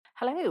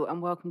Hello,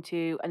 and welcome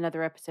to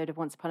another episode of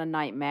Once Upon a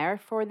Nightmare.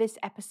 For this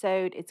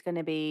episode, it's going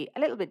to be a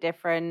little bit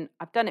different.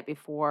 I've done it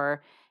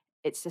before.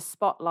 It's to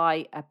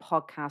spotlight a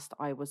podcast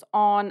I was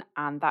on,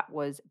 and that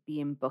was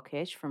Being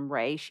Bookish from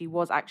Ray. She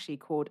was actually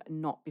called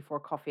Not Before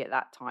Coffee at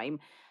that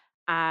time.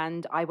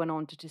 And I went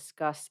on to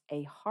discuss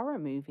a horror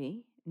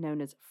movie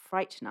known as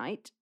Fright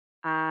Night.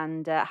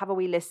 And have a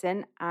wee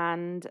listen,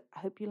 and I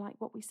hope you like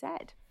what we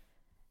said.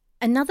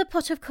 Another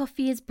pot of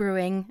coffee is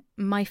brewing.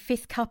 My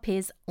fifth cup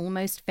is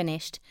almost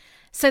finished.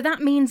 So that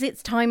means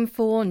it's time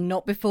for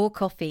Not Before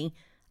Coffee.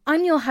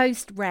 I'm your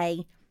host,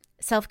 Ray,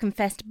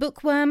 self-confessed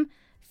bookworm,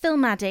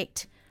 film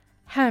addict,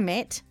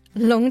 hermit,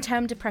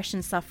 long-term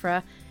depression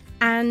sufferer,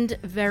 and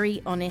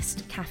very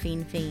honest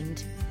caffeine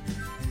fiend.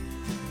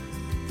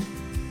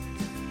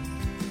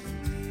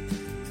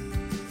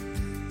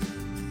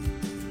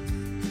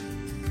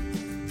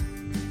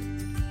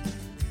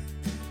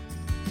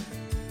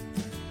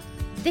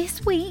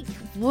 This week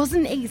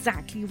wasn't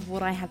exactly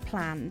what I had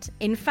planned.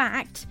 In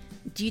fact,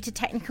 due to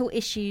technical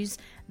issues,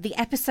 the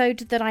episode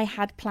that I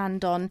had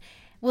planned on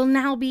will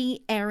now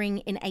be airing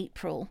in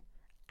April.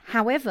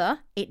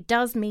 However, it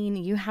does mean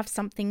you have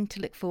something to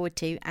look forward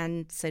to,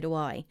 and so do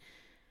I.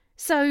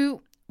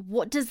 So,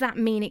 what does that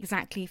mean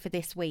exactly for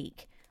this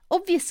week?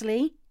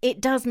 Obviously,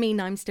 it does mean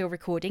I'm still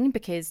recording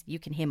because you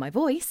can hear my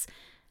voice.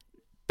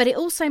 But it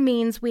also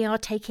means we are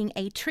taking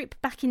a trip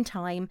back in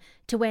time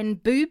to when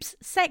boobs,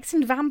 sex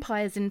and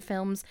vampires in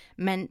films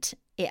meant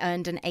it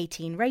earned an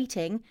 18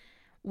 rating,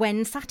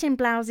 when satin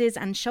blouses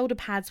and shoulder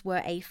pads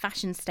were a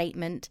fashion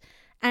statement,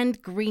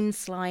 and green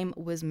slime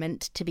was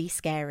meant to be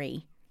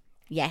scary.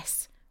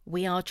 Yes,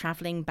 we are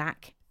travelling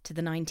back to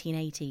the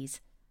 1980s.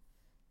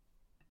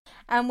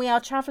 And we are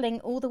travelling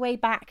all the way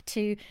back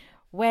to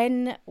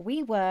when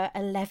we were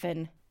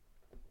 11.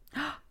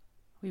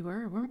 We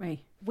were, weren't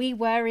we? We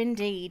were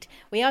indeed.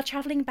 We are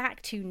travelling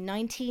back to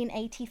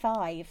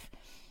 1985.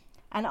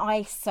 And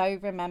I so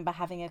remember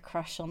having a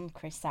crush on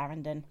Chris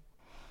Sarandon.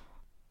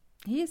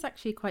 He is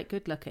actually quite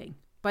good looking.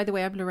 By the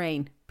way, I'm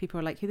Lorraine. People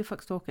are like, who the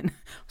fuck's talking?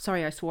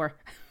 Sorry, I swore.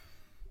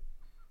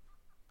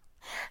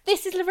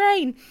 This is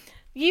Lorraine.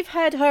 You've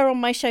heard her on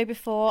my show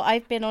before.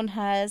 I've been on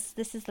hers.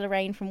 This is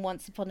Lorraine from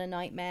Once Upon a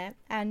Nightmare.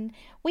 And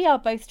we are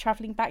both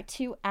travelling back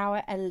to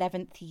our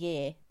 11th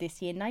year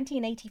this year,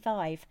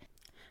 1985.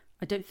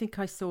 I don't think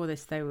I saw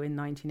this, though, in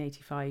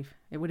 1985.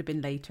 It would have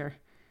been later.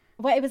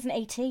 Well, it was an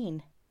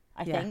 18,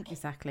 I think. Yeah,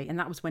 exactly. And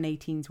that was when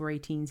 18s were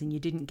 18s and you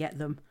didn't get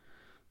them.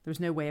 There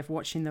was no way of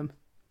watching them.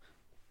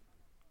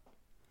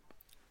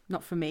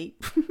 Not for me.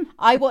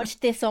 I watched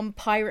this on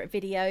pirate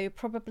video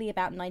probably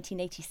about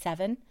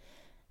 1987.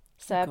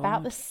 So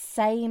about the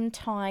same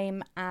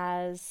time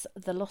as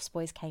The Lost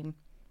Boys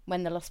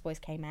when The Lost Boys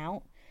came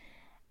out.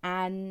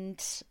 And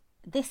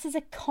this is a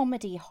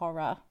comedy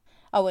horror.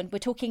 Oh, and we're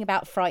talking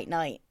about Fright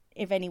Night,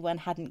 if anyone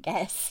hadn't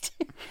guessed.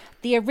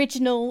 The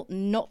original,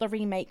 not the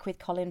remake with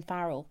Colin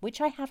Farrell,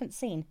 which I haven't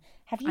seen.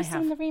 Have you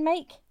seen the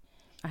remake?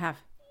 I have.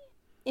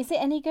 Is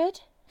it any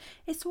good?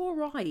 It's all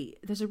right.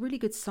 There's a really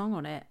good song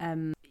on it.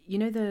 You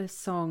know the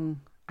song,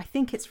 I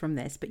think it's from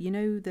this, but you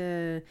know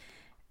the,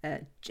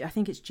 I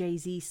think it's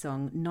Jay-Z's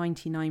song,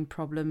 99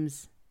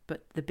 Problems,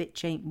 but the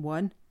bitch ain't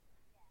one.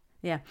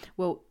 Yeah.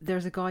 Well,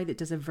 there's a guy that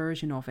does a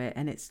version of it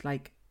and it's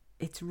like,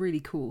 it's really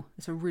cool.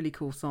 It's a really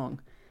cool song.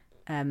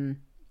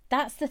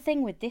 That's the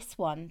thing with this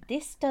one.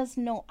 This does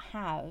not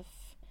have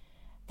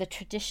the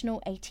traditional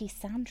 80s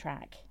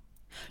soundtrack.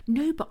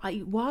 No, but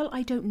while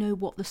I don't know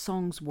what the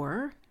songs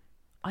were,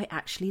 I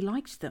actually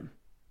liked them.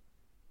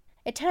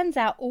 It turns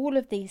out all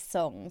of the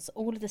songs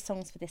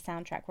for this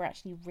soundtrack were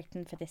actually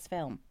written for this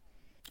film.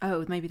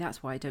 Oh, maybe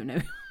that's why I don't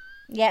know.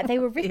 Yeah, they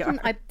were written,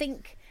 I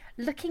think,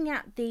 looking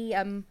at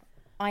the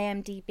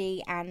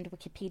IMDb and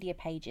Wikipedia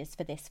pages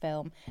for this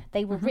film,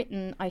 they were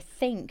written, I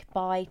think,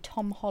 by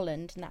Tom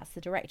Holland, and that's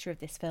the director of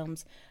this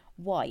film's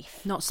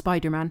wife. Not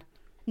Spider-Man.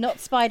 Not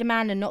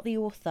Spider-Man and not the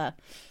author.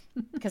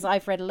 Because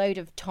I've read a load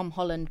of Tom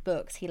Holland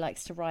books. He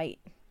likes to write,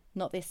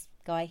 not this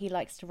guy, he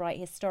likes to write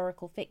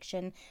historical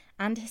fiction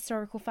and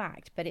historical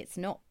fact, but it's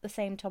not the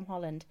same Tom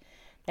Holland.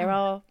 There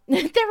are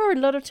a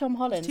lot of Tom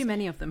Hollands. There's too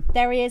many of them.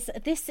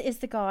 This is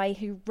the guy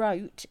who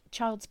wrote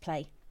Child's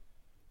Play.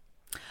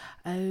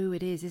 Oh,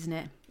 it is, isn't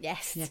it?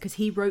 Yes. Yeah, because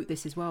he wrote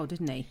this as well,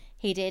 didn't he?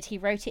 He did. He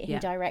wrote it, he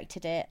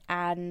directed it,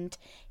 and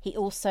he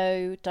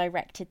also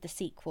directed the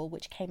sequel,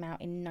 which came out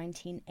in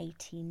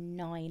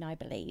 1989, I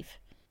believe.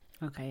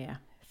 Okay, yeah.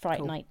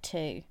 Fright Night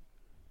 2.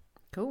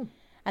 Cool.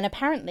 And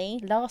apparently,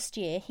 last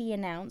year, he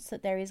announced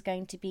that there is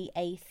going to be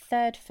a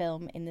third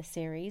film in the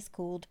series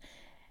called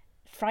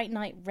Fright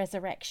Night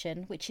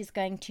Resurrection, which is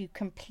going to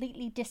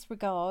completely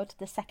disregard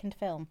the second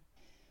film.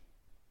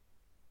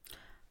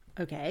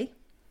 Okay.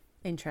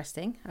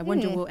 Interesting. I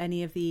wonder will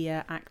any of the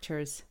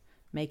actors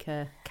make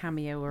a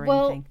cameo or anything?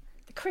 Well,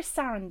 Chris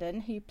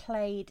Sarandon, who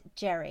played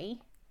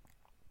Jerry,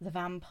 the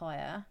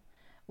vampire,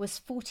 was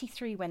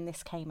 43 when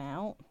this came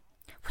out.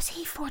 Was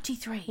he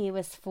 43? He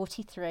was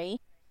 43.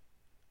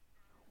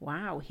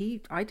 Wow,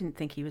 I didn't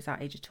think he was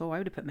that age at all. I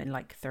would have put him in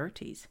like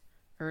 30s,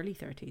 early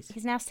 30s.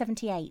 He's now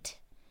 78.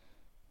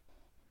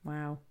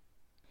 Wow.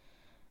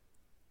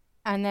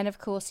 And then, of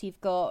course,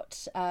 you've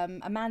got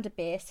Amanda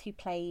Bierce, who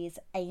plays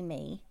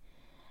Amy.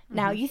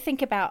 Now, you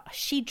think about,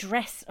 she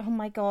dressed, oh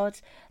my God.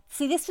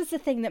 See, this was the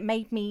thing that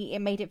made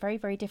it very,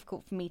 very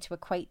difficult for me to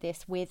equate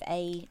this with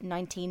a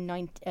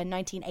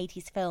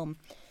 1980s film.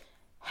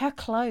 Her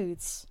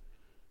clothes.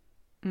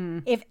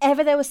 If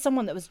ever there was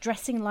someone that was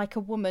dressing like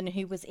a woman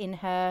who was in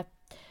her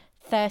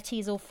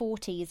 30s or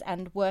 40s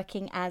and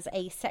working as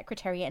a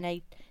secretary in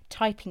a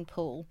typing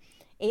pool,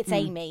 it's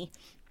Amy.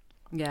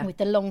 Yeah. With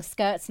the long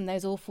skirts and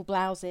those awful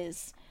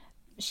blouses.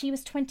 She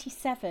was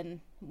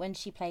 27 when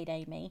she played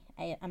Amy,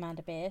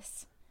 Amanda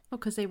Bierce. Oh,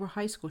 because they were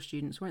high school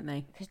students, weren't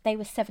they? Because they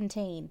were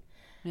 17.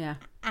 Yeah.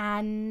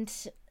 And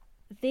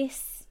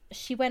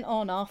she went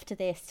on after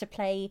this to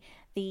play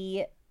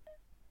the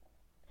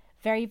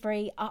very,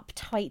 very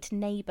uptight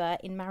neighbour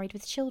in Married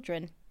with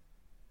Children.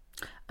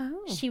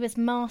 Oh. She was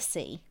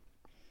Marcy.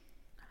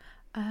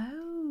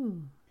 Oh.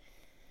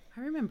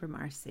 I remember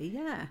Marcy,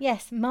 yeah.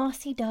 Yes,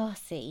 Marcy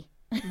Darcy.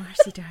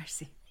 Marcy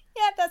Darcy.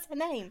 Yeah, that's her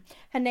name.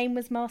 Her name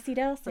was Marcy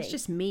Darcy. That's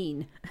just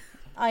mean.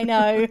 I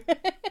know.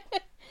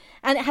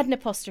 And it had an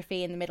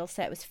apostrophe in the middle,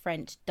 so it was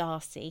French,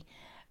 Darcy.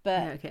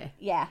 But okay.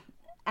 Yeah.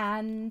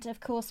 And of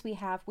course we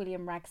have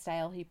William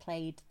Ragsdale, who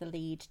played the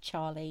lead,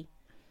 Charlie.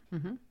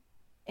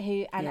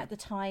 At the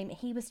time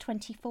he was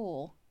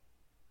 24.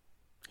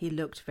 He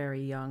looked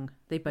very young.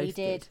 They both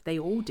did. They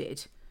all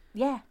did.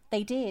 Yeah,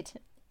 they did.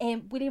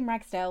 William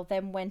Ragsdale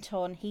then went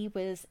on. He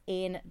was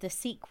in the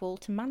sequel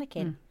to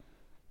Mannequin.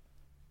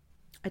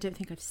 I don't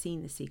think I've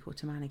seen the sequel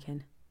to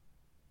Mannequin.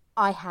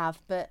 I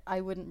have, but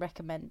I wouldn't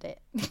recommend it.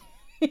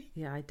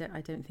 Yeah, I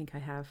don't think I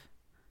have.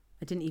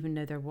 I didn't even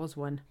know there was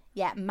one.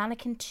 Yeah,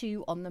 Mannequin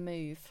 2 on the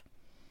move.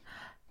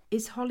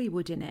 Is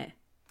Hollywood in it?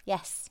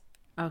 Yes.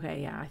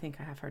 Okay, yeah, I think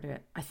I have heard of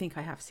it. I think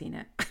I have seen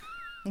it.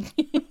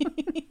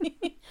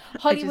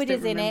 Hollywood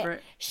is in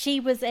it. She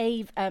was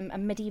a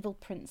medieval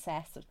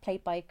princess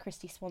played by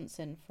Christy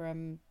Swanson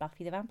from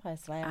Buffy the Vampire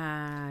Slayer.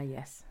 Ah,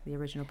 yes, the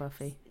original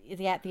Buffy.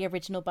 Yeah, the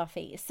original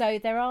Buffy. So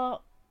there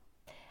are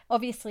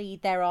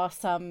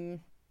some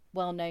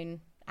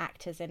well-known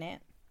actors in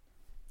it,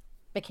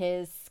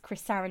 because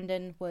Chris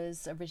Sarandon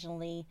was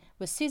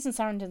Susan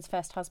Sarandon's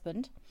first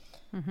husband.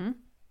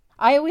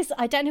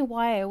 I don't know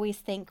why I always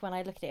think when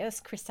I look at it, it's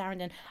Chris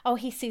Sarandon. Oh,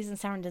 he's Susan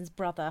Sarandon's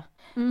brother.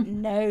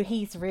 No,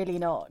 he's really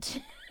not.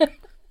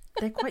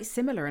 They're quite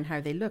similar in how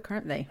they look,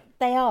 aren't they?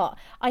 They are.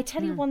 I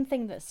tell you one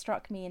thing that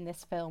struck me in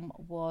this film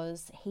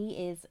was he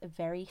is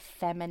very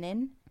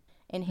feminine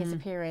in his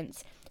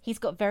appearance. He's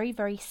got very,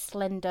 very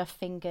slender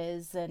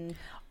fingers, and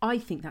I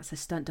think that's a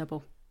stunt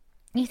double.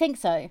 You think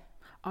so?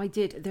 I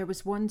did. There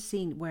was one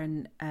scene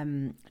when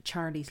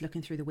Charlie's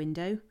looking through the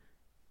window,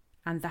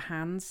 and the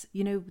hands,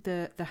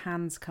 the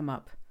hands come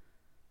up.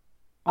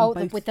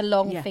 With the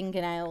long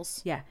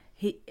fingernails. Yeah,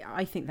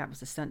 I think that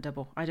was a stunt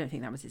double. I don't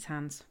think that was his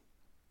hands.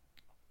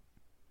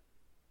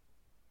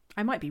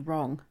 I might be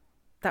wrong.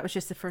 That was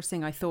just the first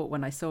thing I thought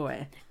when I saw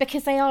it.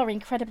 Because they are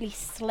incredibly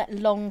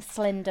long,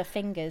 slender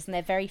fingers, and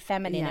they're very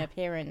feminine in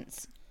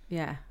appearance.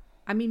 Yeah.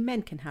 I mean,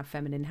 men can have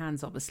feminine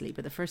hands, obviously,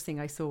 but the first thing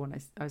I saw when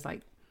I was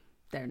like,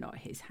 they're not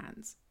his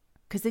hands.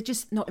 Because they're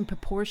just not in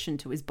proportion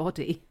to his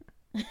body.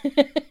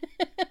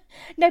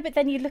 No, but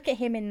then you look at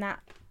him in that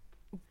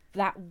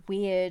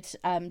weird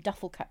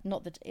duffel coat.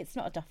 It's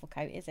not a duffel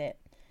coat, is it?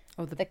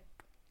 Oh, the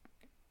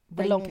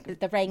raincoat.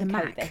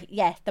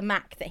 The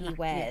Mac that he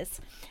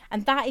wears,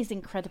 and that is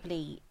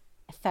incredibly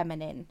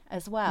feminine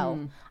as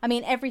well. I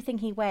mean, everything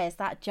he wears.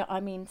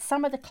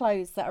 Some of the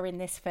clothes that are in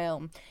this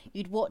film,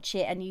 you'd watch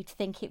it and you'd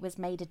think it was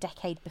made a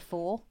decade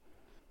before.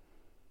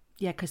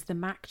 Yeah, because the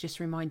Mac just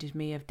reminded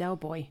me of Del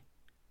Boy.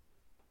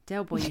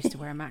 Del Boy used to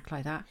wear a Mac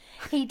like that.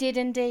 He did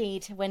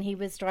indeed, when he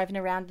was driving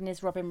around in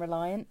his Robin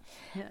Reliant.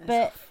 Yeah,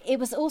 but it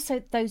was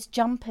also those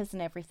jumpers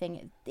and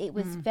everything. It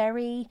was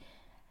very...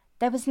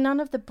 There was none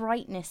of the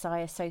brightness I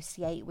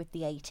associate with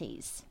the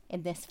 80s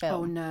in this film.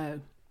 Oh,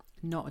 no.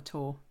 Not at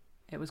all.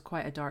 It was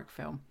quite a dark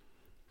film.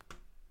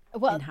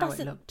 Well, in how it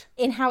looked.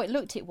 In how it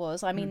looked, it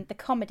was. I mean, the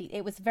comedy,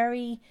 it was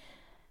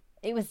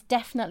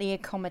definitely a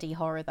comedy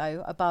horror,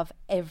 though, above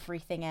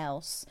everything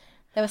else.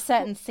 There were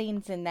certain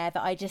scenes in there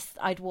that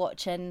I'd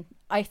watch, and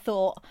I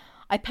thought,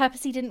 I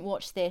purposely didn't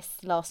watch this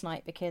last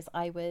night because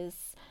I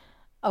was,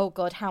 oh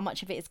God, how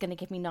much of it is going to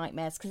give me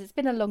nightmares? Because it's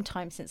been a long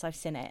time since I've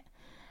seen it.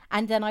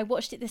 And then I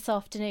watched it this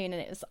afternoon,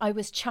 and I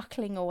was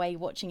chuckling away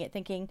watching it,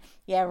 thinking,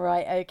 yeah,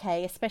 right,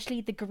 okay.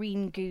 Especially the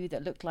green goo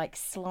that looked like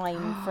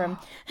slime from...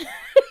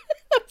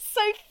 That's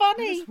so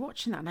funny. I was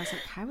watching that and I was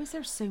like, how is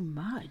there so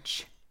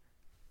much?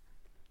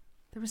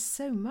 There was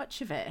so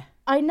much of it.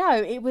 I know,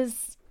 it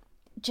was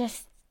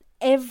just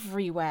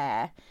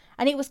everywhere.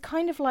 And it was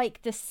kind of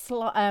like the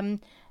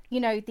slime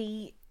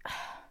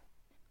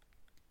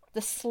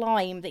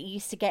that you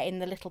used to get in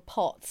the little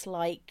pots,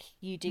 like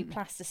you do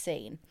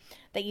plasticine,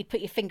 that you'd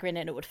put your finger in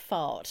and it would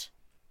fart.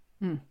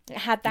 It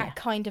had that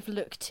kind of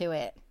look to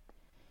it.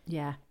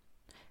 Yeah.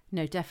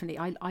 No,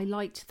 definitely. I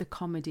liked the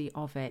comedy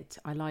of it.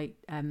 I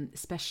liked,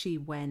 especially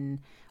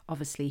when,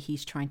 obviously,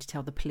 he's trying to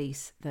tell the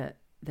police that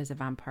there's a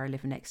vampire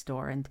living next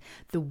door. And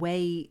the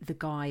way the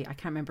guy, I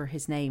can't remember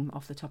his name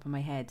off the top of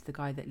my head, the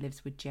guy that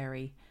lives with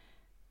Jerry.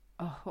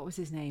 Oh, what was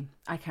his name?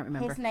 I can't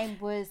remember. His name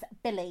was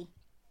Billy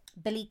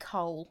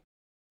Cole.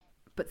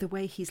 But the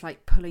way he's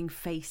like pulling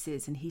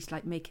faces and he's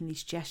like making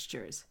these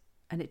gestures,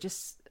 and it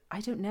just, I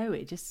don't know,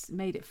 it just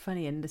made it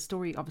funny. And the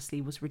story obviously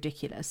was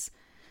ridiculous,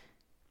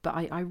 but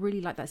I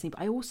really like that scene.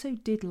 But I also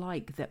did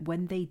like that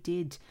when they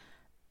did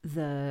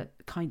the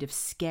kind of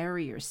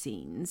scarier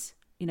scenes,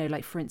 you know,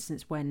 like for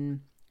instance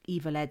when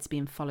Evil Ed's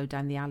being followed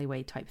down the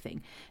alleyway type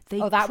thing.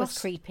 That was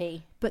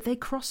creepy. But they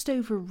crossed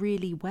over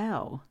really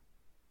well.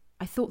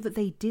 I thought that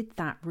they did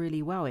that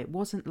really well. It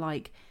wasn't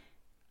like,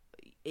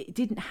 it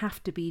didn't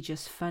have to be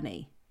just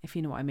funny, if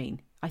you know what I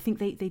mean. I think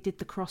they did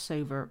the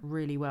crossover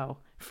really well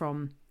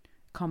from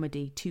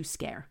comedy to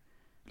scare,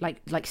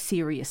 like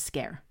serious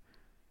scare.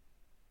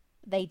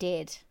 They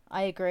did.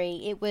 I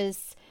agree.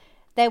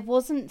 There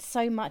wasn't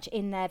so much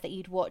in there that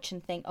you'd watch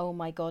and think, oh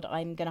my God,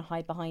 I'm going to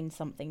hide behind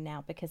something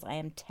now because I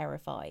am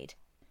terrified.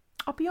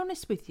 I'll be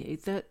honest with you,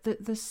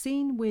 the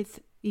scene with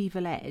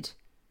Evil Ed,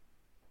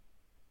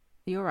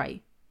 are you all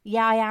right?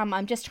 Yeah, I am.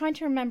 I'm just trying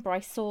to remember. I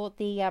saw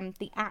the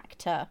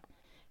actor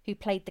who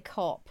played the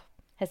cop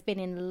has been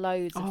in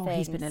loads of things. Oh,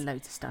 he's been in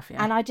loads of stuff,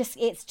 yeah. And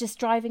it's just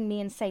driving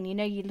me insane. You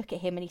know, you look at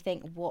him and you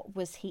think, what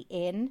was he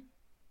in?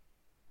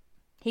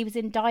 He was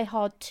in Die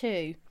Hard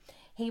 2.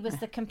 He was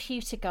the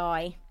computer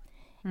guy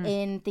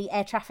in the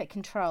air traffic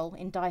control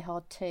in Die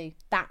Hard 2.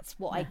 That's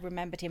what I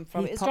remembered him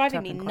from. It was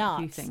driving me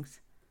nuts. Things.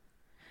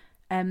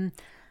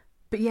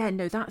 But yeah,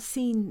 no, that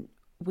scene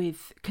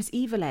with, because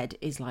Evil Ed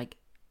is like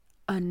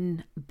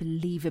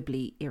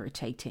unbelievably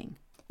irritating.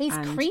 He's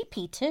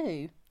creepy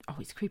too. Oh,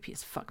 he's creepy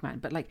as fuck, man.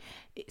 But like,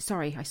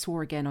 sorry, I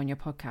swore again on your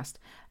podcast.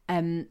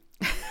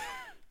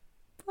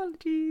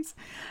 Apologies.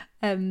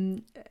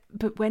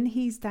 But when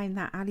he's down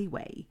that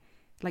alleyway,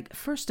 like,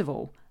 first of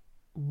all,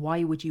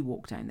 why would you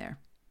walk down there?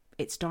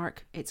 It's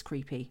dark, it's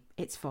creepy,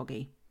 it's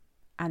foggy,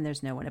 and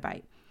there's no one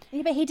about.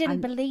 Yeah, but he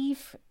didn't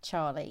believe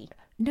Charlie.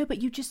 No,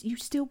 but you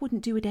still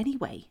wouldn't do it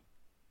anyway.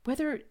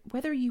 Whether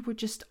you were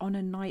just on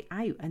a night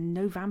out and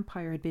no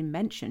vampire had been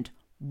mentioned,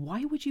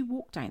 why would you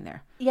walk down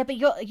there? Yeah, but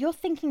you're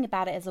thinking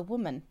about it as a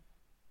woman.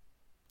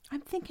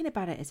 I'm thinking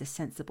about it as a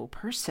sensible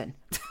person.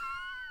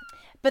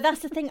 But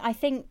that's the thing. I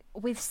think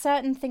with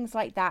certain things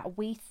like that,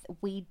 we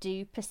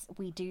do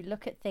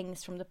look at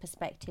things from the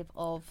perspective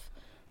of,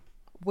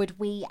 would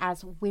we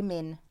as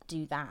women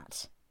do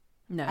that?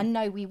 No. And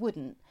no, we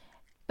wouldn't.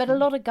 But a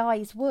lot of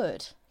guys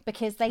would,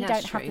 because they That's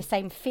don't true. have the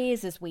same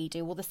fears as we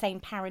do, or the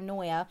same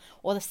paranoia,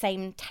 or the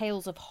same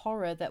tales of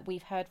horror that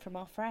we've heard from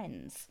our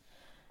friends.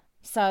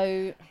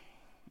 So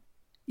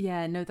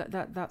yeah, no,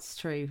 that's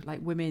true. Like,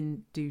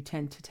 women do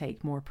tend to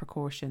take more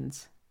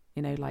precautions,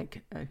 you know,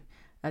 like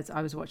as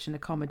I was watching a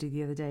comedy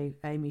the other day,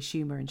 Amy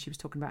Schumer, and she was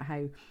talking about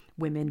how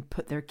women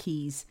put their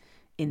keys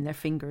in their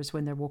fingers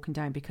when they're walking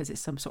down because it's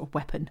some sort of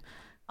weapon.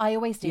 I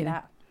always do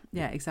that.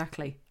 Yeah,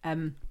 exactly.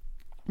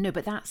 No,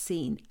 but that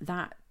scene,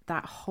 that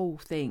whole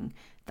thing,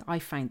 that I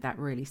found that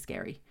really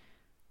scary.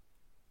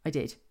 I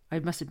did. I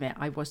must admit,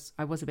 I was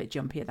a bit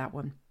jumpy at that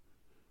one.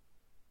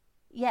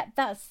 Yeah,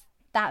 that's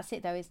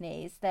it though, isn't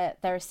it? Is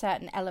that there are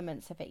certain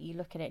elements of it, you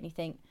look at it and you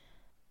think,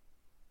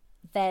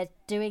 they're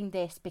doing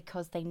this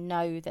because they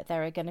know that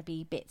there are going to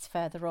be bits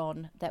further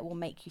on that will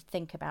make you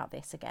think about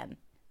this again.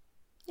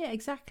 Yeah,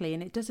 exactly.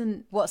 And it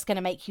doesn't... What's going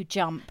to make you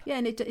jump? Yeah,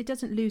 and it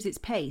doesn't lose its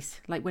pace.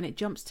 Like, when it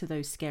jumps to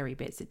those scary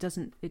bits, it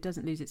doesn't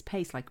lose its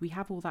pace. Like, we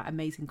have all that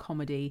amazing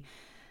comedy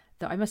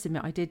that I must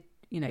admit I did,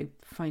 you know,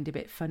 find a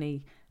bit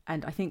funny.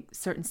 And I think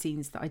certain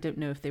scenes that I don't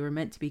know if they were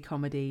meant to be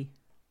comedy,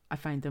 I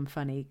found them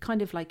funny.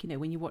 Kind of like, you know,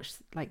 when you watch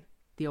like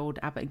the old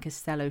Abbott and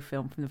Costello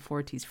film from the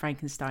 40s,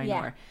 Frankenstein,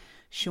 or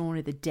Shaun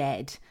of the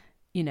Dead,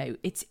 you know,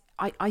 it's,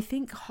 I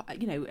think,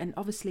 you know, and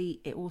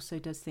obviously it also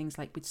does things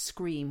like with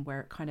Scream,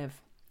 where it kind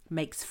of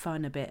makes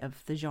fun a bit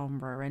of the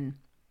genre, and,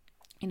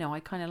 you know, I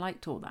kind of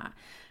liked all that,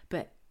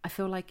 but I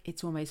feel like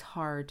it's almost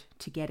hard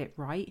to get it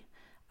right.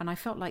 And I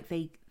felt like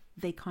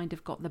they kind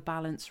of got the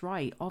balance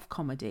right of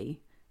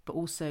comedy, but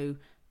also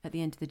at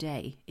the end of the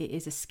day, it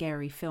is a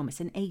scary film.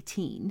 It's an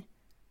 18,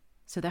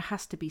 so there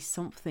has to be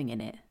something in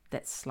it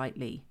that's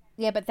slightly...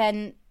 Yeah, but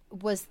then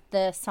was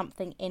there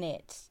something in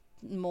it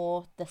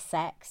more the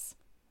sex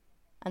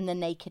and the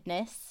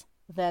nakedness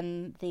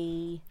than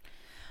the...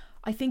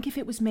 I think if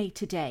it was made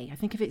today, I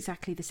think if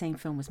exactly the same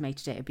film was made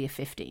today, it'd be a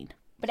 15.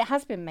 But it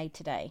has been made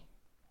today.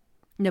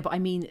 No, but I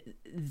mean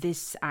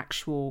this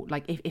actual,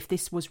 like, if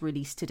this was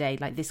released today,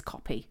 like this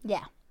copy.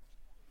 Yeah.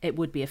 It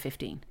would be a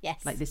 15.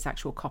 Yes. Like this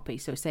actual copy.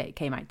 So say it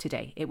came out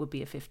today, it would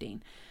be a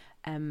 15.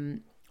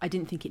 I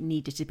didn't think it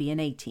needed to be an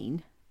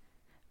 18.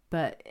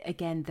 But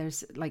again,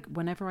 there's like,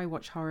 whenever I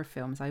watch horror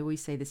films, I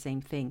always say the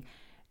same thing.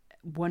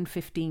 One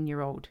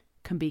 15-year-old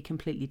can be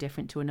completely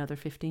different to another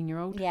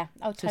 15-year-old. Yeah.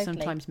 Oh, totally. So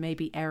sometimes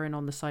maybe erring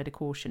on the side of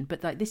caution.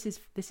 But like this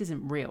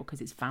isn't real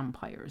because it's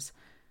vampires.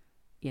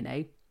 You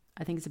know,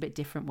 I think it's a bit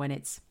different when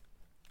it's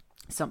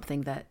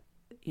something that,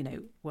 you know,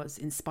 was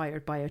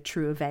inspired by a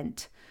true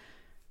event.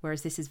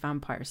 Whereas this is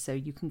vampires, so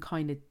you can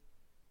kind of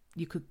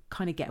you could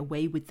kind of get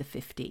away with the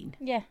 15.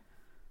 Yeah.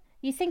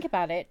 You think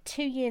about it,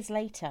 2 years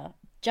later,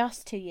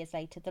 just 2 years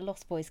later, The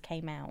Lost Boys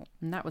came out.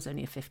 And that was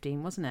only a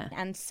 15, wasn't it?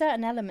 And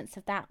certain elements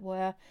of that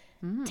were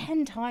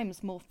 10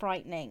 times more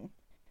frightening.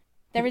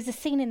 There is a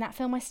scene in that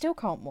film I still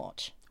can't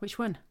watch. Which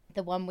one?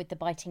 The one with the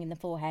biting in the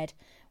forehead,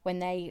 when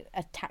they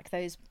attack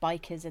those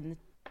bikers in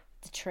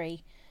the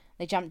tree.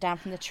 They jump down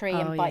from the tree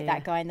and bite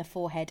that guy in the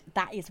forehead.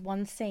 That is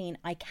one scene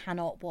I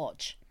cannot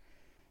watch.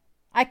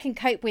 I can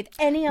cope with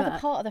any other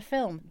part of the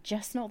film,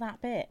 just not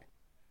that bit.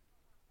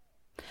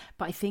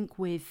 But I think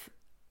with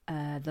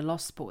The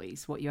Lost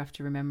Boys, what you have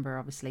to remember,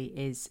 obviously,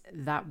 is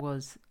that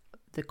was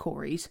the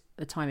Coreys,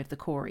 the time of the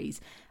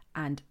Coreys.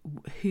 And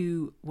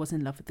who was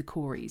in love with the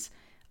Coreys?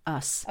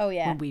 Us. Oh,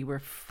 yeah. When we were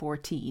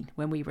 14,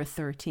 when we were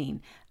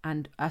 13.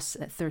 And us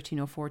at 13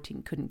 or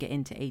 14 couldn't get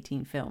into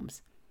 18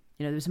 films.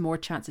 You know, there was more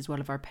chance as well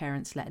of our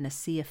parents letting us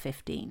see a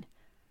 15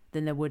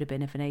 than there would have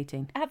been if an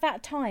 18. At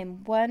that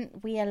time,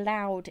 weren't we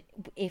allowed,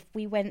 if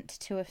we went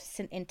to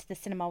into the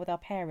cinema with our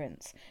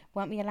parents,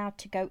 weren't we allowed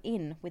to go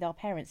in with our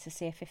parents to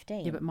see a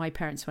 15? Yeah, but my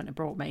parents wouldn't have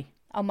brought me.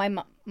 Oh, my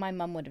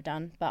mum would have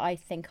done, but I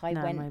think I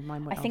went.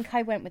 Mine I think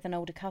I went with an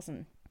older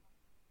cousin.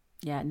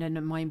 Yeah, no,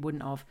 mine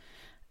wouldn't have.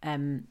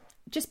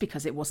 Just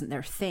because it wasn't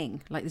their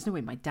thing. Like, there's no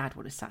way my dad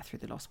would have sat through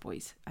The Lost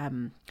Boys.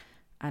 And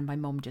my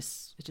mum it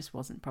just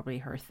wasn't probably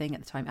her thing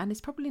at the time. And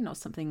it's probably not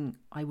something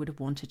I would have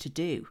wanted to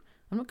do.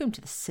 I'm not going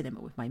to the cinema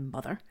with my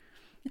mother.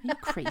 Are you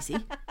crazy?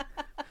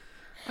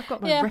 I've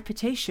got my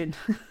reputation.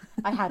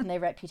 I had no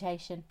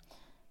reputation.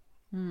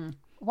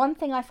 One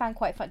thing I found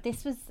quite fun,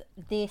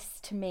 this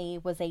to me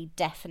was a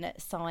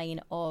definite sign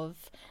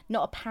of,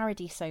 not a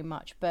parody so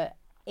much, but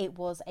it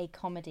was a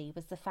comedy,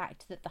 was the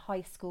fact that the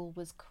high school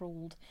was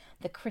called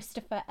the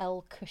Christopher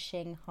L.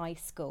 Cushing High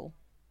School.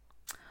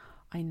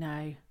 I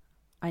know.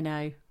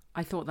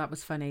 I thought that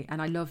was funny.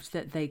 And I loved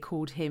that they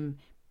called him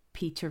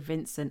Peter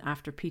Vincent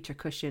after Peter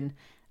Cushing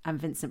and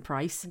Vincent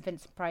Price.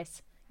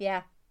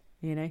 Yeah.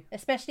 You know?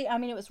 Especially, I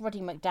mean, it was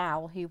Roddy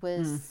McDowall, who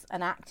was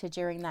an actor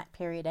during that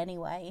period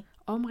anyway.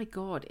 Oh my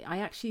God. I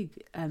actually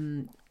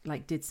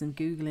did some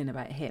Googling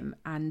about him,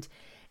 and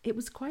it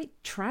was quite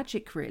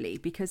tragic, really,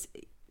 because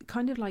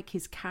kind of like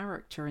his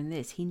character in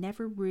this, he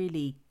never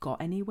really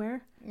got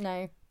anywhere.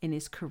 No. In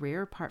his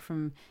career, apart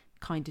from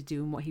kind of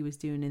doing what he was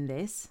doing in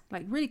this.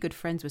 Like, really good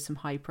friends with some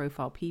high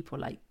profile people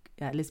like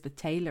Elizabeth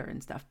Taylor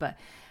and stuff, but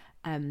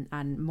and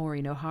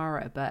Maureen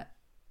O'Hara, but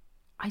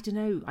I don't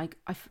know,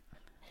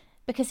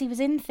 because he was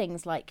in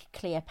things like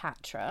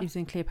Cleopatra. He was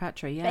in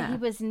Cleopatra, yeah. But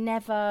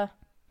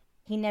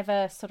he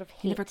never sort of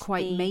hit. He never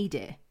quite made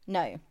it.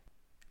 No.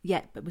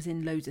 Yet, but was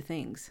in loads of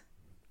things.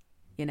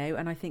 You know,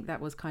 and I think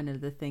that was kind of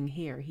the thing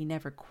here. He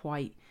never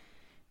quite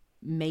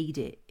made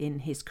it in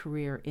his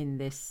career in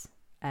this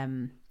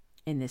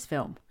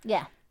film.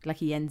 Yeah. Like,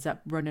 he ends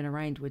up running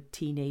around with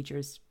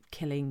teenagers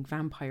killing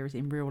vampires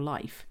in real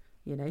life,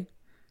 you know?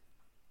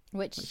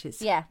 Which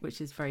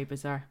is very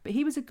bizarre. But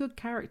he was a good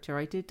character.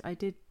 I did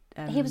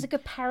he was a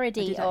good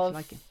parody of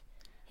like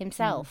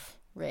himself,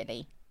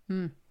 really.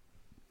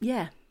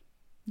 Yeah,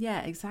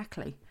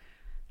 exactly.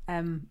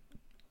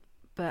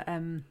 But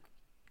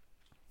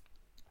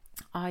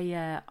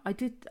I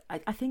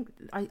think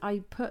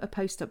I put a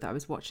post up that I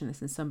was watching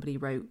this, and somebody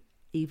wrote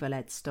Evil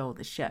Ed stole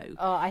the show.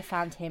 Oh, I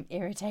found him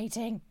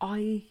irritating.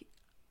 I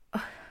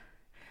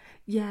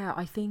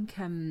think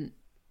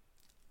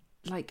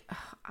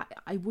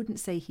I wouldn't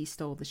say he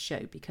stole the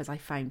show, because I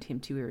found him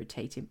too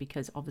irritating,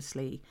 because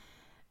obviously,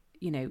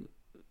 you know,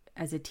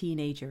 as a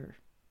teenager,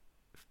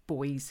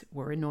 boys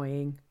were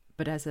annoying,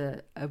 but as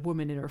a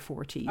woman in her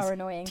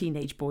 40s,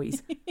 teenage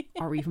boys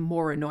are even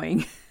more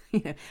annoying.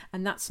 You know,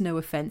 and that's no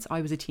offense.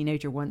 I was a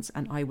teenager once,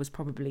 and I was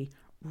probably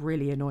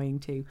really annoying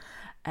too.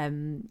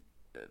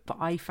 But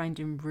I found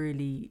him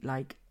really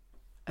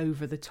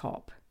over the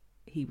top.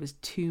 He was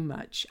too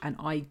much, and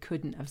I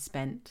couldn't have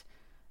spent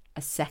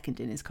a second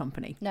in his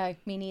company. No,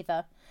 me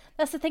neither.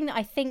 That's the thing, that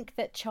I think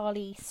that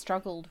Charlie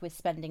struggled with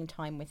spending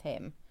time with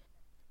him.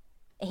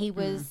 He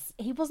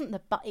wasn't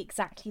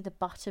exactly the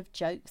butt of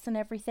jokes and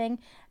everything,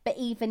 but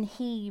even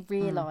he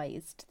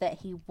realised that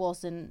he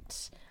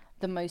wasn't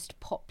the most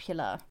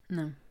popular.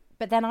 No.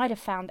 But then I'd have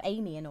found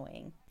Amy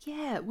annoying.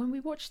 Yeah, when we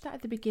watched that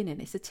at the beginning,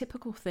 it's a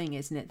typical thing,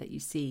 isn't it, that you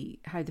see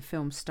how the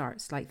film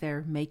starts, like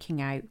they're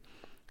making out,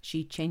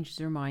 she changes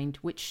her mind,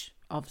 which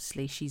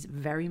obviously she's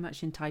very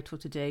much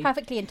entitled to do.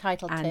 Perfectly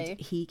entitled to. And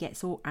he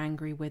gets all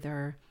angry with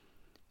her,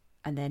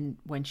 and then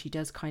when she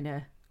does kind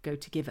of go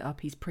to give it up,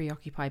 he's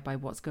preoccupied by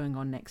what's going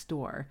on next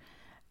door.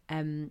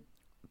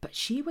 But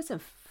she was a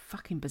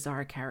fucking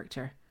bizarre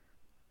character.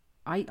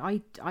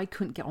 I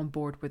couldn't get on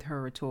board with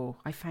her at all.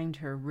 I found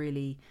her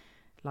really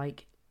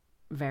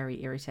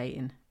very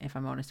irritating, if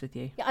I'm honest with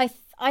you. Yeah,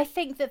 I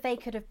think that they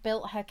could have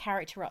built her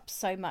character up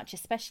so much,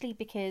 especially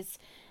because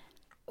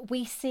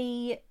we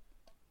see,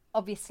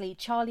 obviously,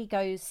 Charlie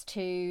goes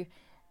to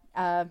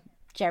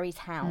Jerry's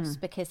house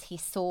because he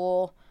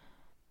saw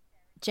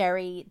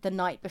Jerry the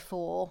night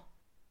before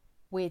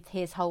with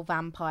his whole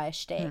vampire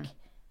shtick.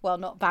 Well,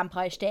 not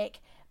vampire shtick,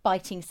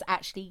 biting,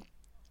 actually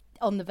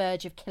on the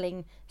verge of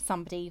killing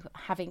somebody,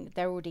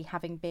 there already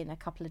having been a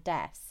couple of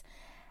deaths.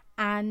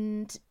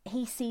 And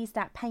he sees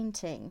that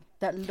painting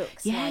that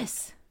looks like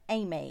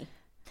Amy.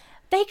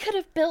 They could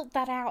have built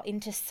that out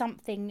into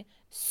something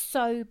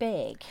so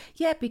big.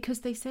 Yeah,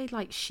 because they say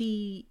like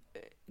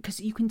because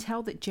you can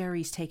tell that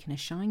Jerry's taken a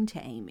shine to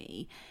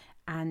Amy,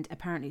 and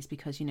apparently it's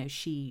because, you know,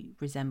 she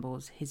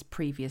resembles his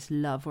previous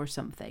love or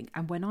something.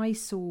 And when I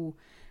saw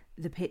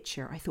the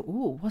picture, I thought,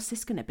 oh, what's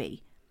this going to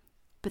be?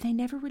 But they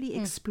never really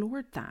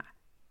explored that.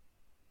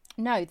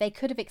 No, they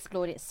could have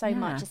explored it so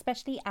much,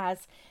 especially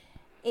as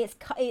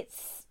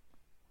it's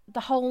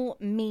the whole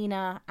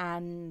Mina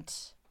and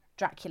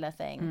Dracula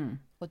thing,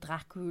 or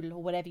Dracul,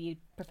 or whatever you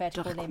prefer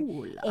to call him,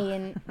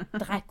 in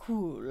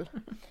Dracul,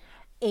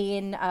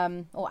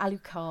 or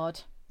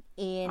Alucard,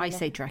 I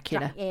say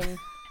Dracula. in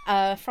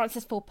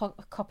Francis Ford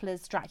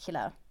Coppola's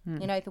Dracula.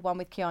 You know, the one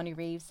with Keanu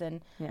Reeves.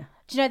 And do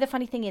you know, the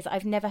funny thing is,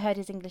 I've never heard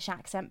his English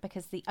accent,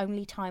 because the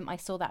only time I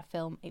saw that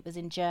film, it was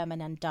in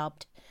German and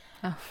dubbed.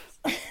 Oh.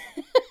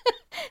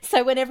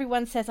 So when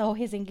everyone says, oh,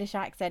 his English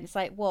accent, it's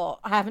like, what?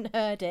 I haven't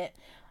heard it.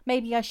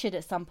 Maybe I should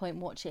at some point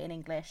watch it in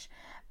English.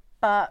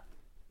 But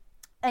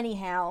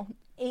anyhow,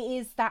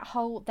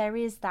 there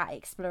is that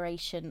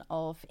exploration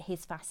of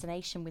his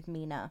fascination with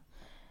Mina.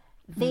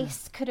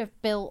 This could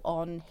have built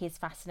on his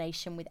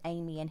fascination with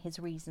Amy and his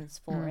reasons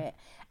for it,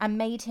 and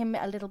made him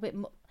a little bit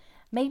more.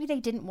 Maybe they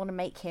didn't want to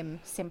make him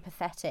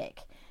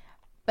sympathetic,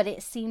 but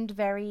it seemed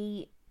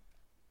very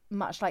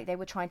much like they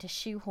were trying to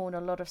shoehorn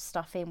a lot of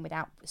stuff in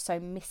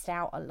missed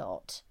out a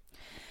lot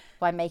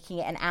by making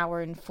it an hour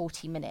and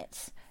 40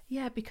 minutes.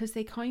 Yeah, because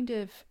they kind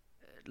of,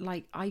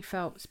 like, I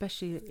felt,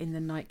 especially in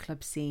the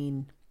nightclub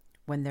scene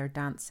when they're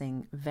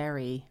dancing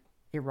very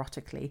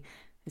erotically.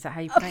 Is that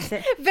how you pronounce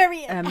it?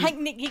 Very.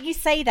 You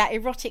say that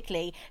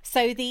erotically.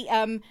 So the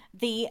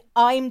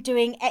I'm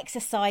doing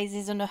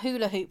exercises on a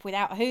hula hoop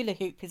without a hula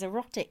hoop is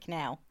erotic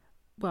now.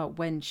 Well,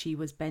 when she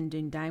was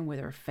bending down with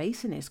her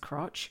face in his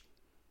crotch,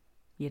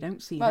 you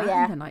don't see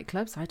that in the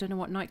nightclubs. I don't know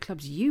what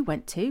nightclubs you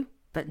went to,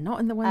 but not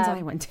in the ones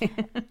I went to.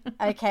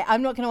 Okay,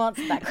 I'm not going to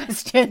answer that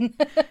question.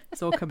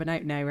 It's all coming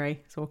out now,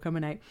 Ray. It's all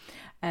coming out.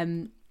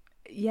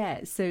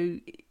 Yeah. So,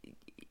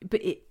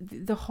 but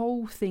the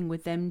whole thing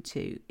with them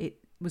two, it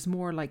was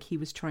more like he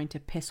was trying to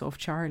piss off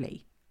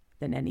Charlie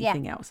than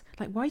anything else.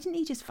 Like, why didn't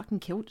he just why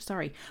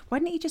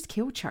didn't he just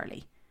kill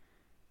Charlie?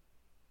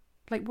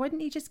 Like, why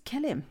didn't he just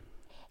kill him?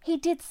 He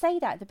did say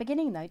that at the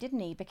beginning, though, didn't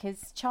he?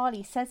 Because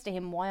Charlie says to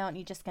him, why aren't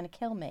you just going to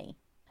kill me?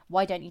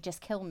 Why don't you just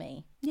kill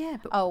me? Yeah,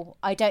 but... Oh,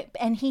 I don't...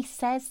 And he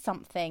says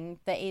something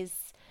that is...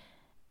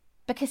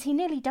 Because he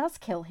nearly does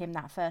kill him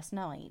that first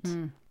night.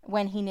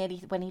 When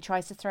he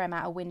tries to throw him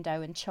out a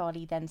window, and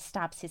Charlie then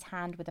stabs his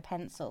hand with a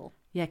pencil.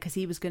 Yeah, because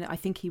I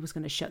think he was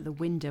going to shut the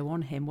window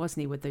on him,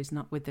 wasn't he, with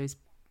those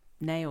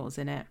nails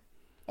in it?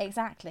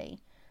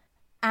 Exactly.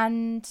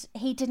 And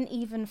he didn't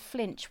even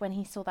flinch when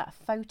he saw that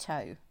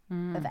photo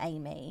of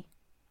Amy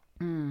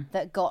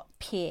that got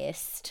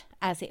pierced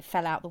as it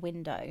fell out the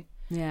window.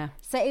 Yeah.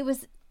 So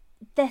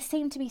there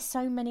seemed to be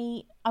so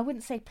many, I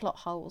wouldn't say plot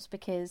holes,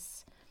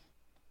 because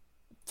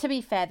to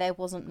be fair, there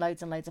wasn't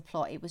loads and loads of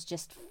plot. It was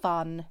just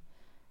fun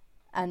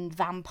and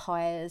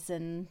vampires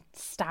and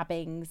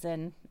stabbings,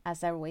 and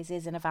as there always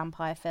is in a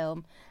vampire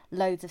film,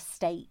 loads of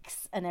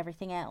stakes and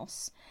everything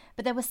else.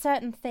 But there were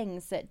certain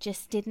things that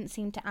just didn't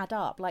seem to add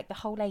up, like the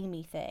whole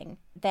Amy thing.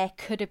 There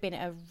could have been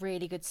a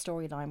really good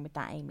storyline with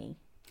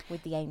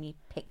the Amy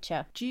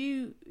picture. Do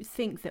you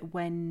think that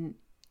when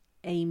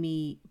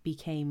Amy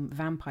became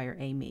vampire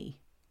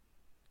Amy,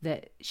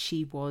 that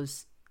she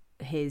was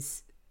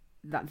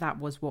that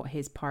was what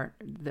his part,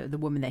 the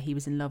woman that he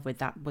was in love with,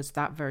 that was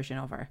that version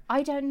of her?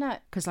 I don't know.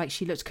 Because, like,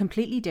 she looked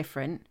completely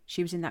different.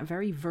 She was in that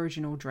very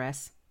virginal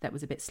dress that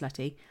was a bit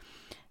slutty.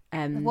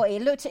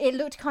 It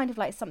looked kind of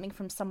like something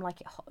from Some Like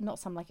It Hot, not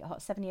Some Like It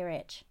Hot, 7 Year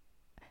Itch.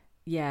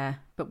 Yeah,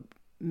 but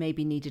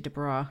maybe needed a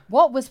bra.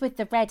 What was with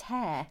the red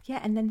hair?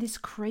 Yeah, and then this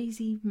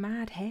crazy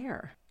mad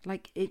hair.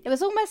 Like it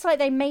was almost like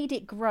they made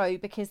it grow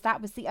because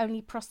that was the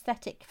only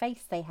prosthetic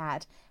face they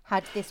had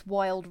this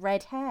wild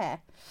red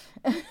hair.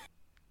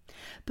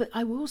 But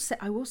I will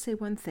say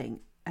one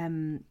thing.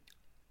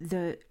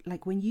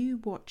 Like when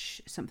you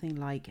watch something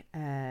like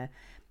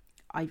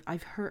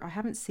I've heard, I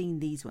haven't seen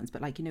these ones,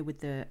 but like, you know, with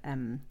the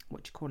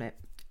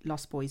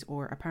Lost Boys,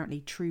 or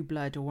apparently True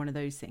Blood, or one of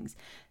those things,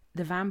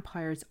 the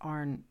vampires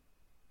aren't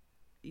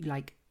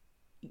like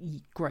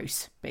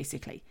gross,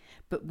 basically.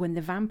 But when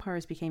the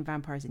vampires became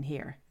vampires in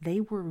here,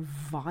 they were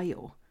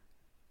vile.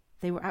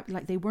 They were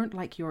like, they weren't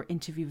like your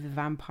Interview with a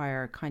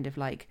Vampire kind of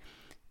like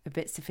a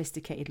bit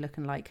sophisticated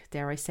looking, like,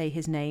 dare I say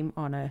his name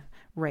on a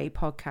Ray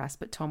podcast,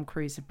 but Tom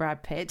Cruise and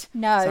Brad Pitt.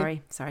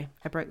 No. Sorry.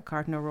 I broke the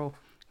cardinal rule.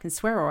 Can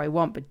swear all I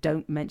want, but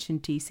don't mention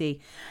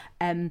TC.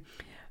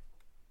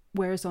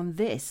 Whereas on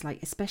this,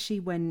 like, especially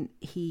when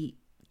he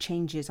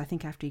changes, I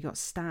think after he got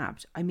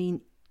stabbed, I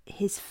mean,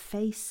 his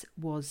face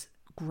was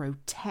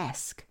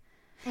grotesque.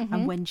 Mm-hmm.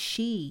 And when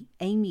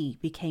Amy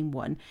became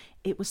one,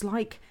 it was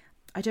like,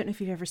 I don't know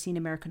if you've ever seen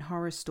American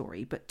Horror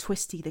Story, but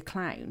Twisty the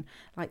Clown,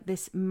 like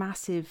this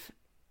massive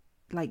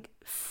like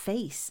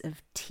face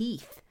of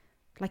teeth.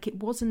 Like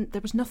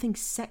there was nothing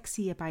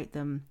sexy about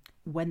them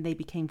when they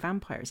became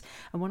vampires.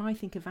 And when I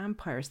think of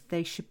vampires,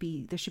 there should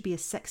be a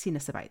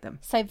sexiness about them.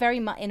 So very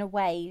much in a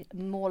way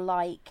more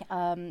like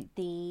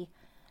the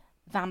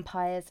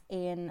vampires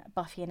in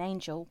Buffy and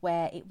Angel,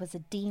 where it was a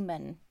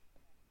demon.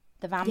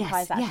 The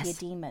vampire's actually a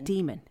demon.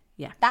 Demon,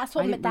 yeah. That's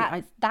what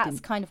that's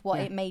kind of what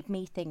yeah. it made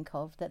me think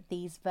of, that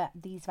these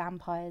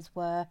vampires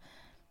were.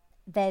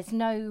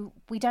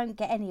 We don't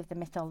get any of the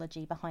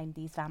mythology behind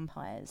these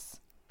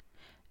vampires.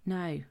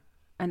 No,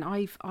 and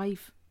I've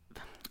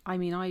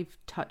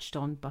touched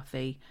on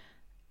Buffy,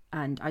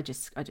 and I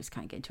just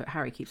can't get into it.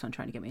 Harry keeps on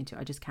trying to get me into it.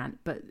 I just can't.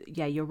 But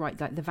yeah, you're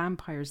right. Like the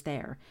vampires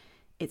there,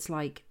 it's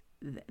like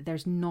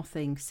there's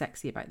nothing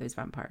sexy about those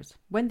vampires.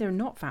 When they're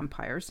not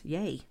vampires,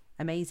 yay,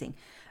 amazing.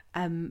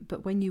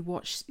 But when you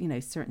watch,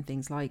 certain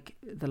things like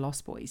The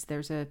Lost Boys,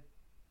 there's a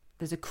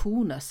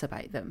coolness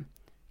about them.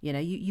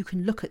 You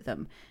can look at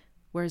them.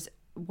 Whereas at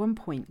one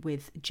point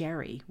with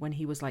Jerry, when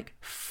he was like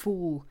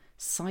full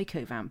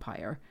psycho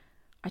vampire,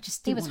 I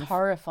just didn't. He was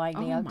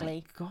horrifyingly Oh ugly.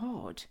 my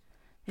God,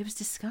 it was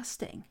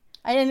disgusting.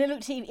 And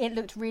it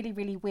looked really,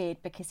 really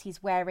weird because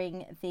he's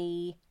wearing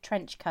the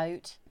trench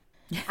coat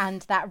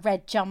and that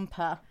red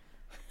jumper.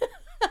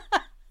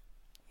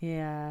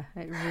 Yeah,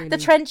 it really. The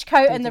trench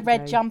coat and the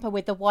red jumper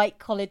with the white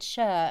collared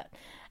shirt,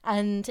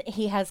 and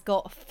he has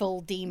got full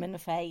demon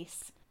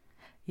face.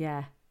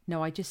 Yeah.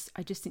 No, I just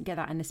didn't get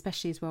that. And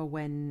especially as well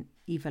when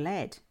Evil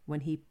Ed, when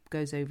he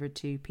goes over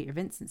to Peter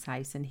Vincent's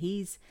house and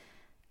he's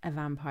a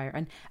vampire.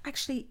 And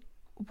actually,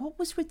 what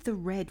was with the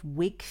red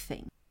wig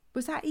thing?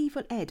 Was that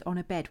Evil Ed on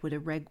a bed with a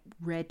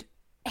red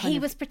He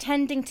was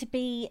pretending to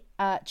be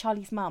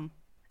Charlie's mum.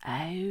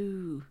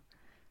 Oh,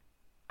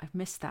 I've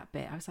missed that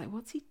bit. I was like,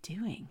 what's he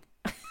doing?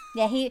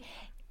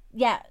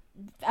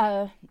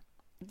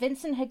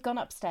 Vincent had gone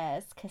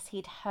upstairs because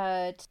he'd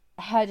heard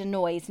a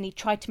noise and he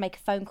tried to make a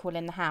phone call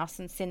in the house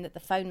and seen that the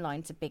phone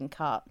lines had been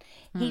cut.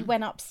 He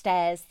went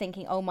upstairs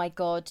thinking, oh my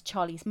God,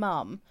 Charlie's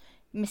mum,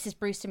 Mrs.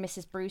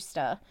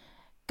 Brewster,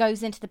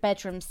 goes into the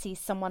bedroom, sees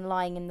someone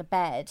lying in the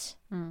bed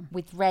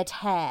with red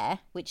hair,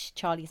 which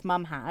Charlie's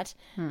mum had.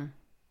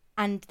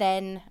 And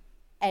then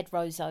Ed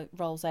rolls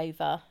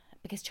over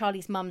because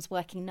Charlie's mum's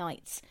working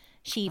nights.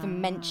 She even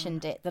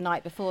mentioned it the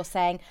night before,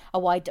 saying,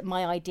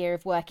 my idea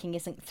of working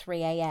isn't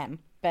 3 a.m.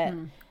 But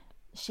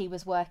she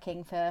was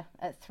working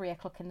at 3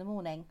 o'clock in the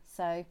morning.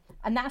 So,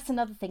 and that's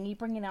another thing. You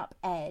bringing up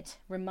Ed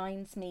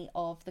reminds me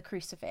of the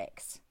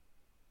crucifix.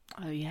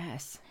 Oh,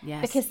 yes.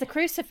 Because the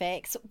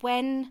crucifix,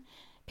 when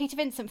Peter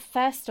Vincent,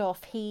 first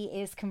off, he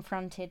is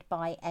confronted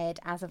by Ed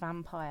as a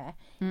vampire.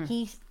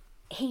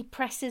 He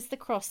presses the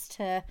cross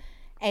to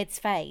Ed's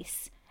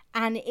face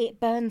and it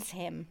burns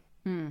him.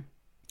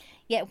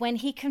 Yet when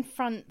he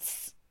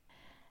confronts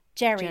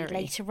Jerry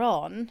later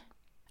on,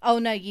 oh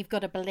no, you've got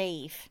to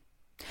believe.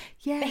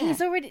 Yeah. But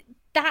he's already,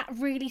 that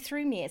really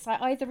threw me. It's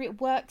like either it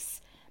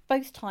works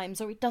both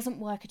times or it doesn't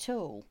work at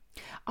all.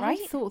 Right?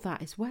 I thought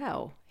that as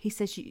well. He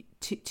says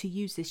to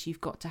use this,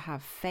 you've got to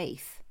have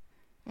faith.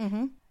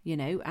 And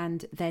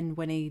then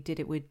when he did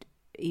it with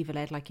Evil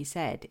Ed, like you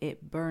said,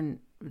 it burned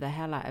the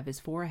hell out of his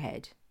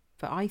forehead.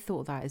 But I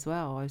thought that as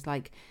well. I was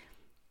like,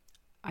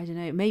 I don't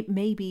know,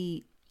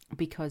 maybe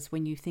because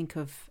when you think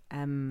of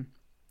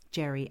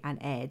Jerry and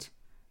Ed,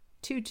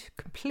 two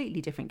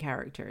completely different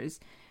characters,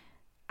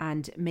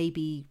 and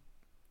maybe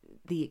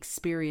the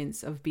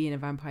experience of being a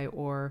vampire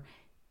or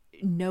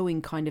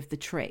knowing kind of the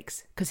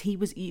tricks, because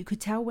you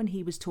could tell when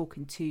he was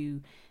talking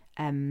to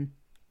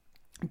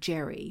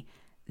Jerry,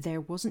 there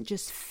wasn't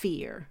just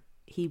fear.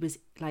 He was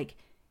like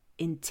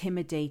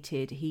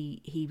intimidated.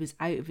 He was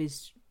out of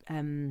his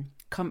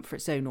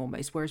comfort zone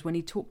almost. Whereas when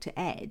he talked to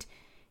Ed,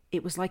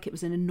 it was like it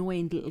was an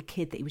annoying little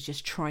kid that he was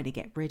just trying to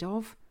get rid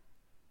of.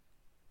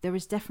 There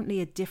was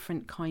definitely a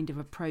different kind of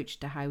approach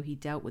to how he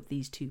dealt with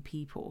these two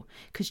people.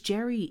 Because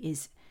Jerry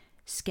is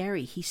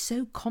scary. He's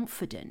so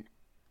confident.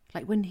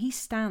 Like when he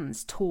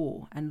stands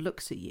tall and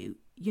looks at you,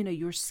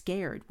 you're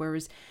scared.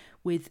 Whereas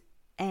with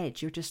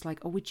Ed, you're just like,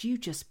 oh, would you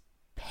just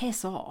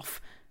piss off?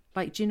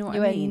 Like, do you know what I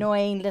mean? You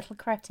annoying little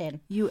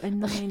cretin. You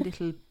annoying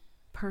little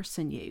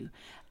person, you.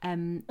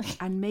 And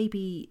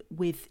maybe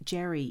with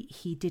Jerry,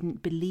 he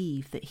didn't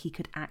believe that he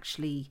could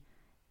actually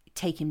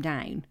take him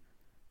down.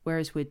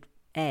 Whereas with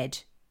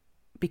Ed,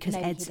 because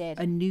Ed's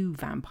a new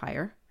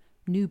vampire,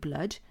 new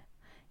blood,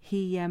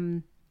 he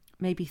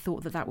maybe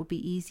thought that would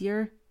be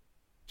easier.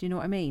 Do you know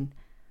what I mean?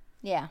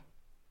 Yeah.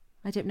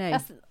 I don't know.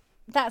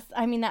 That's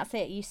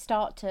it. You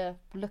start to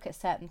look at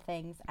certain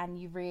things and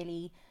you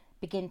really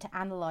begin to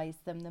analyse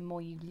them the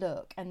more you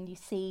look, and you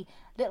see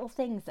little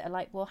things that are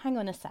like, well, hang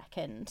on a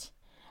second.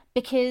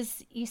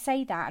 Because you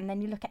say that and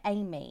then you look at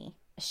Amy.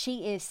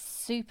 She is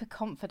super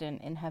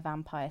confident in her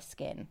vampire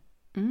skin.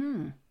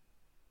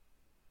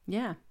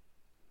 Yeah.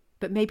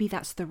 But maybe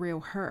that's the real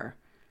her,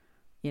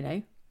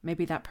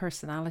 Maybe that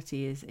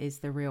personality is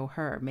the real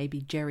her.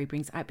 Maybe Jerry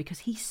brings it out because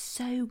he's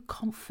so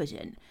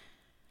confident.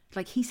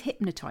 Like he's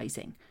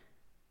hypnotizing.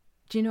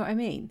 Do you know what I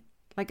mean?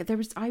 Like there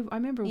was, I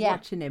remember Yeah.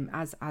 watching him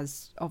as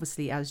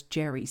obviously as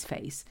Jerry's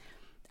face,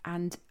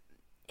 and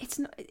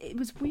it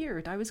was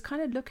weird. I was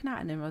kind of looking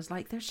at him and I was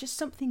like, there's just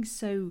something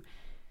so,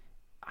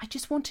 I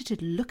just wanted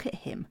to look at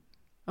him.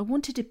 I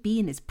wanted to be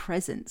in his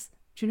presence.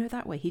 Do you know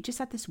that way? He just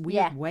had this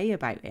weird way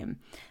about him.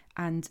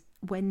 And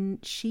when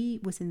she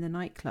was in the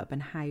nightclub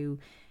and how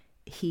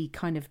he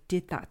kind of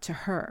did that to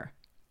her,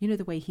 you know,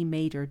 the way he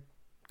made her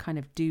kind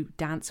of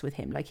dance with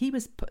him, like he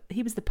was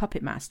the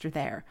puppet master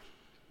there.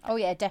 Oh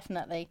yeah,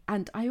 definitely.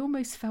 And I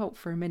almost felt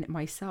for a minute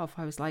myself,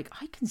 I was like,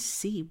 I can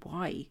see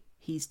why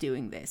he's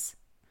doing this.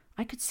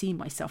 I could see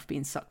myself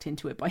being sucked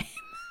into it by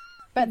him.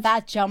 But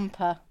that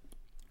jumper.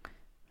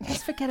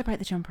 Just forget about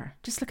the jumper.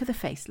 Just look at the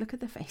face. Look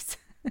at the face.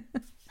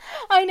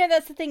 I know,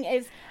 that's the thing,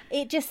 is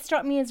it just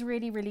struck me as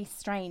really, really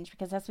strange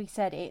because, as we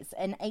said, it's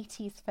an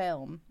 80s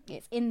film.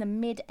 It's in the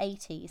mid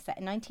 80s, set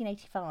in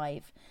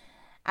 1985,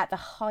 at the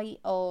height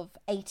of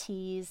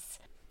 80s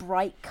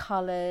bright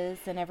colours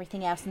and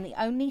everything else. And the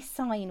only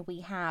sign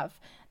we have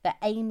that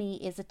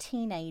Amy is a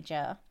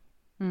teenager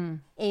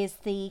is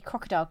the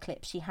crocodile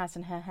clip she has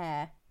in her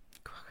hair.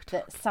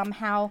 That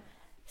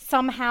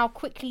somehow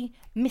quickly,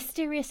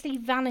 mysteriously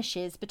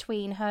vanishes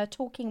between her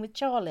talking with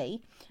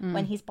Charlie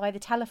when he's by the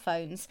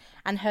telephones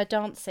and her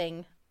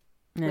dancing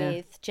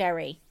with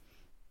Jerry.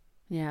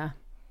 Yeah.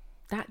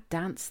 That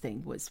dance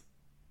thing was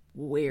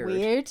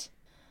weird.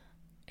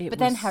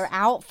 Then her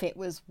outfit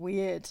was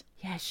weird.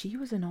 Yeah, she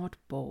was an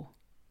oddball.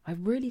 I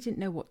really didn't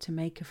know what to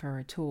make of her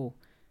at all.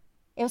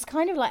 It was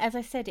kind of like, as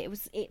I said,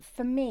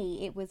 for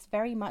me, it was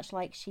very much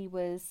like she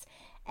was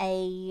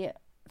a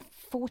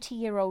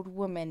 40-year-old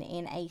woman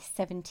in a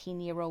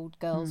 17-year-old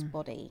girl's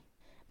body.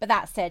 But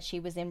that said, she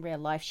was in real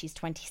life, she's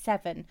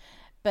 27,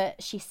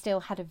 but she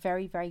still had a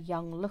very, very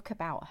young look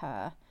about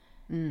her.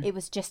 It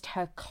was just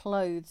her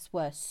clothes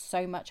were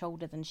so much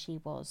older than she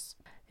was.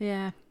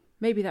 Yeah,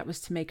 maybe that was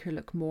to make her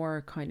look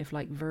more kind of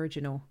like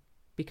virginal,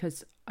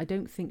 because I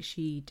don't think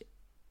she'd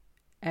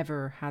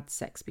ever had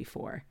sex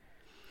before.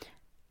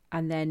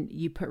 And then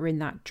you put her in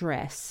that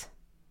dress,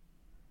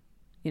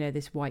 you know,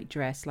 this white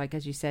dress, like,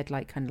 as you said,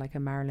 like kind of like a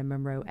Marilyn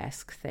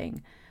Monroe-esque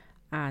thing.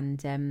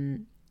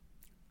 And,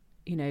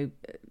 you know,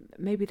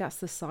 maybe that's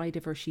the side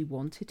of her she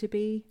wanted to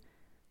be.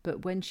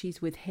 But when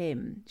she's with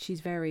him,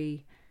 she's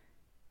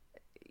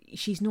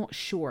not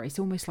sure. It's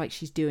almost like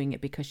she's doing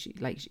it because she,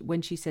 like,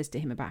 when she says to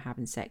him about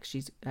having sex,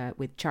 she's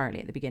with Charlie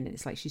at the beginning,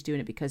 it's like she's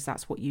doing it because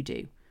that's what you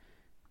do.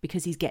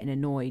 Because he's getting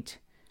annoyed.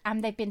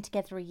 And they've been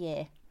together a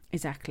year.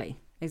 Exactly.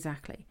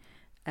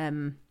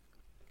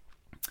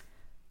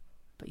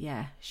 But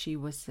yeah, she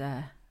was.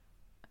 There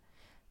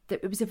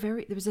was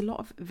a lot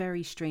of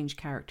very strange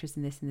characters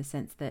in this, in the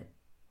sense that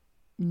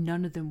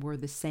none of them were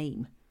the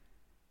same.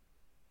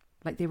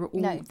 Like they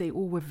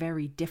all were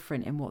very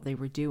different in what they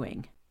were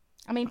doing.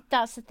 I mean,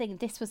 that's the thing.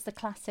 This was the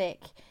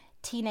classic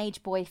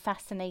teenage boy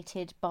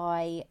fascinated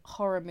by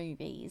horror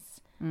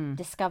movies,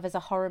 discovers a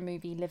horror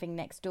movie living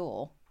next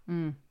door.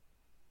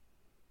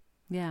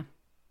 Yeah.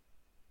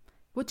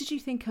 What did you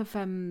think of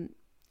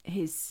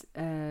his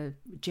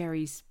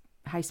Jerry's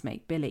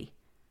housemate, Billy?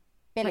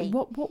 Like,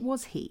 what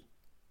was he?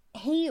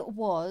 He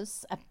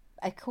was,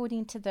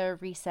 according to the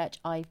research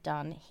I've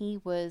done, he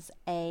was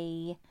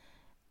a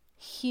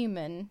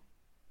human.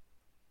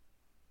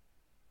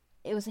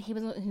 He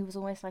was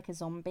almost like a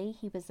zombie.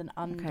 He was an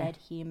undead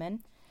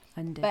human.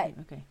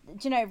 Undead. But,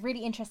 do you know, a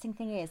really interesting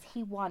thing is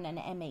he won an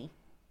Emmy.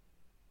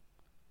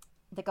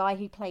 The guy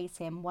who plays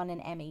him won an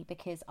Emmy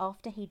because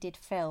after he did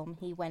film,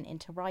 he went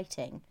into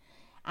writing.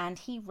 And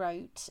he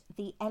wrote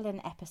the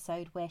Ellen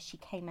episode where she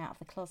came out of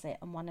the closet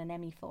and won an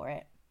Emmy for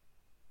it.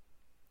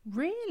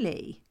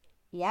 Really?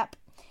 Yep.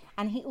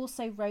 And he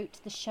also wrote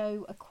the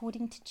show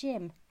According to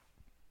Jim.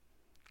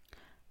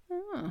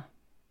 Oh.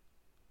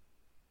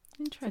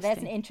 Interesting. So there's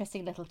an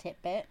interesting little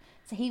tidbit.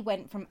 So he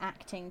went from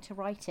acting to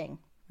writing.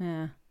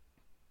 Yeah.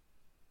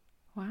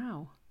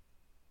 Wow.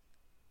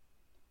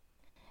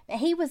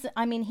 He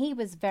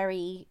was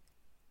very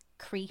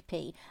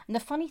creepy. And the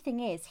funny thing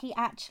is, he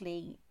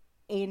actually,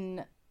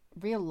 in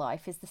real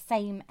life, is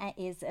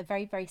a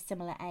very, very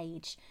similar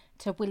age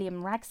to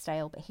William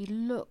Ragsdale, but he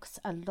looks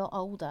a lot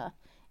older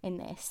in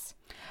this.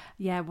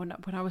 Yeah, when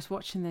I was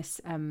watching this,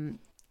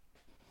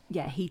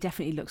 he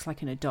definitely looks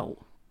like an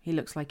adult. He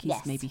looks like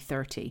he's maybe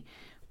 30,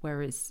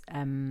 whereas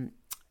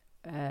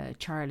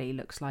Charlie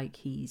looks like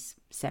he's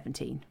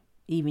 17,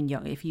 even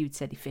young. If you'd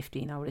said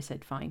 15, I would have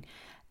said fine.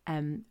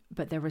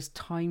 But there was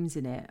times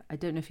in it, I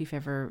don't know if you've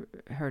ever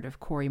heard of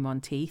Corey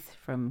Monteith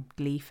from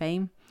Glee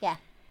fame. Yeah.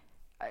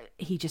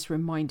 He just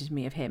reminded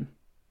me of him.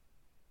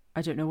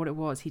 I don't know what it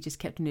was. He just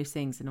kept doing those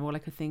things, and all I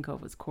could think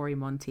of was Corey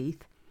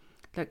Monteith.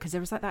 Like, because there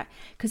was like that,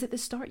 because at the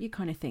start you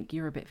kind of think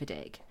you're a bit of a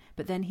dick,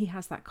 but then he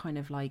has that kind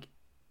of like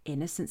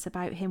innocence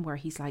about him where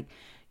he's like,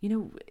 you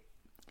know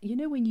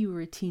when you were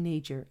a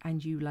teenager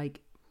and you like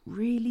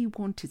really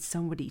wanted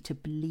somebody to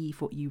believe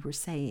what you were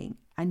saying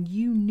and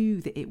you knew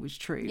that it was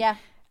true. Yeah.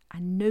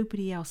 And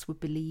nobody else would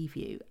believe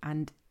you.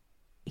 And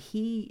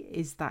he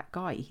is that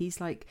guy. He's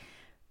like,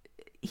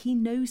 he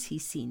knows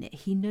he's seen it.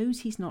 He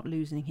knows he's not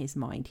losing his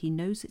mind. He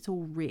knows it's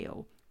all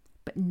real,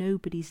 but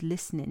nobody's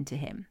listening to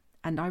him.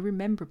 And I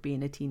remember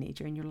being a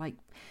teenager and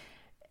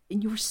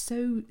you're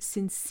so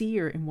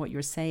sincere in what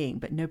you're saying,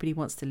 but nobody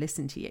wants to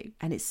listen to you.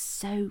 And it's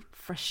so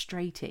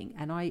frustrating.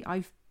 And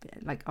I've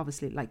like,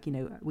 obviously, like, you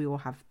know, we all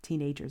have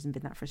teenagers and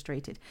been that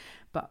frustrated.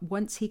 But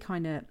once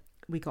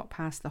we got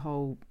past the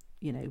whole,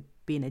 you know,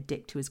 being a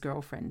dick to his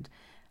girlfriend,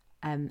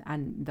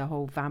 and the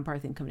whole vampire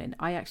thing coming in,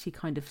 I actually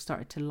kind of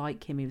started to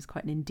like him. He was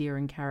quite an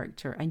endearing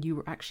character, and you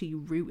were actually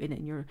rooting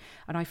it.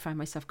 And I found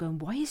myself going,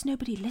 why is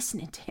nobody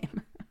listening to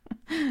him?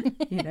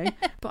 You know,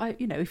 but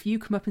if you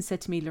come up and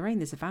said to me, Lorraine,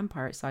 there's a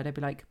vampire outside, I'd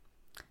be like,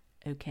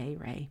 okay,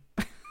 Ray.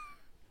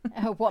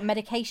 What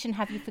medication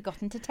have you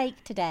forgotten to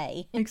take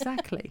today?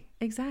 Exactly.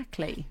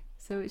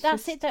 So it's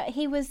that's it. That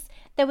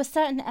there were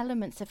certain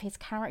elements of his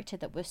character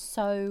that were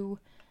so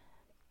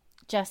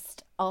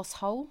just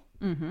asshole.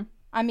 Mm-hmm.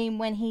 I mean,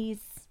 when he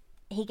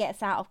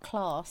gets out of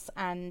class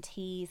and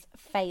he's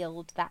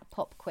failed that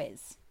pop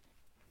quiz.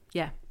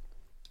 Yeah.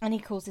 And he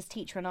calls his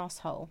teacher an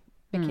asshole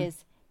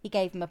because he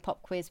gave him a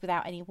pop quiz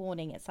without any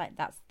warning. It's like,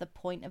 that's the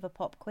point of a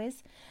pop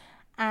quiz.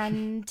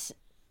 And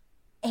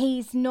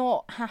he's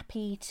not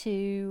happy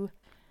to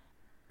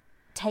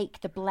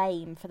take the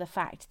blame for the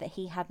fact that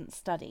he hadn't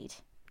studied.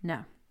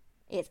 No.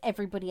 It's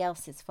everybody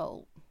else's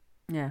fault.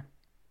 Yeah.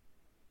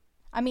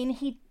 I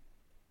mean,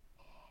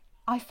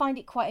 I find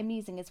it quite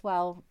amusing as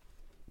well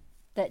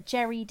that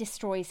Jerry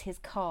destroys his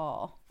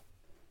car.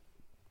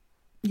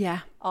 Yeah.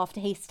 After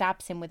he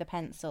stabs him with a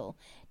pencil.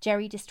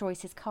 Jerry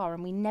destroys his car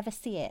and we never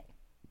see it.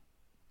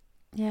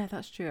 Yeah,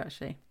 that's true,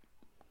 actually.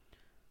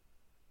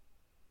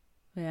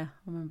 Yeah,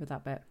 I remember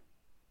that bit.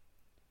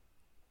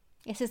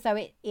 It's as though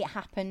it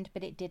happened,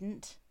 but it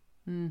didn't.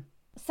 Mm.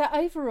 So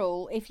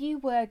overall, if you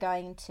were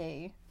going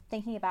to,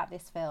 thinking about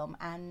this film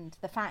and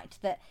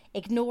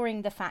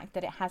ignoring the fact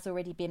that it has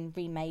already been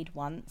remade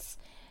once,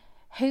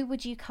 who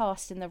would you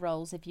cast in the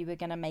roles if you were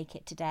going to make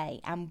it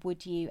today? And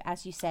would you,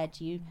 as you said,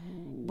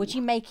 would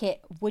you make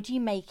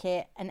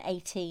it an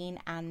 18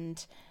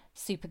 and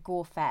super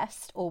gore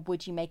fest, or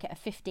would you make it a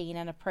 15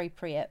 and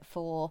appropriate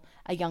for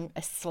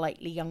a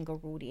slightly younger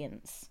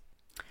audience?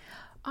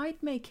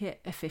 I'd make it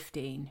a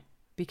 15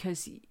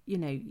 because, you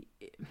know,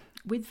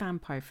 with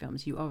vampire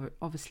films, you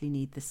obviously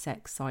need the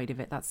sex side of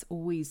it. That's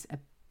always a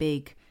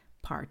big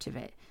part of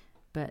it.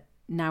 But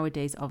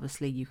nowadays,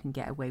 obviously, you can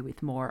get away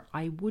with more.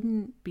 I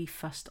wouldn't be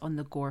fussed on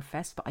the gore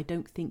fest, but I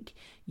don't think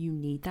you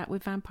need that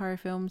with vampire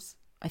films.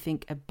 I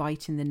think a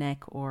bite in the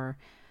neck or,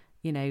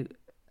 you know,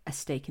 a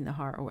stake in the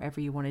heart or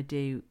whatever you want to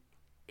do,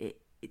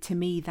 to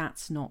me,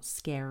 that's not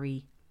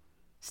scary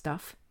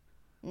stuff.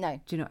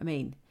 No. Do you know what I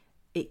mean?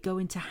 It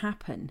going to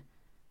happen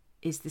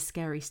is the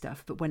scary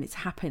stuff, but when it's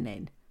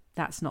happening,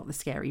 that's not the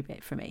scary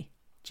bit for me.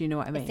 Do you know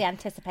what I mean? It's the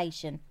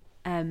anticipation.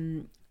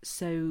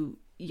 So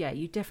yeah,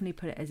 you definitely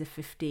put it as a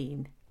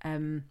 15.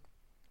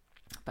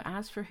 But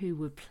as for who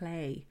would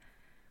play,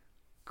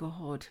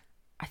 God,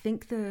 I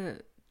think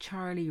the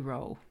Charlie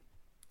role.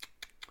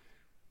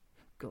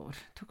 God,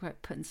 talk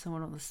about putting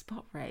someone on the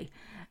spot, Ray.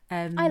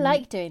 I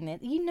like doing this.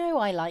 You know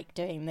I like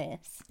doing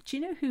this. Do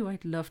you know who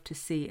I'd love to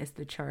see as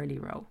the Charlie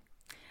role?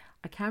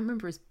 I can't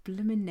remember his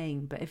blooming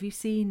name, but have you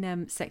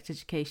seen Sex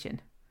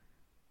Education?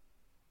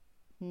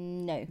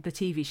 No. The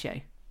TV show?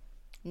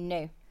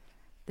 No.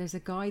 There's a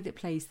guy that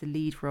plays the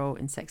lead role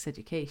in Sex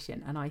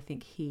Education, and I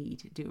think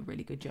he'd do a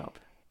really good job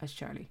as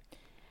Charlie.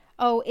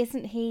 Oh,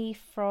 isn't he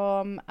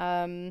from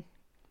The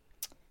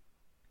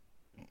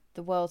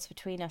Worlds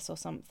Between Us or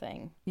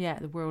something? Yeah,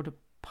 The World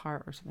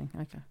Apart or something.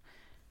 Okay.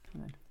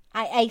 Come on.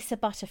 Asa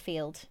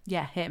Butterfield.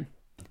 Yeah, him.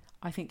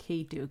 I think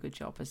he'd do a good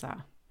job as that.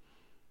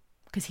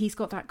 Because he's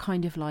got that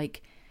kind of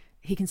like,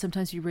 he can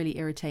sometimes be really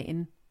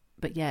irritating,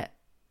 but yet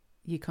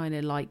you kind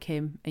of like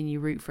him and you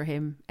root for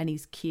him, and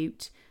he's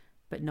cute,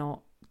 but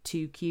not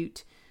too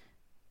cute.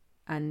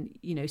 And,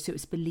 you know, so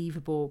it's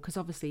believable, because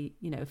obviously,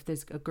 you know, if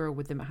there's a girl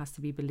with him, it has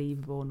to be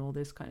believable and all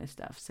this kind of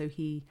stuff. So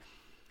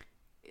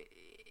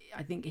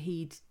I think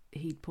he'd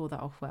pull that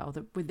off well.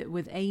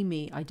 With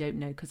Amy, I don't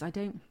know, because I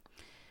don't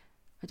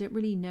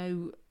really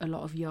know a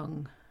lot of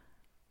young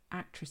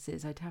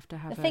actresses. I'd have to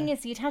have. The thing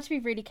is, you'd have to be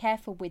really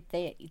careful with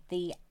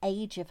the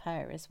age of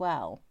her as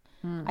well.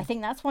 I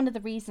think that's one of the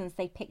reasons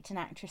they picked an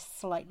actress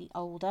slightly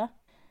older,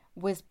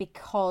 was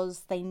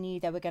because they knew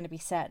there were going to be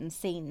certain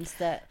scenes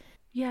that.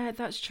 Yeah,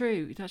 that's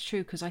true. That's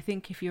true, because I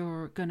think if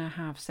you're gonna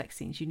have sex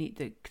scenes, you need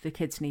the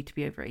kids need to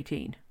be over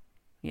 18.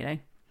 You know,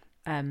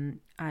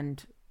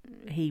 and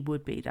he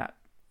would be that.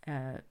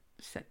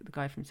 The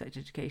guy from Sex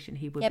Education,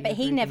 he would. Yeah, be but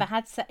he over never 18.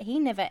 had. He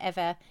never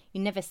ever.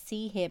 You never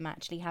see him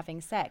actually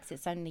having sex.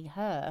 It's only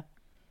her.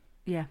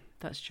 Yeah,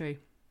 that's true.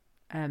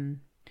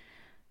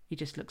 He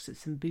just looks at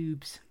some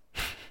boobs.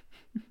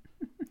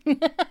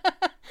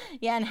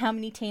 Yeah, and how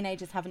many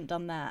teenagers haven't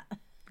done that?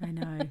 I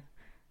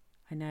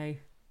know.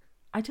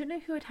 I don't know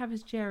who I'd have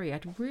as Jerry.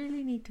 I'd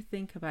really need to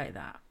think about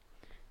that.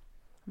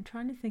 I'm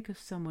trying to think of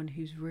someone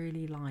who's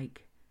really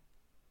like.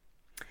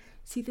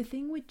 See, the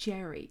thing with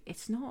Jerry,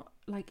 it's not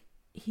like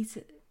he's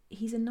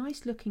he's a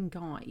nice looking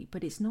guy,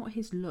 but it's not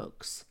his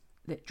looks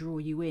that draw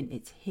you in.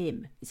 It's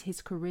him. It's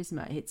his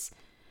charisma.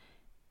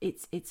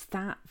 It's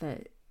that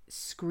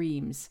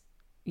screams,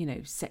 you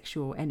know,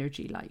 sexual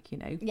energy, like, you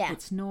know. Yeah.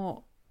 It's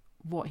not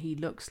what he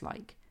looks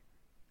like.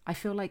 I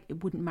feel like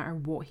it wouldn't matter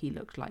what he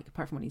looked like,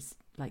 apart from when he's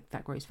like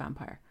that gross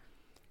vampire,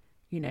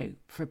 you know,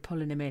 for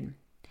pulling him in.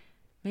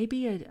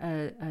 Maybe a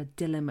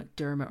Dylan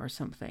McDermott or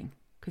something,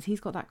 because he's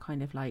got that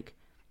kind of like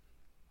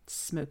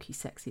smoky,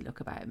 sexy look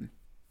about him.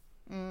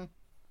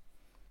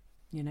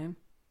 You know?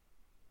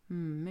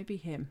 Maybe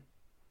him.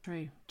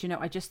 True. Do you know,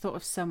 I just thought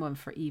of someone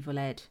for Evil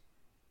Ed,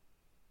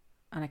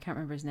 and I can't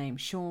remember his name.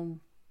 Sean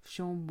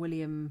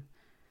William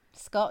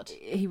Scott.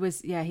 He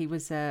was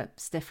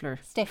Stifler.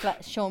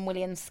 Sean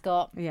William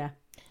Scott. Yeah.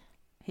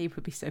 He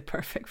would be so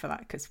perfect for that,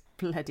 because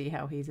bloody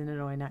hell, he's an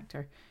annoying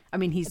actor. I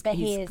mean, he's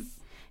good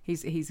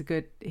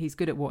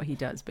at what he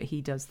does, but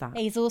he does that.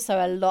 He's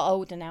also a lot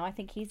older now. I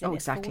think he's in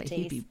his 40s.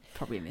 He'd be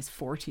probably in his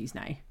 40s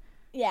now.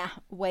 Yeah,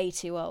 way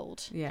too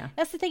old. Yeah.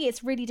 That's the thing,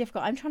 it's really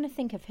difficult. I'm trying to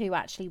think of who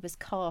actually was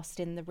cast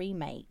in the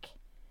remake.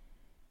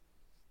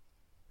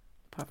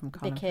 Apart from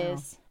Colin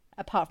Farrell.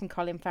 Apart from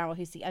Colin Farrell,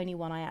 who's the only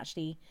one I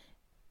actually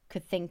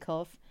could think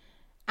of.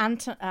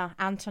 Anton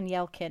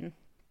Yelkin.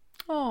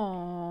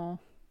 Oh.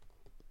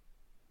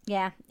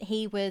 Yeah,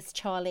 he was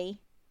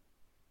Charlie.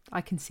 I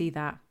can see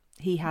that.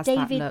 He has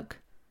that look.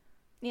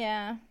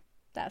 Yeah,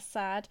 that's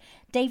sad.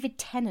 David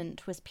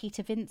Tennant was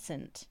Peter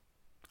Vincent.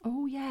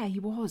 Oh yeah, he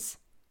was.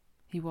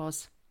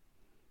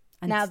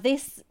 And now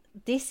this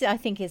I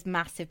think is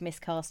massive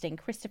miscasting.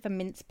 Christopher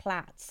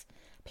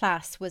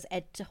Mintz-Plasse was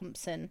Ed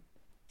Thompson.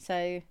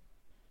 So,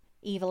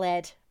 Evil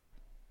Ed.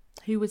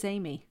 Who was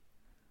Amy?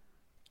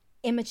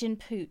 Imogen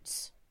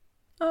Poots.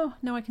 Oh,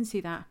 no, I can see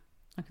that.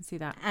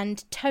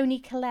 And Toni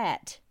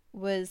Collette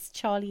was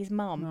Charlie's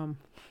mum.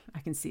 I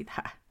can see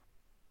that.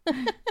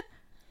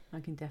 I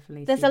can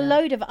definitely There's see that. a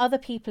load of other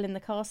people in the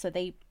cast, so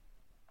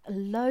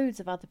loads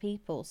of other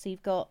people. So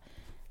you've got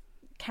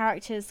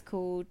characters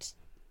called...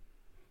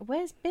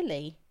 Where's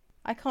Billy?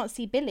 I can't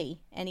see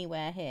Billy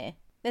anywhere here.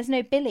 There's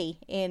no Billy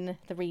in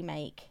the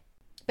remake.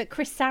 But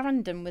Chris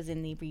Sarandon was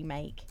in the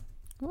remake.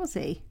 Was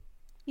he?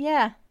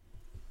 Yeah.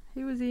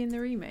 Who was he in the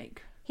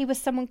remake? He was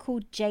someone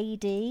called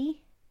JD.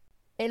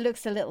 It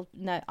looks a little...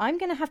 No, I'm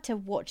going to have to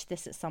watch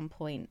this at some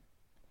point.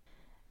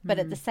 But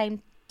at the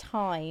same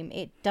time,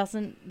 it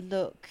doesn't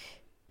look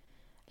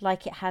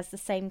like it has the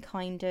same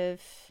kind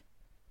of...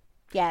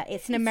 Yeah,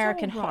 it's an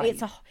American horror.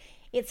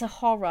 It's a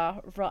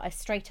horror, a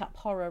straight up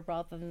horror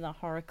rather than a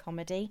horror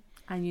comedy.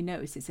 And you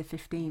notice it's a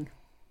 15.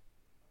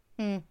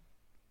 You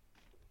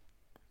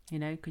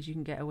know, because you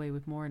can get away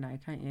with more now,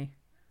 can't you?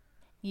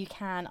 You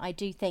can. I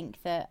do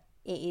think that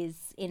it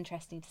is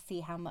interesting to see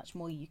how much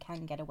more you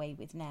can get away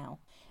with now.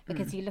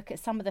 Because you look at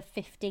some of the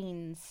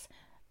 15s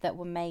that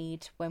were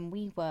made when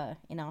we were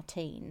in our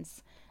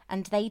teens,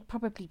 and they'd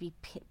probably be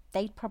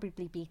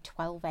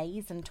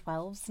 12As and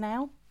 12s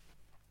now.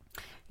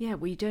 Yeah,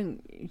 do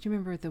you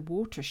remember The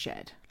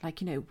Watershed?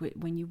 Like, you know,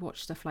 when you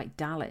watch stuff like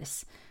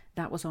Dallas,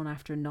 that was on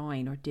after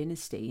 9, or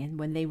Dynasty, and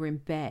when they were in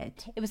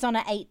bed... It was on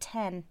at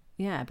 8:10.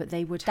 Yeah, but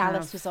they would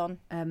Dallas was on.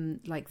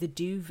 Like the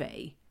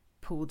duvet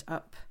pulled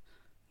up,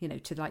 you know,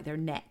 to like their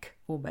neck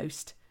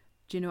almost.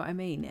 Do you know what I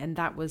mean? And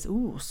that was,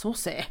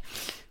 saucy.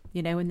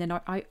 You know, and then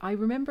I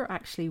remember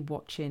actually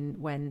watching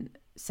when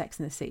Sex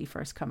and the City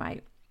first come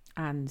out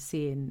and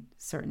seeing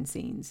certain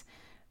scenes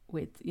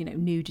with, you know,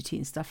 nudity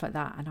and stuff like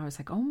that. And I was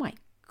like, oh my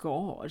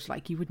God,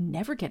 like you would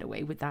never get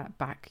away with that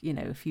back, you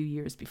know, a few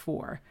years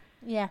before.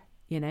 Yeah.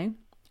 You know?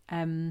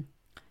 And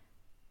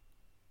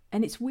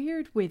it's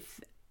weird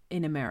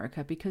in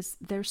America because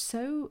they're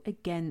so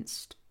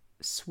against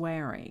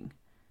swearing.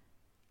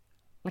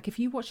 Like if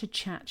you watch a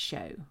chat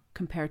show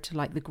compared to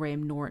like the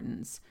Graham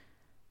Nortons,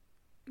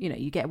 you know,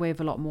 you get away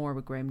with a lot more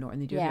with Graham Norton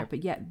than they do here.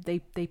 But yet they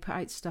put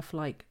out stuff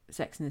like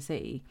Sex and the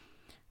City,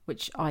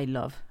 which I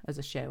love as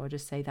a show, I'll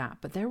just say that.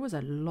 But there was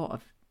a lot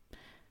of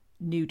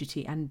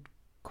nudity and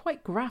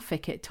quite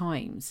graphic at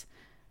times.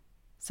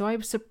 So I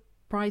was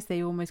surprised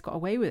they almost got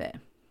away with it.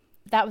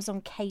 That was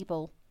on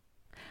cable.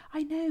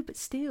 I know, but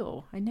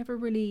still, I never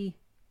really...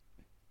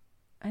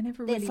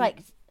 It's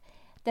like,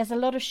 there's a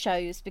lot of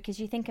shows, because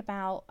you think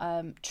about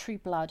True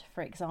Blood,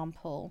 for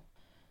example,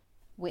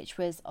 which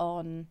was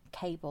on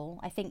cable.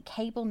 I think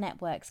cable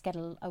networks get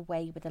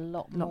away with a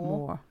lot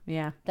more,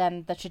 yeah,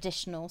 than the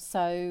traditional.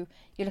 So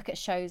you look at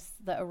shows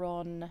that are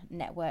on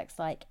networks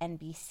like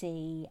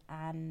NBC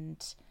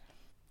and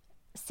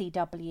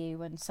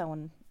CW and so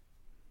on.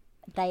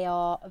 They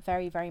are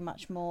very, very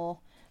much more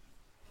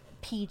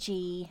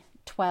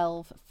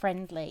PG-12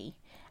 friendly.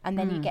 And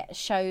then you get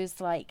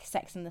shows like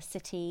Sex and the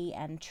City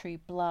and True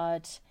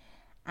Blood,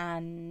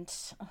 and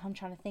I'm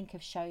trying to think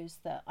of shows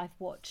that I've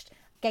watched.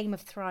 Game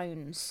of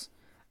Thrones,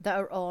 that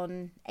are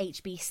on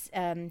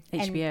HBO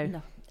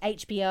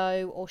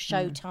or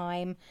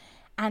Showtime,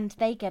 and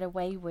they get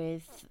away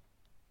with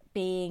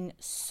being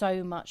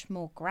so much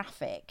more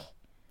graphic.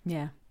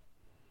 Yeah.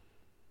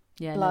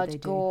 Yeah.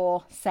 Blood,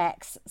 gore,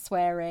 sex,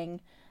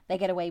 swearing. They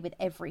get away with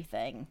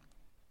everything.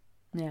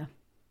 Yeah.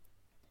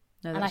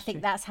 No, and I that's think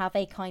true. that's how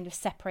they kind of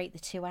separate the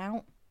two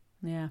out.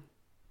 Yeah.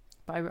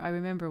 But I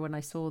remember when I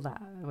saw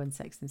that when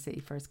Sex and the City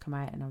first come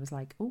out, and I was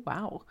like, oh,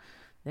 wow,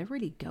 they're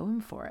really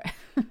going for it.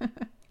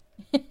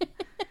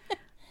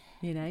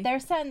 You know?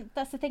 That's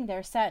the thing, there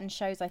are certain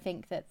shows I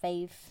think that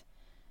there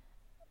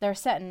are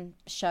certain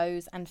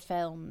shows and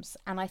films,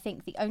 and I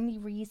think the only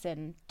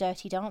reason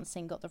Dirty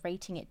Dancing got the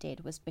rating it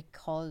did was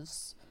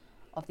because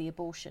of the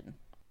abortion.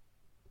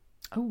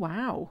 Oh,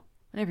 wow.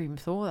 I never even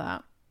thought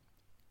of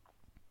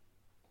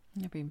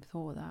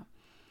that.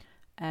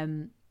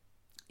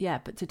 Yeah,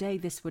 but today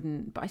this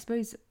wouldn't. But I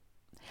suppose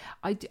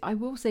I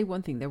will say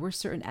one thing. There were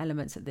certain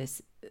elements of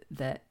this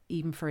that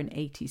even for an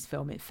 80s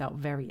film, it felt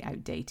very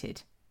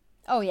outdated.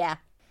 Oh, yeah.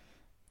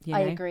 You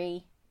I know?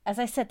 agree. As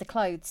I said, the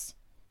clothes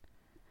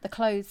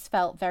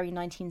felt very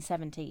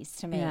 1970s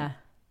to me. Yeah.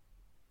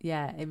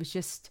 Yeah, it was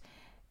just,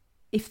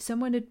 if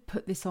someone had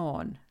put this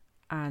on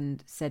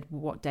and said,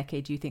 what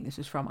decade do you think this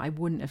was from? I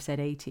wouldn't have said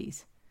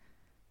 80s.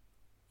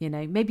 You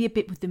know, maybe a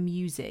bit with the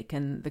music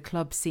and the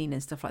club scene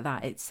and stuff like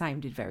that. It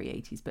sounded very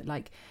 80s, but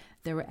like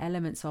there were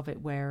elements of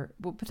it where,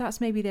 well, but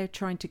that's maybe they're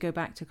trying to go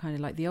back to kind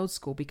of like the old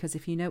school, because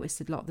if you noticed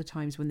a lot of the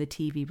times when the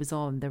TV was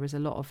on, there was a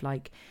lot of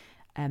like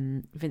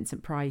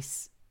Vincent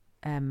Price,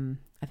 I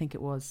think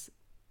it was,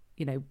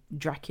 you know,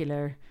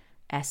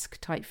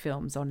 Dracula-esque type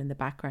films on in the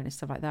background and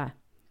stuff like that.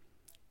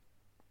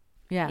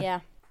 Yeah.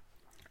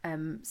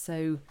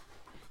 So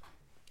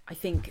I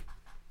think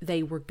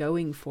they were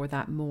going for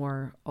that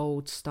more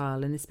old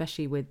style, and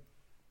especially with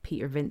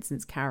Peter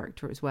Vincent's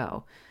character as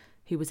well,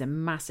 who was a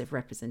massive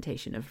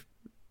representation of,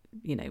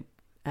 you know,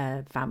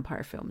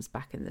 vampire films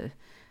back in the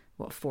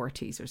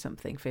 40s or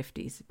something,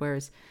 50s.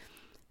 Whereas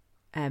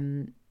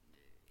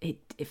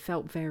it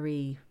felt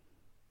very,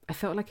 I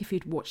felt like if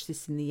you'd watched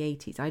this in the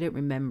 80s, I don't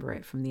remember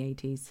it from the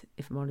 80s,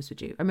 if I'm honest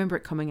with you. I remember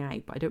it coming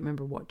out, but I don't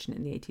remember watching it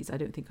in the 80s. I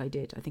don't think I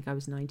did. I think I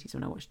was 90s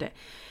when I watched it.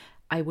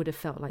 I would have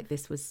felt like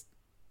this was,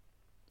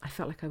 I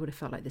felt like I would have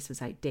felt like this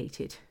was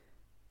outdated.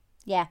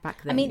 Yeah.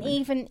 Back then. I mean,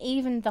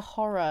 even the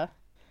horror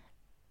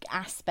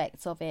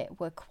aspects of it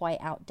were quite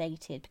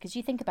outdated, because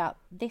you think about,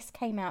 this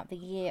came out the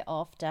year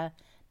after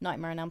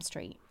Nightmare on Elm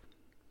Street.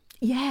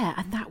 Yeah,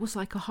 and that was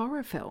like a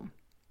horror film.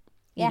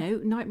 Yeah. You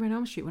know, Nightmare on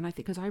Elm Street,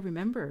 because I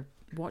remember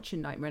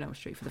watching Nightmare on Elm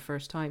Street for the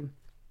first time.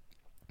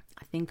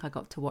 I think I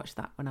got to watch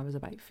that when I was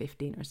about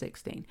 15 or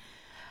 16.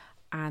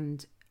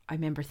 And I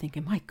remember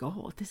thinking, my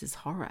God, this is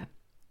horror.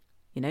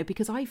 You know,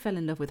 because I fell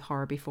in love with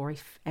horror before I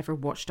ever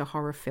watched a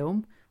horror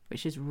film,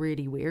 which is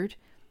really weird.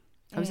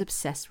 I was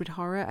obsessed with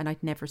horror, and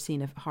I'd never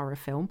seen a horror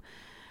film.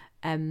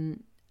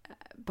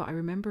 But I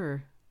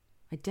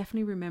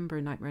definitely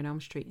remember Nightmare on Elm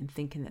Street and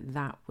thinking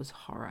that was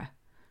horror,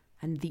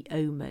 and The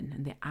Omen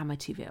and the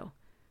Amityville.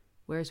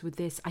 Whereas with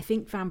this, I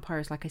think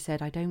vampires, like I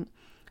said,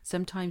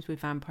 sometimes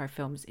with vampire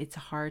films, it's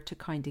hard to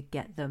kind of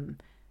get them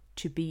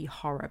to be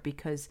horror,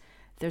 because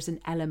there's an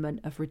element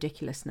of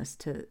ridiculousness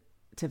to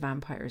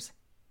vampires.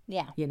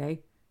 Yeah. You know?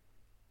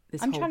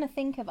 I'm trying to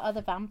think of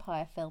other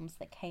vampire films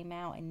that came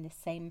out in the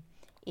same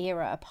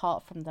era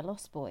apart from The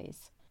Lost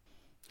Boys.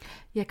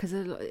 Yeah, because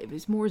it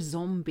was more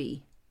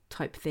zombie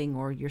type thing,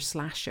 or your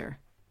slasher,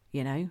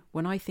 you know?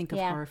 When I think of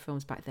horror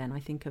films back then, I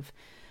think of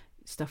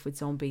stuff with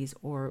zombies,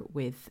 or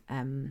with,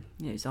 you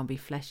know, zombie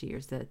flesh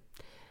eaters, the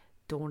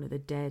Dawn of the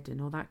Dead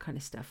and all that kind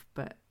of stuff.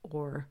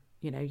 Or,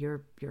 you know,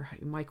 your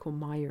Michael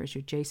Myers,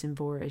 your Jason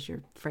Voorhees,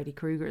 your Freddy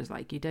Kruegers.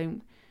 Like, you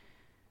don't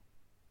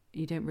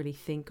really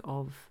think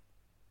of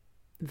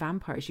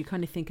vampires. You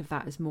kind of think of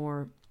that as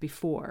more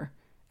before,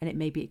 and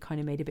it kind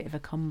of made a bit of a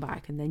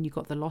comeback. And then you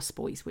got The Lost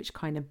Boys, which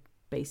kind of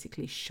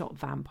basically shot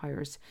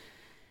vampires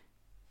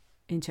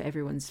into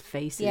everyone's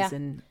faces,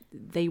 and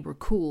they were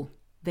cool.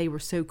 They were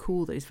so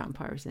cool, those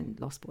vampires in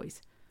Lost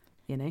Boys,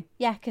 you know?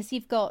 Yeah, because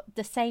you've got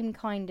the same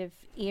kind of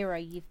era.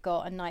 You've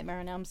got A Nightmare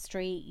on Elm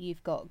Street,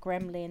 you've got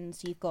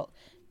Gremlins, you've got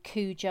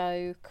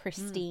Cujo,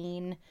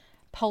 Christine,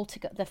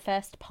 the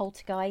first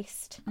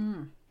Poltergeist,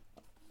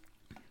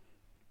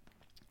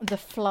 The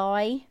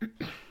Fly,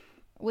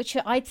 which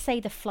I'd say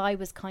The Fly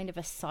was kind of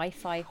a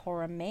sci-fi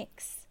horror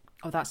mix.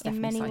 Oh, that's definitely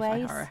in many sci-fi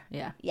ways. horror,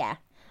 yeah. Yeah,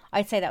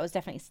 I'd say that was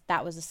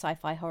a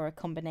sci-fi horror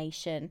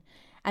combination.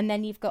 And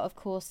then you've got, of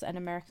course, An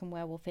American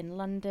Werewolf in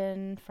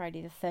London,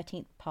 Friday the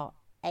 13th, Part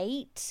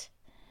 8.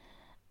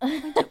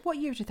 What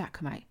year did that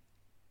come out?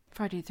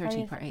 Friday the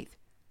 13th, Part 8?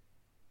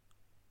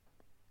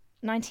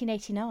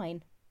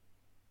 1989.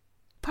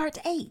 Part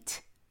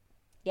 8?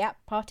 Yep,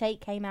 Part 8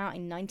 came out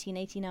in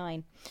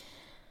 1989.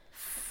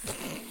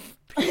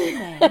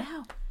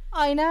 Hell.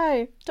 I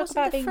know. Wasn't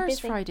about the being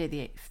first busy. Friday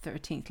the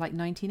 13th like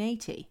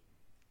 1980?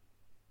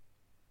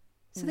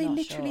 So they Not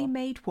literally sure.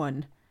 made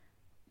one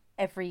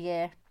Every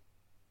year.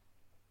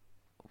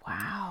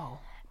 Wow.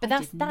 But I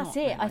that's did not it.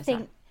 I realise think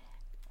that.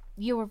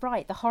 you were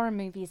right. The horror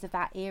movies of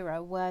that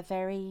era were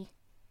very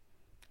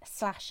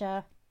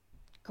slasher,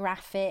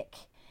 graphic,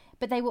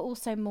 but they were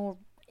also more,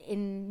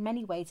 in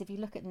many ways, if you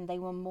look at them, they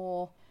were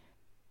more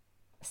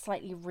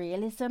slightly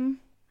realism.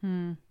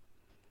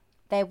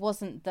 There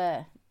wasn't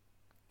the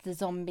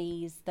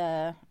zombies,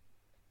 the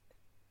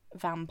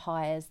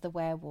vampires, the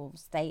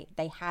werewolves. They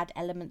had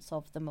elements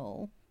of them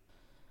all,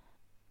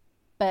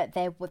 but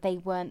they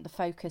weren't the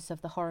focus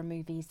of the horror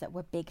movies that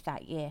were big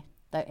that year,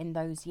 though, in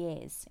those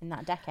years, in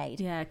that decade.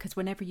 Yeah, because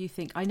whenever you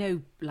think, I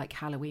know like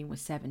Halloween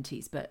was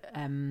 70s, but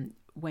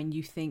when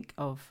you think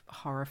of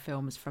horror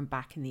films from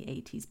back in the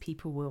 80s,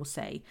 people will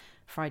say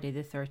Friday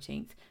the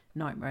 13th,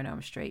 Nightmare on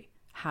Elm Street,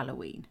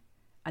 Halloween,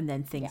 and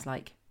then things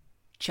like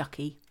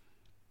Chucky.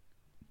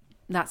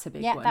 That's a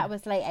big one. Yeah, that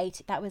was late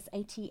 80. That was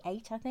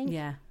 88, I think.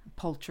 Yeah,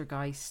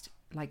 Poltergeist.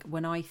 Like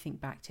when I think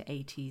back to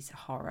 80s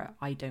horror,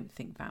 I don't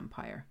think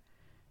vampire.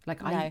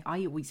 Like I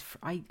always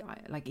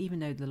like, even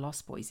though The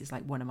Lost Boys is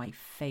like one of my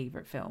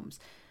favorite films,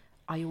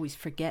 I always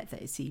forget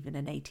that it's even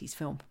an 80s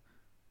film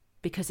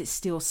because it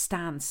still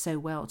stands so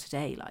well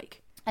today.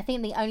 Like, I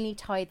think the only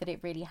tie that it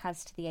really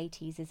has to the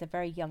 80s is a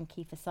very young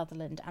Kiefer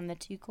Sutherland and the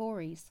two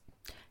Coreys.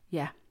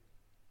 Yeah.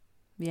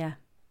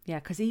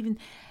 Because even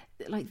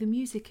like the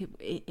music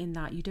in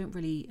that, you don't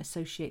really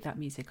associate that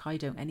music. I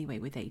don't anyway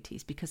with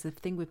 80s, because the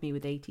thing with me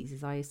with 80s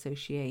is I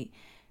associate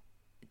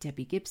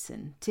Debbie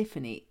Gibson,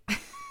 Tiffany,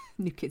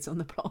 New Kids on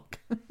the Block.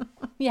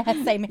 Yeah,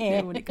 same here.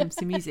 You know, when it comes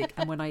to music.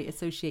 And when I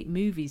associate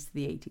movies to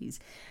the 80s,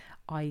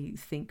 I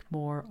think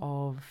more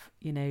of,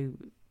 you know,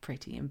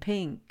 Pretty in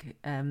Pink,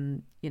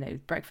 you know,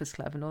 Breakfast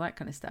Club and all that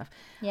kind of stuff.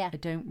 Yeah. I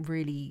don't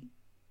really,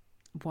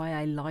 why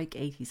I like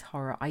 80s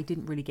horror, I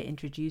didn't really get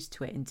introduced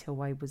to it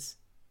until I was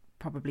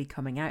probably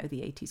coming out of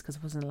the 80s, because I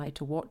wasn't allowed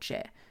to watch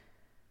it,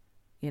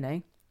 you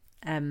know.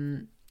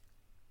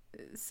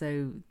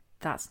 So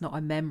that's not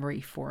a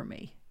memory for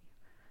me.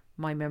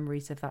 My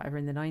memories of that are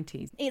in the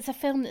 90s. It's a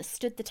film that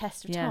stood the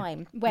test of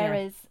time,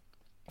 whereas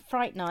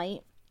Fright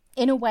Night,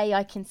 in a way,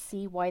 I can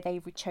see why they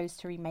chose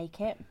to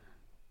remake it,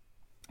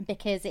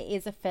 because it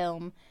is a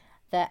film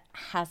that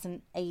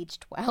hasn't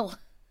aged well.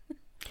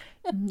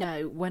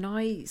 No, when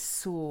I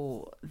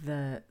saw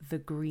the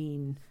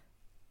green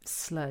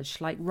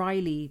sludge, like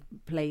Riley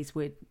plays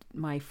with,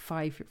 my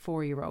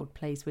 4-year-old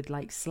plays with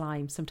like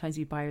slime. Sometimes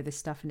you buy her this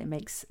stuff and it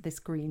makes this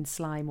green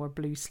slime or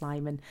blue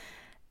slime, and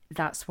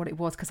that's what it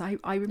was. Because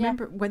I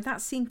remember when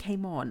that scene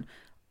came on,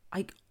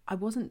 I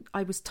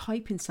was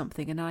typing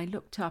something and I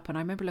looked up, and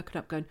I remember looking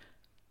up going,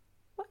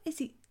 what is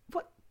he,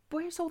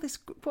 where's all this,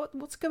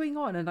 what's going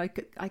on? And I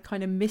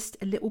kind of missed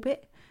a little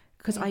bit,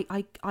 because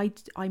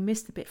I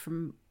missed a bit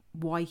from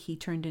why he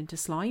turned into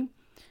slime.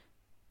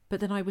 But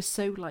then I was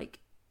so like,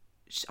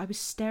 I was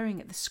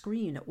staring at the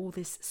screen at all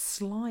this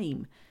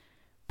slime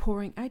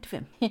pouring out of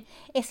him.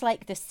 It's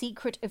like The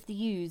Secret of the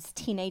Ooze,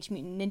 Teenage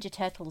Mutant Ninja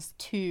Turtles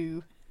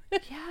 2.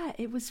 Yeah,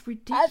 it was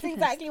ridiculous. That's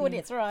exactly what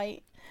it's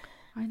right.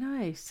 I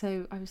know.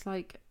 So I was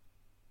like,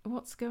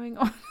 what's going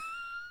on?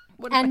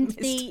 What and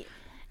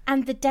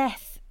the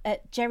death,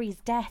 Jerry's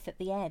death at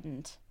the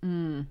end.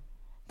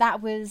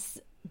 That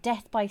was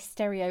death by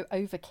stereo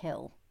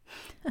overkill.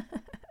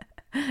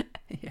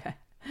 Yeah,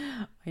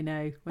 I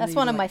know. That's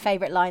one of my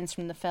favourite lines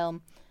from the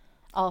film.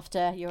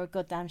 After, you're a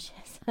goddamn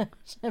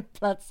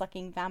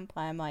blood-sucking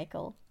vampire,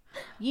 Michael.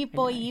 You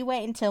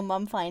wait until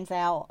Mum finds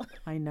out.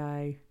 I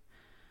know.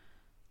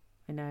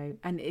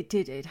 And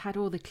it had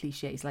all the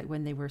cliches, like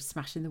when they were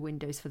smashing the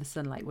windows for the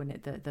sunlight, when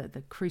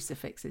the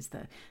crucifixes,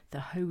 the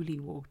holy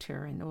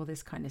water and all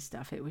this kind of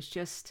stuff. It was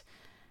just,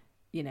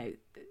 you know,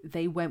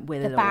 they went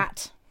with it all.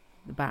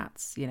 The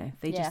bats, you know,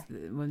 they just,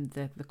 when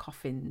the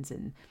coffins,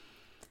 and,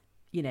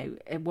 you know,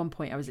 at one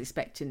point I was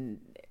expecting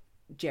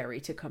Jerry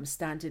to come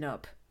standing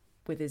up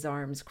with his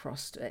arms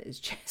crossed at his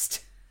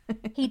chest.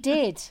 He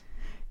did.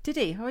 Did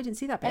he? Oh, I didn't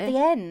see that bit. At the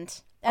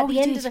end. At the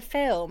end of the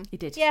film. He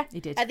did. Yeah. He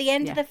did. At the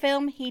end of the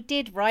film, he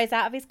did rise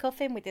out of his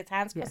coffin with his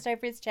hands crossed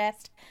over his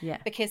chest. Yeah.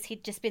 Because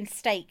he'd just been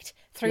staked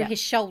through his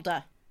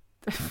shoulder.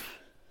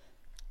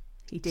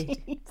 He did.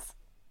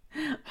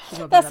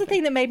 That's the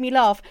thing that made me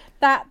laugh.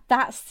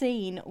 That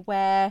scene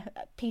where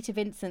Peter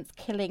Vincent's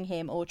killing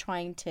him or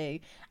trying to,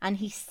 and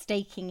he's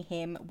staking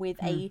him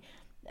with a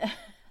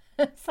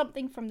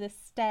something from the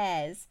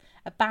stairs,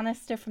 a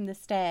banister from the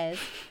stairs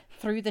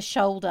through the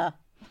shoulder.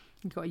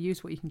 You've got to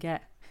use what you can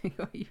get. You've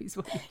got to use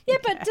what you can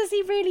get. But does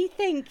he really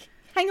think,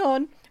 hang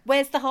on,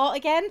 where's the heart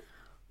again?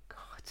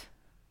 God,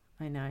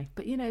 I know.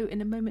 But, you know,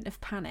 in a moment of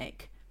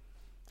panic,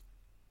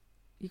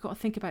 you've got to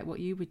think about what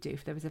you would do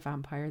if there was a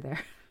vampire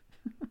there.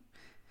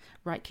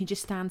 Right, can you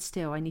just stand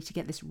still? I need to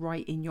get this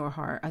right in your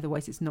heart,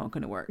 otherwise it's not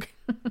going to work.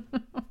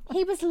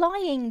 He was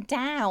lying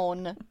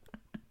down.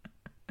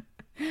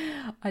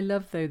 I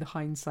love, though, the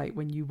hindsight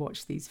when you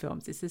watch these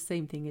films. It's the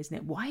same thing, isn't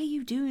it? Why are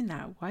you doing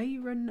that? Why are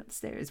you running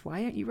upstairs?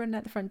 Why aren't you running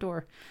out the front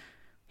door?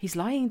 He's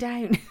lying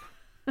down.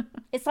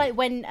 It's like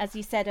when, as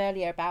you said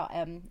earlier about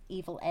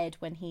Evil Ed,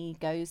 when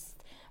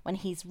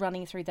he's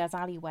running through those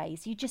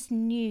alleyways, you just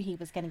knew he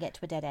was going to get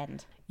to a dead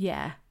end.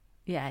 Yeah,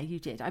 you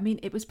did. I mean,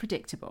 it was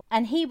predictable.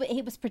 And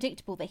it was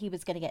predictable that he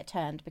was going to get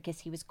turned, because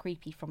he was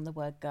creepy from the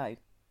word go.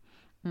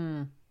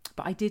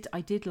 But I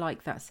did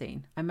like that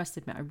scene. I must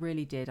admit, I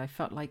really did. I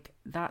felt like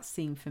that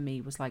scene for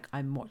me was like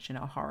I'm watching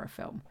a horror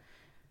film,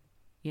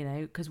 you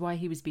know, because while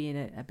he was being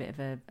a bit of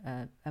a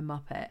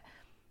muppet,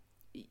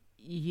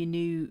 you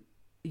knew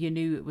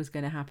it was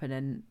going to happen,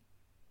 and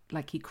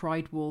like he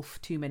cried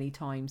wolf too many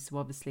times, so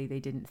obviously they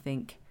didn't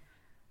think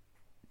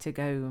to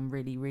go and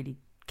really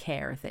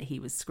care that he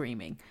was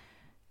screaming.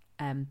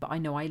 But I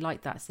know I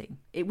liked that scene.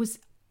 It was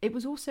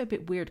also a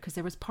bit weird because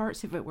there was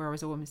parts of it where I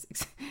was almost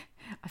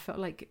I felt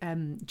like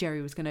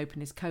Jerry was going to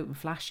open his coat and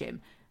flash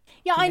him.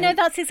 Yeah, I know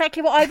that's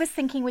exactly what I was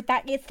thinking with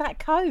that. It's that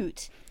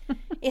coat.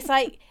 It's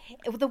like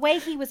the way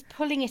he was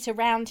pulling it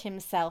around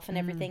himself and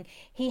everything.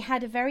 He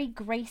had a very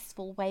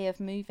graceful way of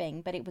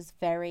moving, but it was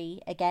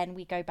very, again,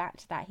 we go back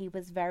to that. He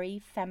was very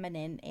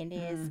feminine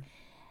in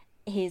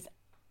his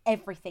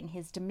everything.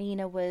 His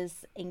demeanor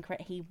was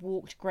incredible. He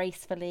walked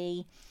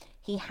gracefully.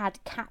 He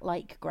had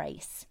cat-like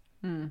grace.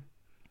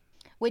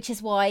 Which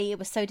is why it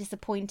was so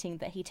disappointing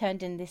that he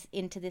turned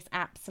into this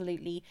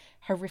absolutely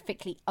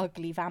horrifically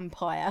ugly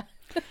vampire.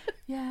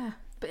 Yeah,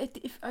 but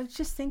if I was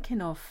just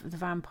thinking of the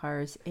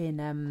vampires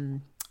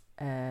in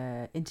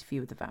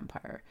Interview with the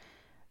Vampire,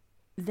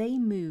 they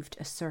moved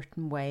a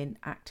certain way and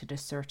acted a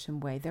certain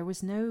way. There was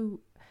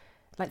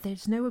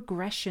there's no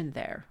aggression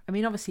there. I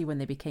mean, obviously when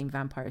they became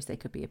vampires, they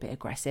could be a bit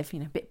aggressive, a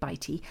bit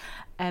bitey.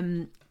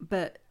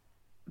 But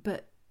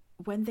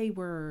when they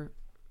were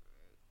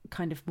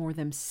kind of more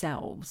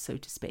themselves, so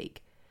to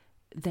speak,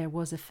 there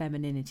was a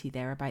femininity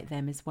there about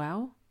them as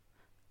well.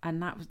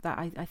 And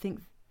I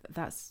think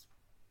that's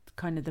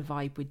kind of the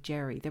vibe with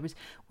Jerry. There was,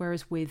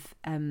 whereas with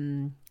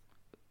the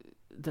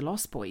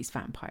Lost Boys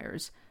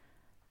vampires,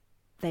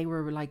 they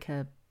were like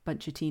a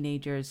bunch of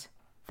teenagers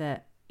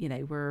that,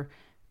 were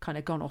kind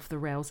of gone off the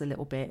rails a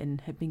little bit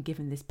and had been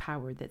given this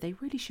power that they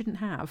really shouldn't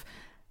have.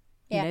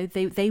 Yeah.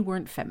 They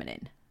weren't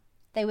feminine.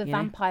 They were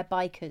vampire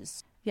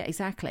bikers. Yeah,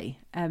 exactly.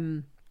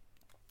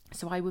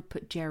 So I would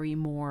put Jerry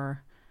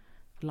more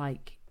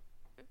like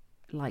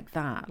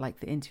that, like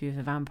the Interview with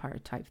a Vampire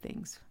type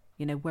things,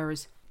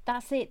 whereas...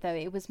 That's it, though.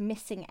 It was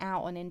missing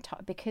out on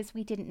because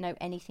we didn't know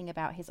anything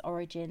about his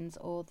origins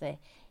or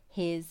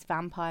his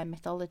vampire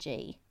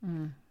mythology.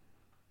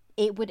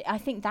 I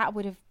think that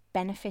would have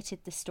benefited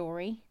the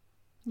story.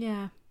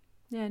 Yeah,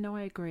 no,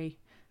 I agree.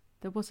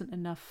 There wasn't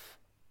enough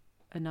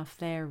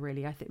there,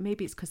 really. I think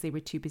maybe it's because they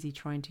were too busy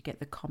trying to get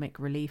the comic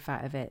relief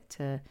out of it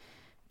to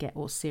get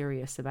all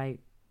serious about,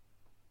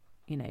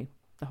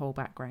 the whole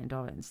background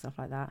of it and stuff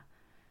like that.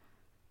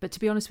 But to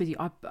be honest with you,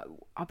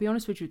 I'll be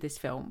honest with you with this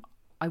film,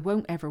 I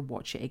won't ever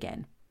watch it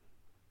again.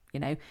 Me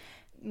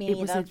it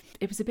either.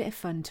 was a bit of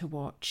fun to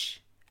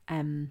watch.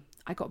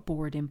 I got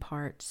bored in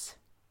parts.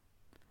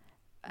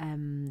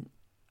 I'm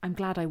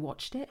glad I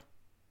watched it,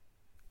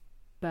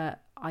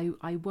 but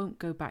I won't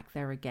go back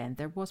there again.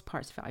 There was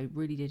parts of it I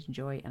really did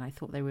enjoy, and I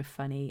thought they were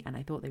funny, and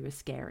I thought they were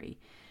scary.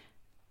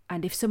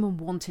 And if someone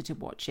wanted to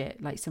watch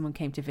it, like someone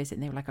came to visit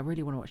and they were like, I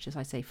really want to watch this,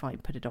 I say, fine,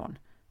 put it on.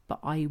 But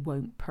I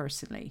won't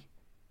personally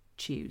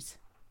choose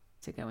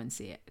to go and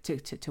see it,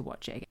 to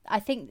watch it again. I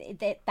think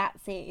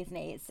that's it, isn't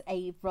it? It's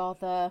a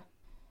rather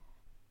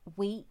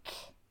weak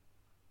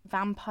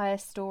vampire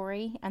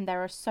story, and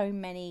there are so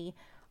many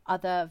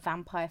other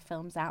vampire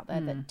films out there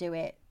that do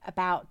it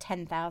about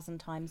 10,000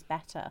 times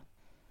better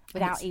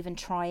without even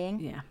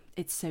trying. Yeah,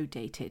 it's so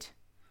dated.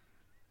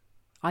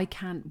 I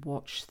can't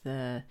watch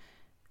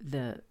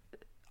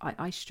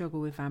I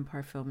struggle with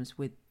vampire films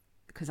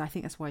because I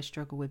think that's why I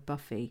struggle with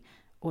Buffy.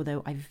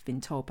 Although I've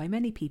been told by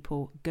many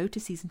people, go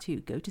to season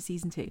 2.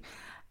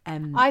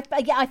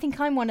 I think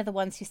I'm one of the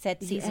ones who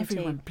said season 2.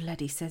 Everyone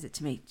bloody says it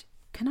to me.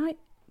 Can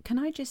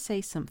I just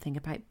say something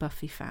about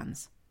Buffy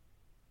fans?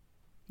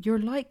 You're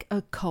like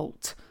a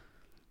cult.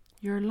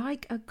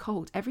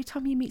 Every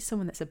time you meet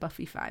someone that's a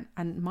Buffy fan,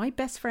 and my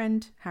best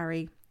friend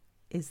Harry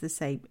is the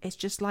same. It's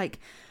just like,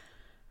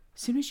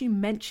 as soon as you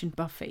mention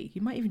Buffy,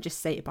 you might even just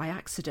say it by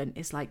accident.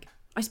 It's like,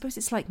 I suppose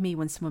it's like me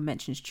when someone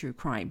mentions true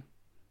crime.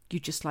 You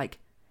just like,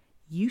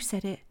 you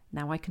said it,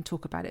 now I can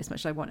talk about it as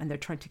much as I want, and they're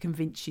trying to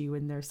convince you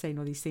and they're saying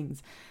all these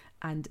things.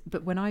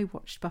 But when I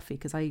watched Buffy,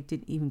 because I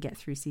didn't even get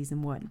through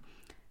season 1,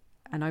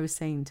 and I was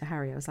saying to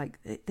Harry, I was like,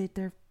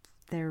 they're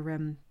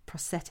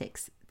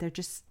prosthetics. They're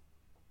just,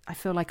 I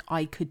feel like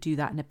I could do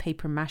that in a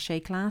paper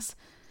mache class.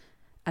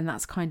 And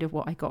that's kind of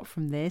what I got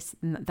from this.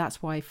 And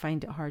that's why I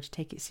find it hard to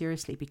take it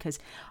seriously, because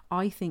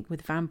I think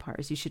with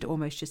vampires, you should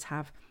almost just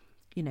have,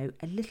 a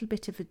little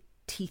bit of a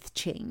teeth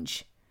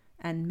change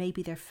and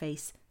maybe their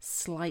face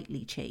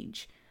slightly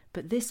change.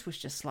 But this was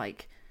just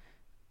like,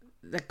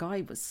 the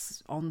guy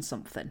was on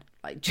something.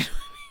 Like, do you know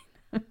what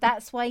I mean?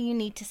 That's why you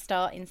need to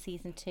start in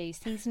season 2.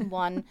 Season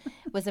 1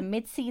 was a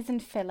mid-season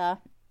filler.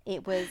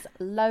 It was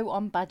low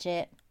on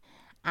budget.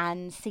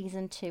 And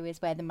season 2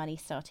 is where the money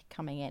started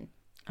coming in.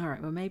 All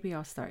right, well, maybe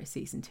I'll start at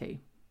season 2,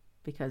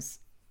 because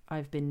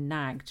I've been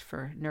nagged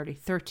for nearly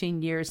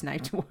 13 years now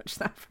to watch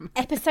that from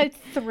episode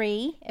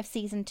 3 of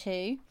season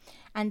 2,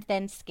 and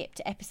then skip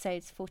to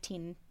episodes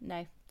 15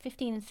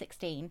 and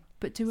 16.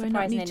 But do I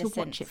not need to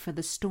watch it for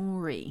the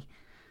story?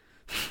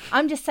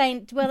 I'm just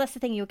saying, well, that's the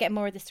thing, you'll get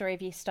more of the story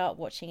if you start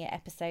watching it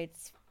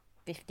episodes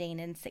 15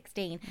 and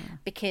 16,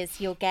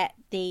 because you'll get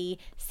the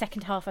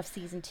second half of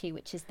season 2,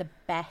 which is the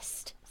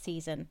best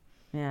season.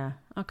 Yeah,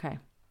 okay.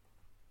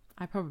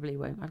 I probably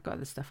won't. I've got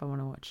other stuff I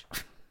want to watch.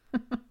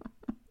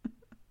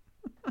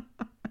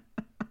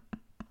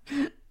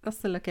 That's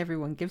the look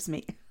everyone gives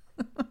me.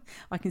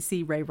 I can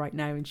see Ray right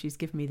now, and she's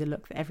giving me the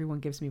look that everyone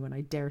gives me when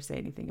I dare say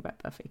anything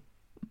about Buffy.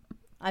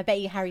 I bet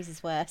you Harry's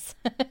is worse.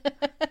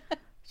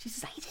 She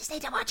says, "I just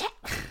need to watch it."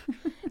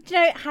 Do you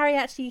know, Harry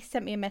actually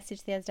sent me a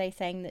message the other day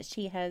saying that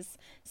she has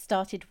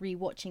started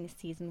rewatching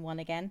season 1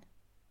 again.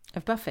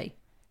 Of Buffy?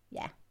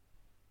 Yeah.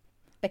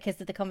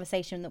 Because of the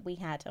conversation that we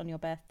had on your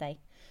birthday.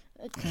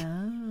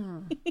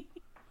 Oh.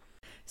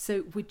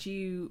 So would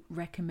you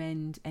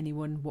recommend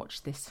anyone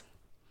watch this?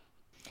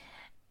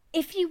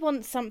 If you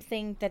want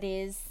something that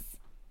is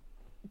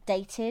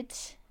dated,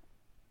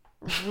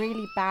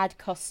 really bad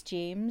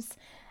costumes,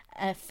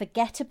 a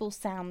forgettable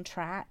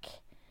soundtrack,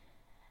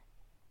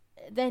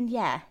 then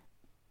yeah.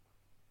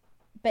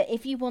 But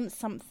if you want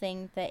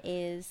something that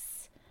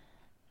is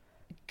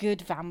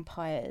good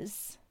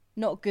vampires,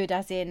 not good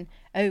as in,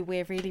 oh,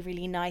 we're really,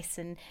 really nice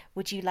and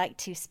would you like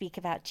to speak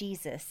about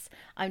Jesus?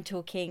 I'm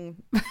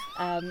talking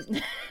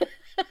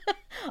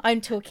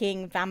I'm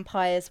talking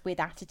vampires with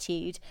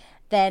attitude.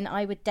 Then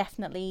I would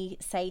definitely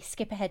say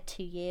skip ahead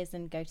 2 years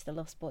and go to The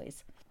Lost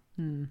Boys.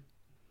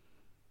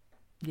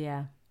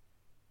 Yeah.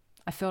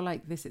 I feel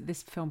like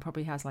this film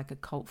probably has like a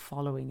cult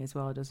following as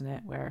well, doesn't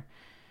it? Where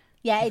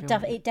yeah,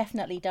 it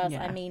definitely does.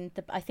 Yeah. I mean,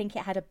 I think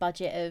it had a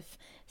budget of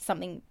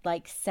something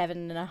like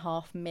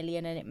 7.5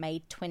 million, and it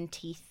made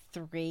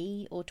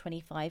 23 or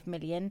 25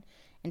 million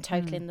in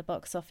total in the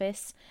box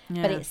office.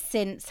 Yeah. But it's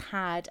since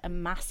had a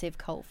massive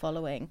cult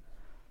following.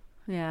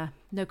 Yeah.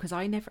 No, because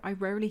I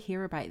rarely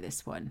hear about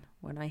this one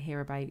when I hear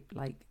about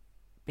like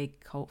big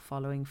cult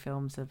following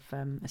films of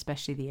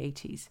especially the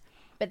 80s.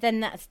 But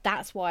then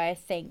that's why I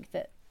think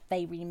that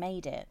they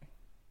remade it.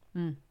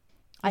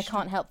 I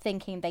can't help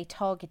thinking they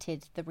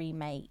targeted the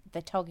remake.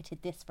 They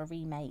targeted this for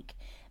remake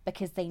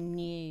because they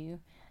knew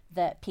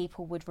that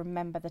people would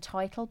remember the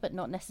title but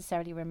not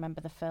necessarily remember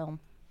the film.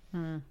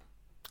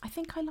 I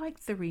think I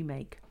liked the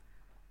remake.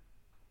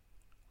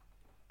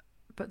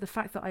 But the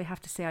fact that I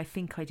have to say I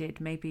think I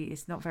did, maybe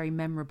it's not very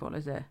memorable,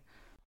 is it?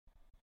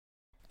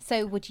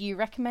 So would you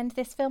recommend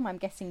this film? I'm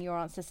guessing your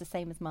answer's the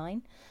same as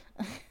mine.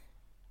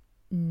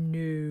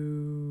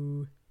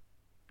 No.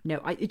 No,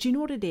 do you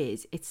know what it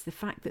is? It's the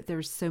fact that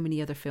there's so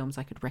many other films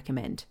I could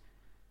recommend.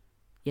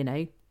 You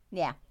know?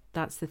 Yeah.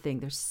 That's the thing.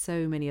 There's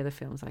so many other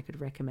films I could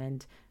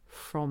recommend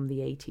from the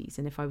 80s.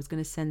 And if I was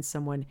going to send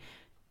someone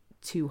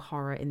to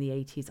horror in the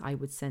 80s, I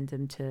would send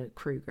them to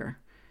Kruger.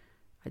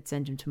 I'd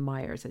send them to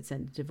Myers. I'd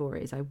send them to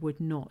Voorhees. I would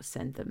not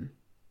send them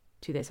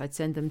to this. I'd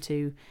send them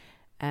to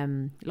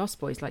Lost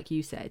Boys, like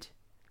you said.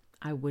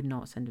 I would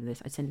not send them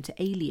this. I'd send them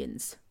to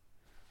Aliens.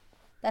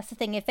 That's the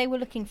thing. If they were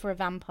looking for a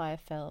vampire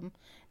film,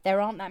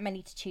 there aren't that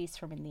many to choose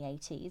from in the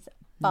 80s.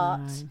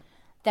 But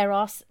there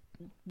are,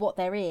 what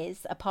there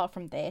is, apart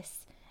from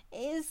this,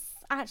 is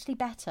actually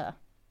better.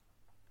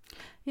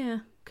 Yeah,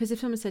 because if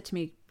someone said to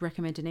me,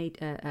 recommend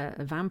a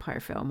vampire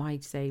film,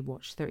 I'd say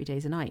watch 30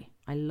 Days a Night.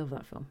 I love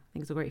that film. I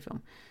think it's a great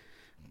film.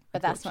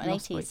 But that's not an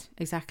 80s. Boys.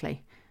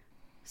 Exactly.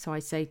 So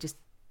I'd say just,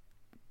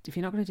 if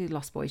you're not going to do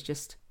Lost Boys,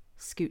 just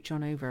scooch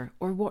on over.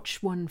 Or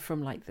watch one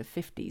from like the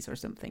 50s or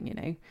something, you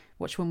know.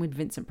 Watch one with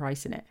Vincent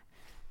Price in it.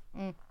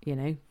 You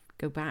know,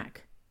 go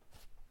back.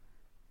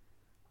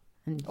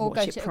 And or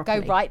watch it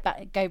properly.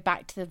 Go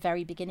back to the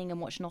very beginning and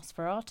watch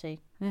Nosferatu.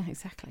 Yeah,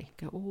 exactly.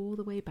 Go all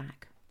the way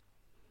back.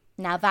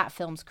 Now that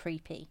film's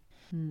creepy.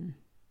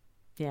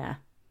 Yeah.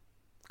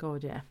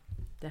 God, yeah.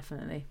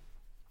 Definitely.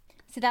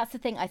 So that's the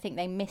thing I think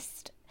they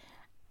missed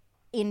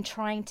in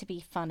trying to be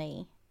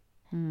funny.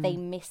 They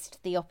missed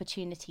the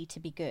opportunity to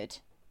be good.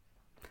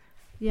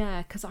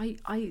 Yeah, because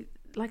I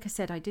like I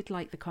said, I did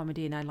like the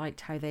comedy and I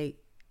liked how they,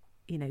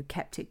 you know,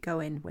 kept it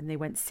going when they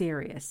went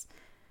serious.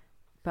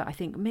 But I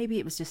think maybe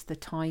it was just the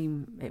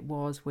time it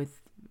was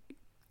with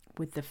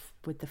the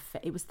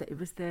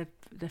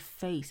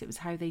face. It was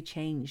how they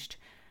changed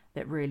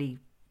that really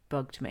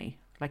bugged me.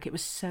 Like it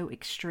was so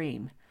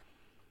extreme.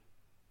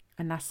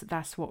 And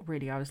that's what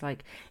really I was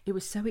like, it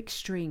was so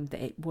extreme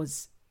that it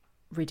was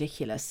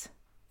ridiculous.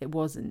 It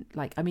wasn't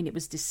like, I mean, it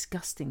was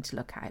disgusting to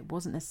look at. It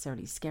wasn't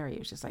necessarily scary. It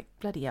was just like,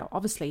 bloody hell.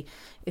 Obviously,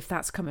 if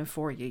that's coming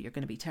for you, you're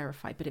going to be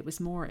terrified. But it was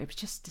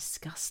just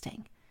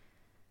disgusting.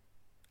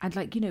 And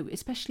like, you know,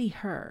 especially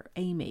her,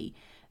 Amy,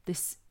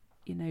 this,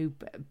 you know,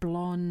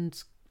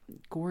 blonde,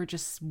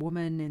 gorgeous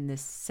woman in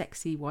this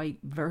sexy white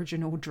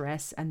virginal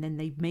dress. And then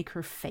they make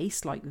her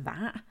face like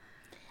that.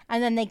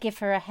 And then they give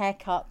her a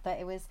haircut that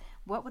it was,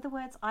 what were the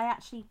words? I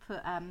actually put,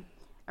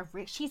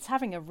 she's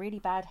having a really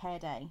bad hair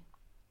day.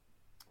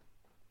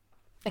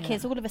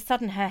 Because all of a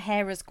sudden her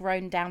hair has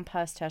grown down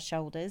past her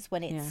shoulders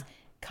when it's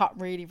cut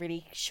really,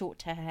 really short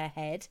to her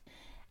head.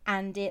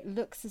 And it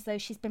looks as though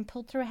she's been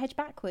pulled through a hedge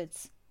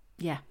backwards.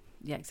 Yeah,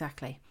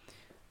 exactly.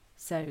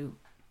 So,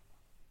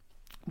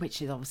 which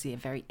is obviously a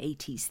very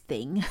 80s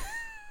thing.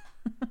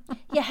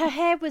 Yeah, her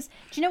hair was,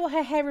 do you know what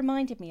her hair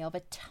reminded me of? A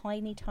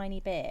tiny,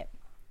 tiny bit.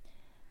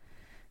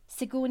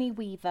 Sigourney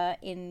Weaver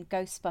in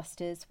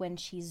Ghostbusters when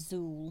she's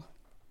Zool.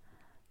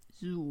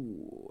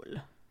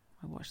 Zool.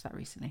 I watched that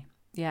recently.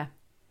 Yeah.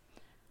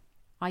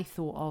 I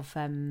thought of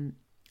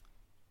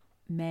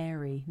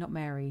Mary, not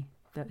Mary.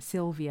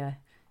 Sylvia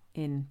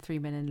in 3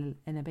 Men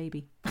and a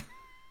Baby.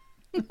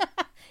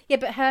 Yeah,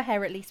 but her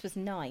hair at least was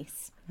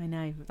nice. I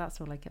know, that's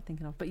all I kept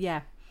thinking of. But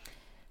yeah,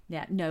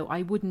 no,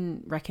 I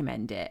wouldn't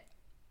recommend it.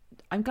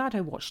 I'm glad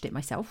I watched it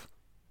myself.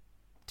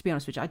 To be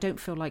honest with you, I don't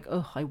feel like,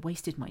 I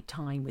wasted my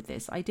time with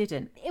this. I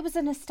didn't. It was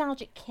a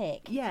nostalgic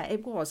kick. Yeah,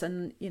 it was.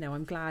 And,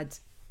 I'm glad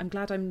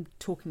I'm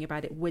talking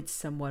about it with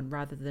someone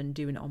rather than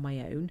doing it on my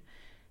own.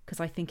 Because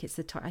I think it's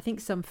I think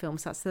some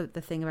films, that's the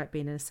thing about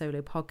being a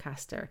solo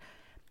podcaster.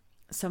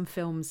 Some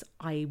films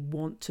I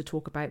want to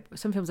talk about.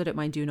 Some films I don't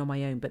mind doing on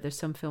my own, but there's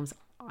some films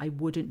I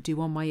wouldn't do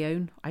on my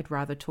own. I'd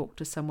rather talk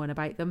to someone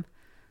about them.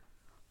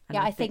 And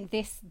I think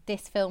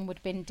this film would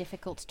have been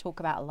difficult to talk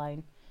about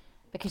alone,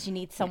 because you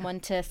need someone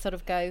to sort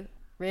of go,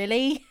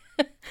 really?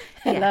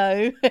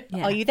 Hello?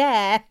 Yeah. Are you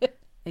there?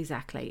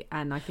 Exactly.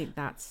 And I think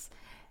that's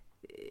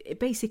it.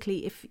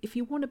 Basically, if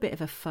you want a bit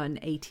of a fun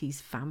 80s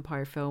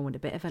vampire film with a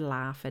bit of a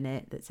laugh in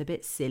it that's a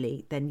bit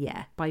silly, then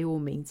yeah, by all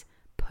means,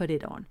 put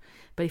it on.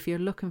 But if you're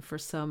looking for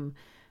some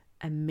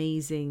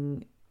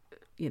amazing,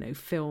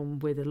 film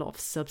with a lot of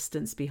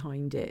substance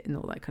behind it and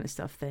all that kind of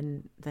stuff,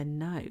 then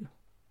no.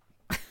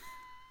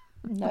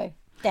 No,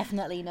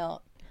 definitely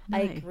not. No.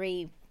 I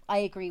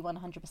agree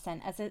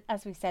 100%.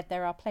 As we said,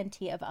 there are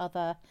plenty of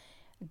other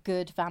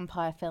good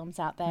vampire films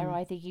out there.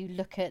 Either you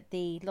look at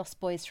the Lost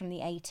Boys from the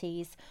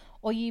 80s,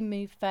 or you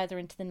move further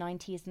into the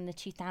 90s and the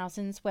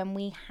 2000s, when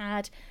we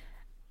had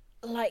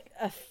like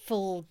a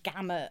full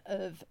gamut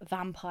of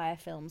vampire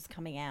films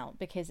coming out,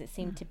 because it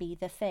seemed to be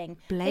the thing.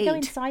 Blade. They go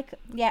in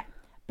yeah,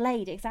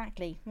 Blade,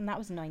 exactly. And that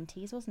was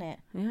 90s, wasn't it?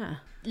 Yeah.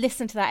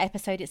 Listen to that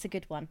episode, it's a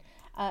good one.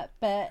 But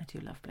I do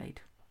love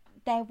Blade.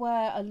 there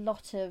were a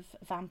lot of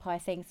vampire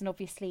things, and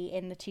obviously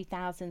in the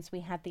 2000s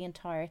we had the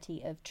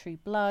entirety of True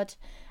Blood,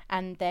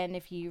 and then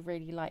if you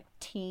really like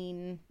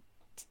teen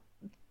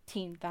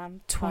vampire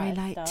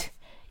Twilight stuff,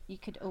 you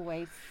could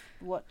always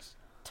watch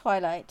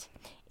Twilight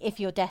if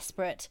you're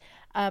desperate.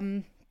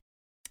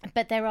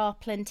 But there are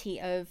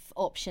plenty of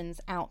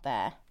options out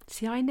there.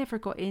 See, I never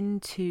got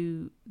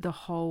into the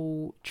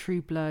whole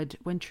True Blood.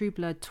 When True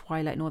Blood,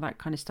 Twilight and all that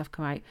kind of stuff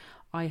come out,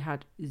 I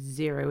had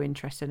zero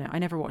interest in it. I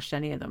never watched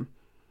any of them.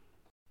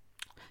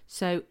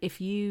 So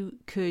if you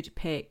could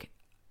pick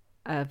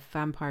a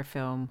vampire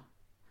film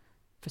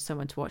for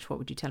someone to watch, what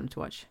would you tell them to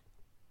watch?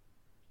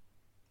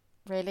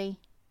 Really?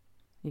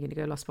 You're going to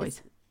go Lost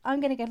Boys? I'm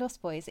going to go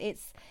Lost Boys. It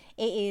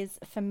is,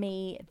 for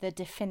me, the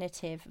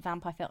definitive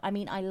vampire film. I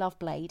mean, I love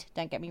Blade,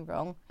 don't get me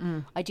wrong.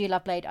 I do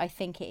love Blade. I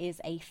think it is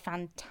a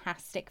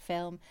fantastic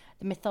film.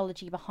 The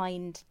mythology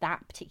behind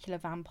that particular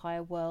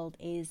vampire world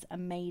is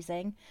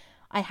amazing.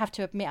 I have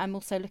to admit, I'm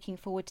also looking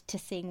forward to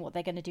seeing what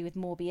they're going to do with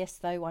Morbius,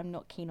 though I'm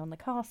not keen on the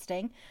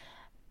casting.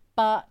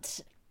 But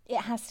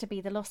it has to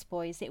be The Lost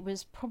Boys. It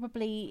was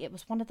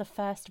one of the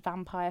first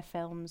vampire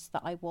films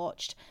that I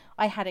watched.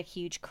 I had a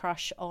huge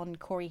crush on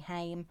Corey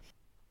Haim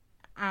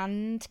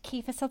and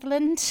Kiefer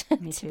Sutherland,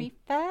 to be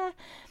fair.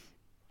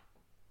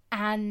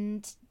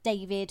 And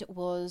David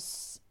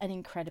was an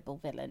incredible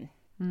villain.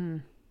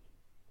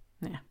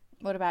 Yeah.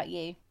 What about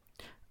you?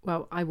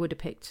 Well, I would have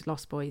picked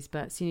Lost Boys,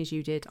 but as soon as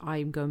you did,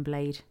 I'm going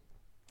Blade,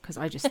 because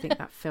I just think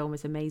that film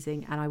is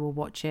amazing, and I will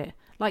watch it,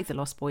 like The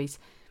Lost Boys,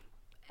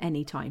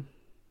 anytime.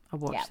 I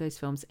watch those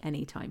films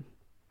anytime.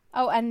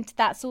 Oh, and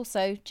that's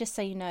also, just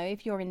so you know,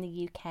 if you're in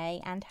the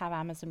UK and have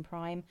Amazon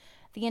Prime,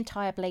 the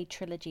entire Blade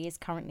trilogy is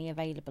currently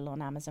available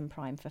on Amazon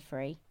Prime for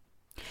free.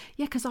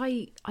 Yeah, because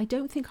I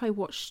don't think I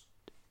watched...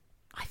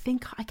 I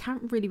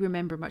can't really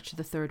remember much of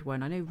the third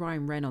one. I know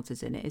Ryan Reynolds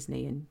is in it, isn't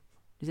he? And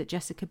is it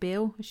Jessica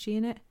Biel? Is she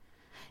in it?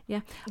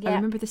 Yeah. I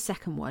remember the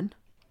second one,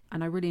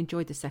 and I really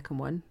enjoyed the second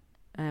one.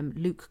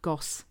 Luke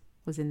Goss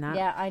was in that.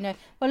 Yeah, I know.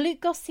 Well,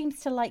 Luke Goss seems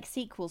to like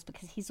sequels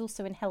because he's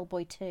also in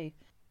Hellboy 2.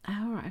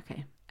 Oh, all right,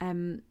 okay.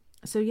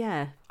 So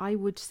yeah, I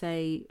would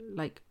say,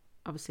 like,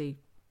 obviously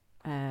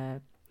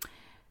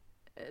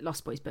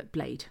Lost Boys, but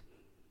Blade.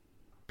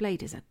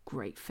 Blade is a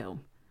great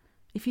film.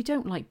 If you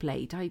don't like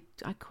Blade, I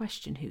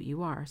question who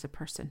you are as a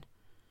person.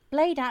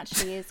 Blade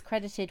actually is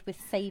credited with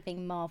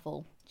saving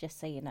Marvel, just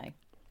so you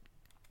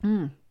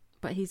know.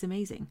 But he's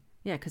amazing.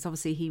 Yeah, because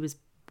obviously he was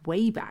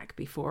way back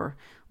before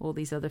all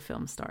these other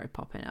films started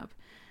popping up.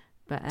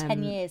 But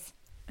 10 years.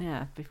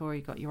 Yeah, before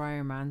you got your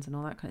Iron Mans and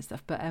all that kind of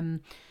stuff. But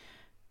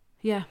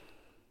yeah,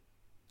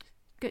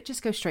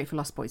 just go straight for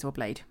Lost Boys or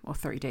Blade or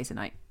 30 Days a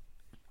Night.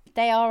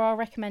 They are our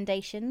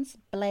recommendations: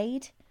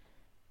 Blade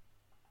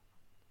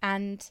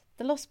and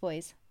The Lost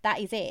Boys.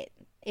 That is it.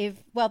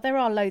 There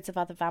are loads of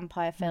other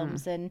vampire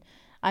films, and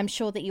I'm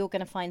sure that you're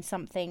going to find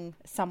something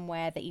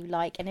somewhere that you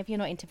like. And if you're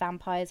not into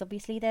vampires,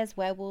 obviously there's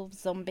werewolves,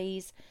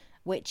 zombies,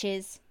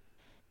 witches,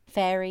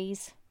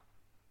 fairies.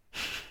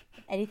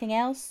 Anything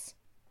else?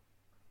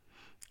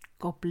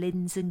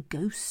 Goblins and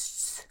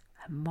ghosts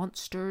and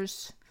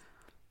monsters.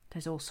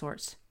 There's all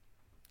sorts.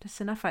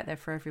 There's enough out there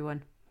for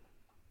everyone.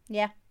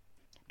 Yeah.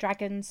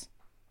 Dragons.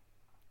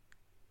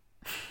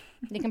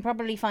 You can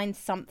probably find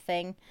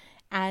something.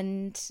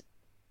 And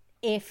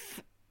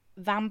if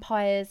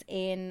vampires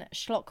in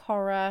schlock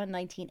horror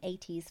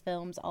 1980s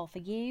films are for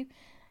you,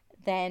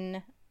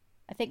 then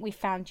I think we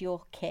found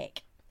your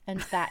kick,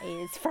 and that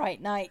is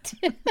Fright Night.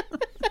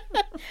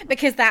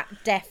 Because that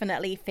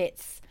definitely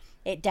fits.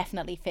 It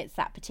definitely fits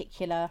that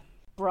particular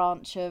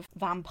branch of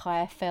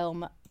vampire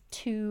film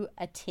to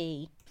a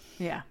T.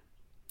 Yeah.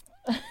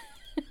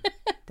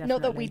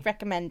 Not that we'd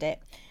recommend it.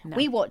 No.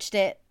 We watched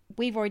it.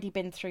 We've already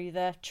been through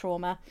the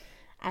trauma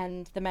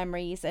and the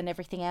memories and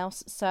everything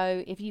else.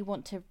 So if you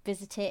want to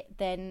visit it,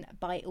 then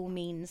by all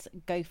means,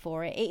 go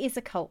for it. It is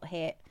a cult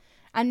hit,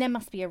 and there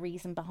must be a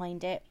reason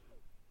behind it.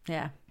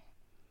 Yeah.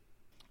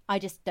 I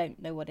just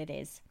don't know what it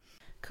is.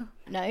 Cool.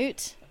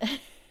 Note,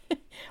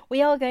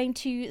 we are going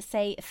to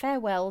say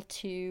farewell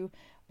to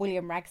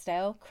William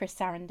Ragsdale, Chris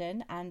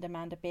Sarandon, and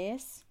Amanda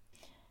Bierce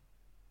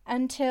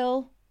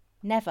until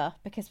never,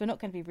 because we're not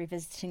going to be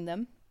revisiting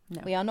them.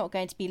 No. We are not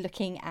going to be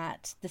looking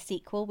at the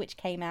sequel, which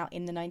came out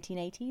in the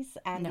 1980s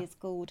and is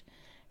called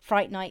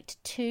Fright Night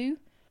 2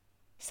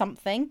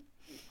 something.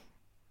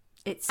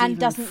 It's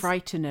and even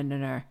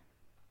frightening.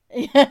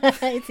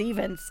 It's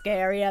even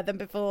scarier than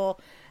before.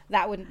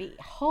 That wouldn't be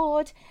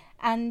hard.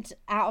 And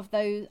out of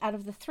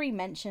the three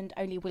mentioned,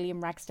 only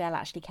William Ragsdale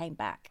actually came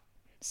back.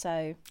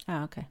 So,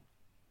 okay.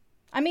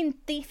 I mean,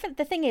 the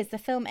thing is, the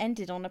film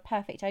ended on a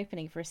perfect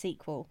opening for a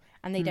sequel,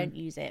 and they don't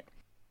use it.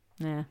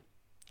 Yeah,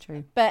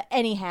 true. But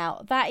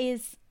anyhow, that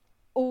is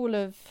all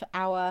of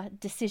our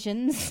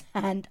decisions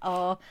and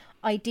our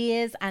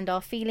ideas and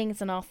our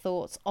feelings and our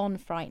thoughts on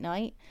Fright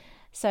Night.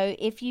 So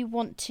if you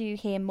want to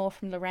hear more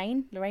from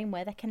Lorraine,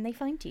 where can they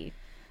find you?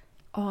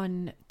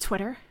 On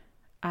Twitter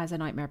as A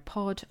Nightmare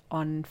Pod,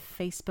 on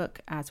Facebook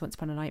as Once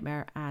Upon a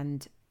Nightmare,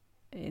 and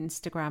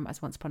Instagram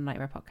as Once Upon a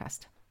Nightmare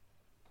Podcast.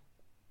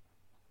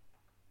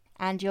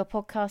 And your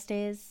podcast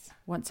is?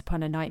 Once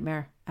Upon a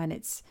Nightmare, and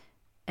it's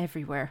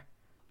everywhere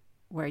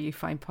where you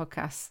find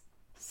podcasts.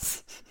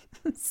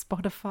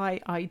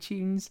 Spotify,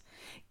 iTunes,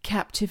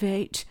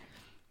 Captivate,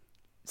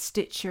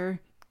 Stitcher,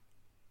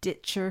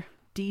 Ditcher,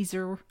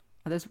 Deezer.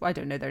 I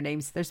don't know their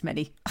names. There's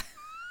many.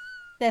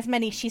 There's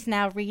many. She's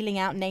now reeling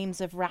out names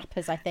of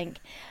rappers, I think.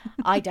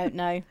 I don't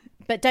know.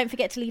 But don't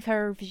forget to leave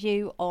her a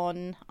review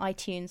on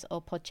iTunes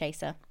or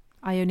Podchaser.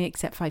 I only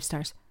accept 5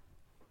 stars.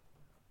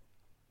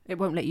 It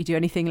won't let you do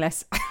anything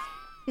less.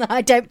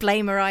 I don't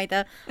blame her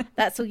either.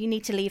 That's all you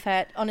need to leave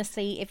her.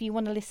 Honestly, if you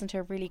want to listen to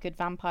a really good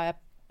vampire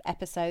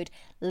episode,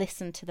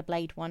 listen to the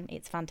Blade one.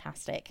 It's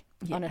fantastic.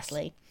 Yes.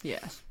 Honestly.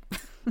 Yes.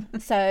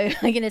 So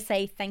I'm going to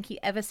say thank you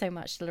ever so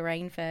much to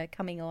Lorraine for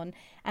coming on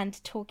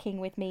and talking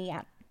with me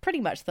at pretty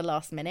much the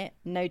last minute,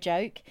 no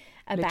joke,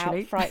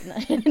 about Fright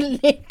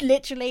Night.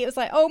 Literally, it was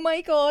like, oh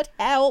my God,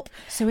 help.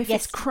 So if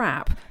it's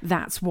crap,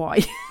 that's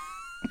why.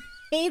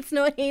 It's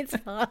not, it's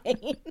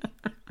fine.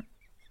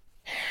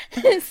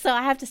 So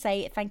I have to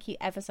say thank you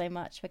ever so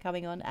much for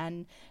coming on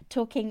and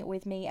talking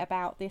with me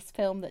about this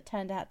film that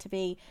turned out to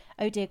be,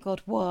 oh dear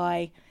God,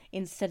 why?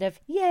 Instead of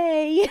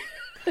yay.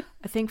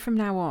 I think from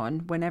now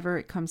on, whenever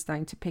it comes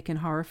down to picking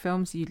horror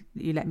films, you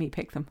let me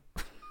pick them.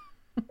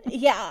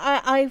 Yeah,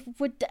 I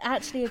would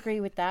actually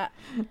agree with that.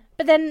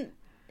 But then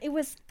it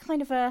was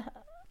kind of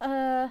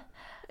a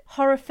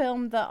horror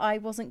film that I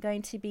wasn't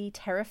going to be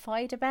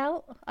terrified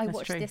about. I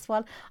watched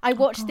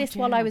this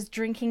while I was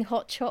drinking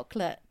hot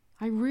chocolate.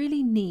 I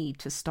really need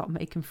to stop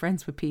making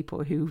friends with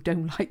people who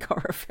don't like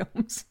horror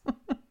films.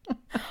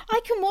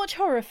 I can watch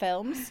horror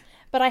films,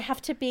 but I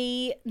have to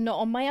be not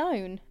on my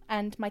own,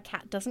 and my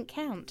cat doesn't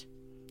count.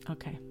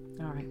 Okay,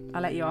 all right.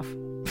 I'll let you off.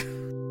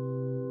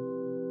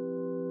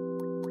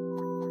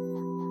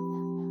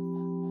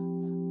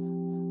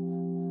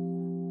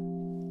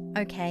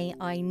 Okay,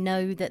 I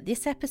know that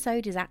this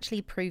episode is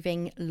actually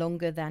proving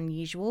longer than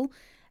usual,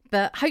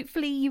 but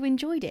hopefully you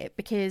enjoyed it,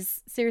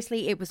 because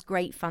seriously, it was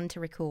great fun to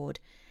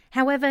record.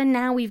 However,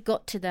 now we've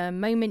got to the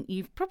moment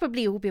you've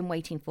probably all been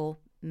waiting for,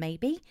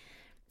 maybe.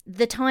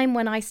 The time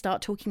when I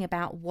start talking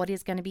about what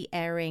is going to be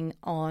airing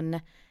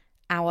on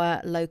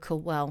our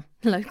local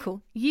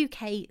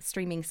UK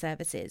streaming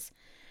services.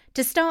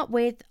 To start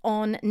with,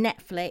 on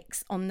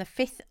Netflix on the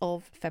 5th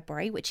of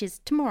February, which is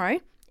tomorrow,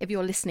 if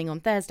you're listening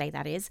on Thursday,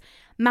 that is,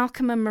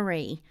 Malcolm and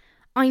Marie.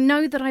 I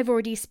know that I've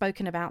already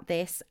spoken about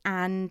this,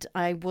 and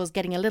I was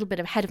getting a little bit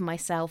ahead of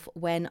myself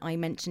when I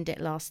mentioned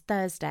it last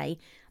Thursday,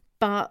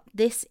 but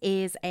this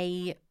is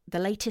the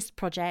latest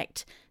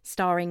project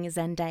starring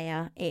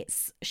Zendaya.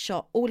 It's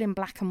shot all in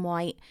black and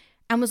white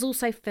and was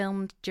also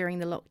filmed during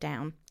the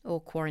lockdown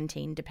or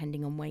quarantine,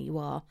 depending on where you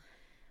are.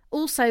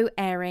 Also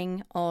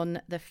airing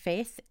on the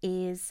 5th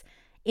is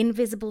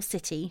Invisible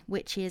City,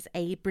 which is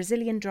a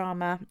Brazilian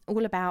drama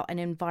all about an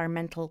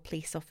environmental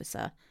police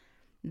officer.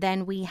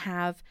 Then we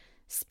have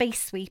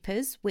Space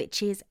Sweepers,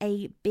 which is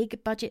a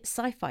big budget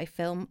sci-fi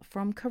film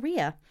from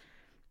Korea.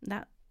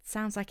 That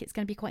sounds like it's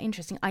going to be quite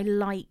interesting. I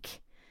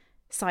like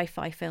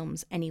sci-fi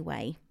films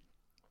anyway.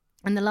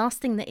 And the last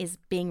thing that is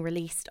being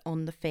released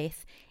on the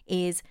 5th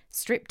is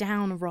Strip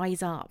Down,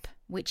 Rise Up,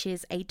 which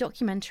is a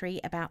documentary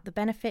about the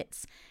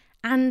benefits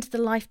and the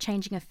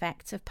life-changing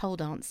effects of pole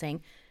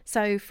dancing.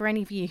 So for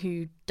any of you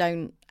who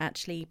don't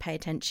actually pay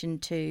attention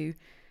to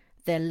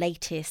the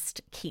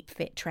latest keep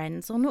fit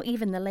trends, or not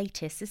even the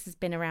latest, this has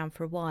been around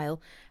for a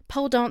while.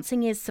 Pole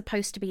dancing is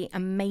supposed to be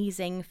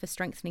amazing for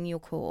strengthening your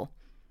core.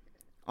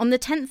 On the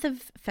 10th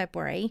of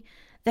February,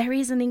 there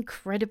is an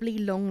incredibly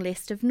long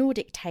list of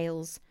Nordic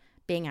tales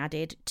being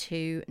added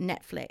to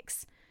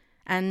Netflix.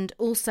 And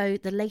also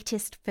the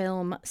latest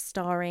film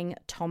starring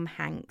Tom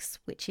Hanks,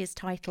 which is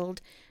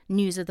titled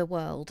News of the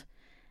World.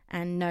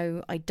 And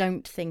no, I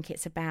don't think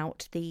it's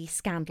about the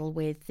scandal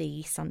with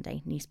the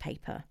Sunday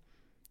newspaper.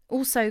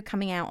 Also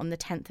coming out on the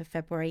 10th of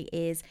February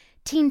is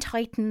Teen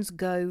Titans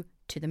Go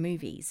to the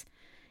Movies.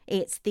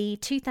 It's the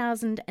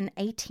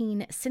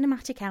 2018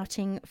 cinematic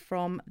outing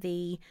from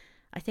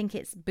I think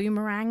it's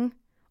Boomerang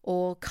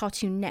or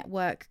Cartoon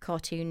Network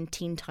cartoon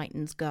Teen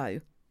Titans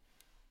Go.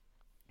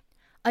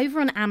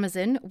 Over on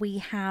Amazon, we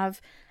have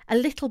a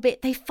little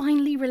bit, they're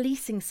finally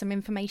releasing some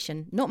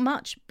information. Not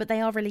much, but they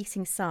are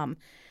releasing some.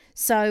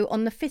 So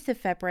on the 5th of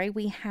February,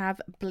 we have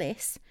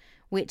Bliss,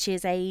 which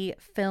is a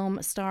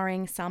film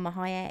starring Salma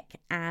Hayek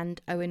and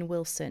Owen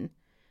Wilson.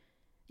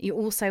 You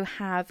also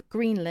have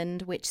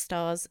Greenland, which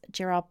stars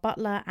Gerard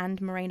Butler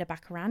and Morena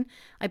Baccarin.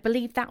 I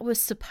believe that was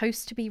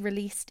supposed to be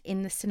released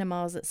in the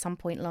cinemas at some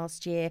point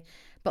last year,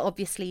 but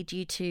obviously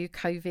due to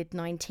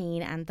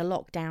COVID-19 and the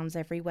lockdowns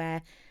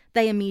everywhere,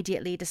 they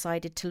immediately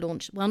decided to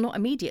launch, well, not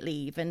immediately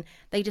even,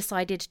 they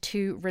decided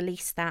to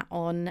release that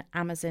on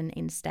Amazon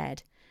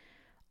instead.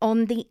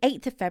 On the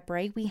 8th of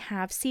February, we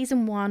have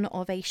season 1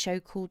 of a show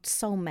called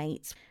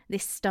Soulmates.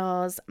 This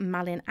stars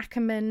Malin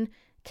Ackerman,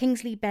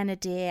 Kingsley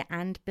Ben-Adir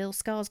and Bill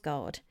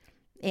Skarsgård.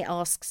 It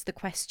asks the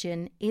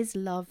question, is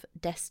love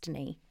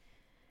destiny?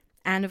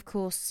 And of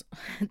course,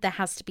 there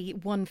has to be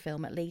one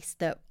film at least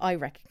that I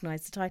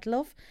recognise the title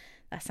of.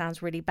 That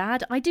sounds really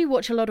bad. I do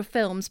watch a lot of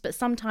films, but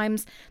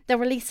sometimes they'll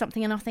release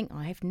something and I think,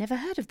 I've never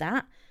heard of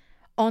that.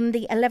 On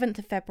the 11th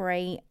of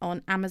February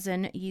on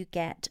Amazon, you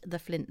get The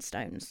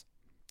Flintstones.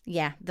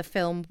 Yeah, the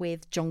film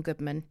with John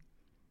Goodman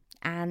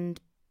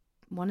and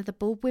one of the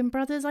Baldwin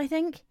brothers, I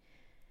think.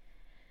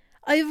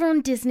 Over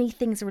on Disney,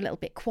 things are a little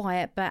bit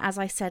quiet, but as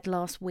I said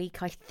last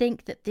week, I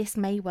think that this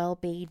may well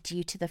be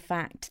due to the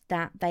fact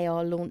that they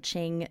are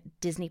launching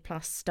Disney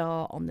Plus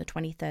Star on the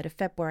 23rd of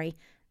February.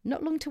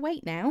 Not long to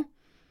wait now.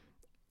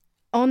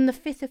 On the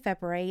 5th of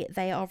February,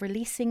 they are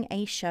releasing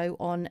a show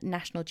on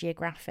National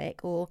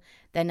Geographic, or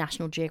their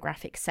National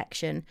Geographic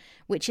section,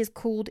 which is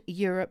called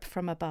Europe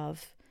from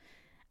Above.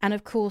 And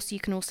of course, you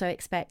can also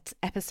expect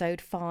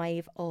episode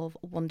 5 of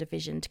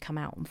WandaVision to come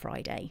out on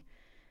Friday.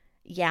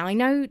 Yeah, I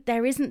know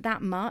there isn't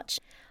that much.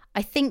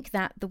 I think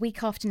that the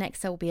week after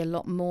next there will be a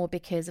lot more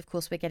because, of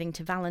course, we're getting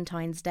to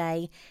Valentine's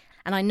Day.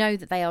 And I know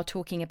that they are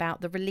talking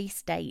about the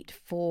release date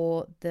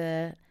for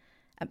the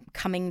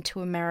Coming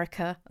to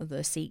America,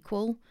 the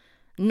sequel.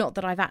 Not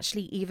that I've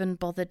actually even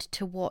bothered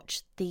to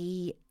watch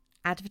the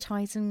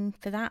advertising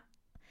for that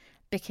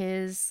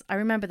because I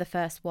remember the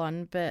first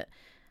one, but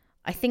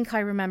I think I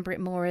remember it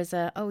more as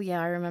I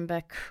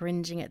remember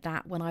cringing at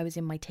that when I was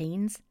in my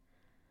teens.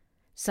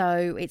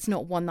 So it's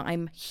not one that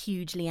I'm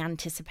hugely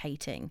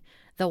anticipating,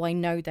 though I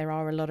know there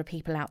are a lot of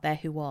people out there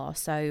who are.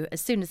 So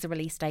as soon as the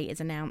release date is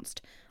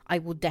announced, I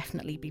will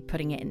definitely be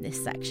putting it in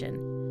this section.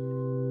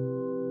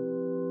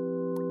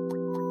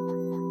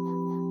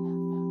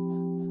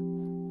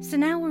 So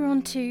now we're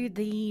on to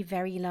the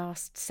very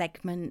last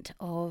segment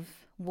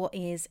of what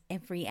is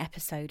every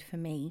episode for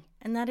me,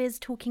 and that is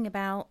talking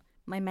about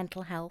my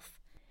mental health.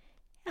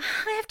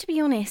 I have to be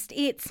honest,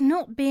 it's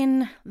not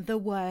been the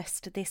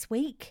worst this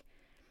week.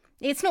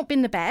 It's not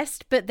been the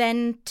best, but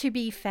then to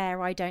be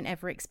fair, I don't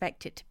ever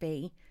expect it to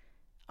be.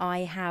 I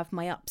have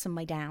my ups and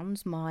my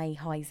downs, my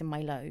highs and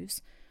my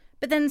lows,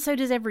 but then so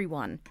does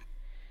everyone.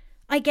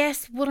 I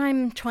guess what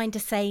I'm trying to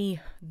say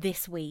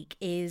this week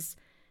is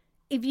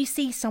if you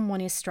see someone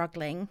is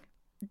struggling,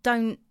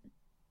 don't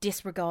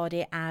disregard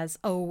it as,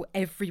 oh,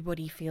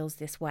 everybody feels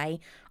this way.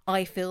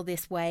 I feel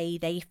this way,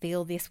 they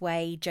feel this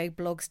way, Joe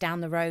Bloggs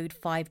down the road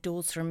 5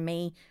 doors from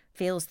me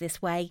feels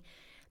this way.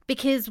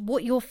 Because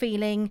what you're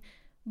feeling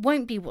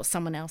won't be what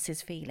someone else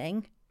is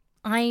feeling.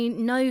 I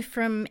know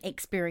from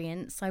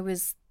experience, I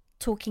was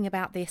talking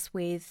about this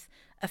with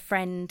a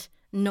friend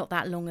not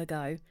that long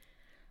ago.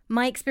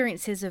 My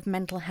experiences of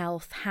mental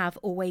health have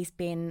always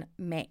been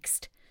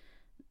mixed.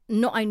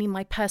 Not only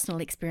my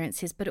personal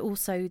experiences, but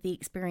also the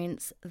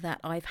experience that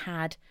I've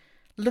had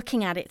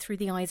looking at it through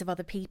the eyes of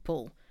other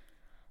people.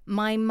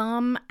 My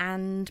mum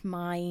and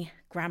my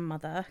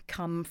grandmother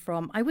come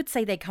from, I would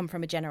say they come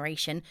from a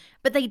generation,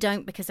 but they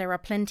don't because there are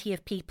plenty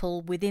of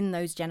people within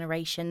those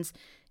generations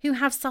who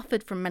have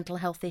suffered from mental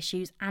health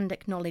issues and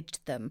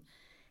acknowledged them.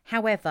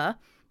 However,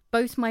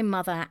 both my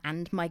mother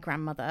and my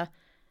grandmother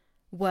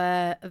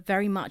were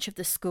very much of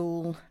the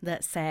school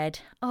that said,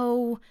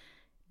 oh,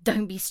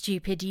 don't be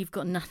stupid, you've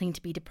got nothing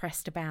to be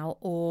depressed about,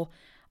 or,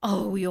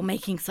 oh, you're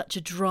making such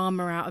a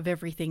drama out of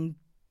everything.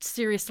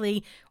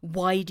 Seriously,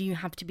 why do you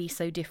have to be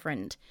so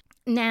different?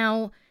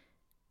 Now,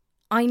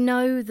 I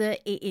know that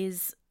it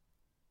is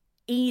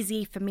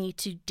easy for me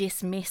to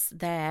dismiss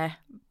their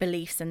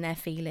beliefs and their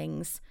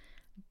feelings,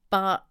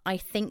 But I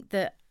think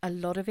that a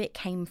lot of it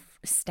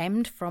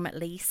stemmed from at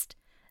least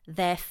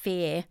their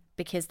fear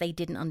because they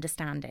didn't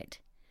understand it.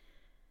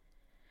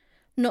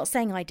 Not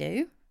saying I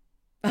do.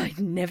 I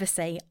never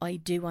say I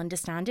do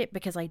understand it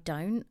because I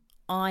don't.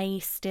 I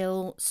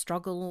still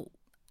struggle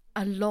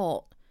a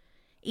lot.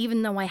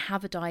 Even though I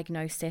have a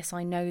diagnosis,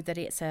 I know that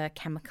it's a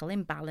chemical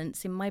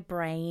imbalance in my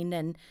brain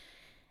and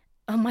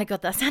oh my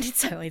God, that sounded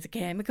so like a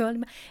chemical.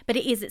 But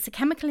it is. It's a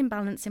chemical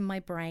imbalance in my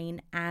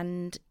brain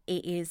and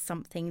it is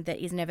something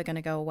that is never going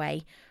to go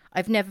away.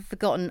 I've never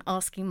forgotten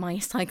asking my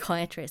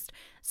psychiatrist,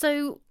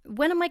 so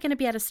when am I going to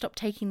be able to stop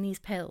taking these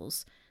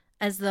pills?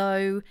 As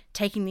though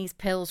taking these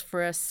pills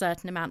for a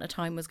certain amount of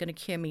time was going to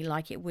cure me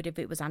like it would if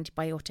it was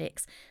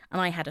antibiotics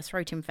and I had a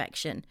throat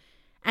infection.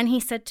 And he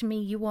said to me,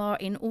 you are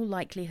in all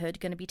likelihood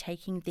going to be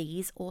taking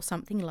these or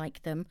something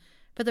like them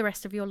for the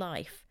rest of your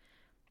life.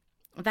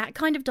 That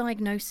kind of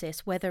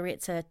diagnosis, whether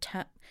it's a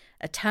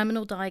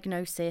terminal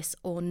diagnosis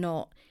or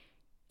not,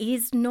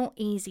 is not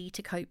easy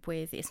to cope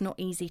with. It's not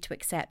easy to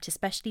accept,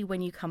 especially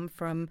when you come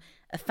from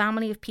a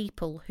family of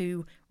people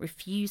who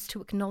refuse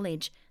to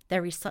acknowledge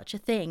there is such a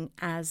thing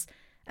as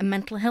a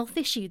mental health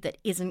issue that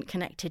isn't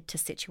connected to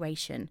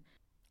situation.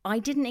 I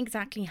didn't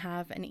exactly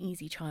have an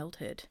easy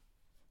childhood.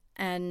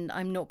 And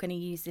I'm not going to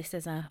use this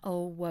as a,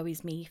 oh, woe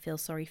is me, feel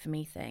sorry for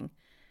me thing.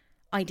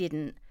 I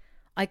didn't.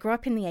 I grew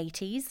up in the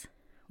 80s,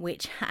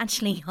 which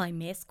actually I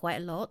miss quite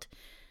a lot.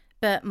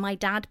 But my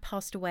dad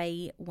passed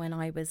away when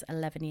I was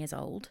 11 years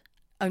old,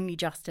 only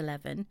just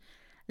 11,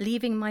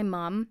 leaving my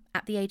mum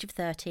at the age of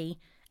 30,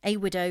 a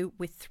widow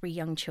with 3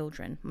 young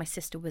children. My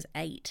sister was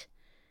 8.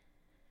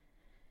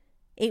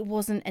 It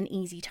wasn't an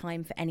easy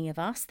time for any of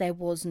us. There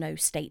was no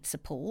state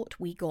support.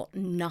 We got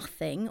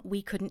nothing.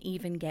 We didn't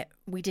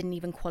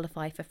even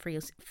qualify for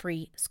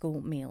free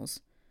school meals.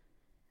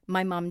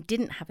 My mum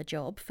didn't have a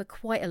job for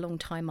quite a long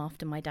time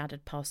after my dad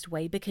had passed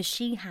away because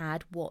she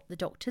had what the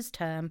doctors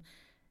term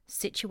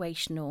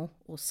situational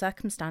or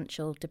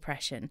circumstantial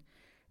depression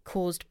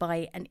caused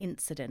by an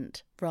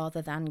incident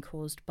rather than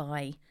caused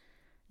by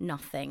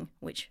nothing,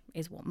 which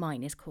is what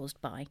mine is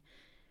caused by.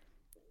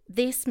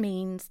 This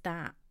means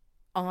that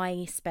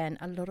I spent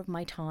a lot of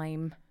my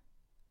time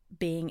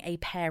being a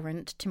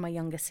parent to my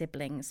younger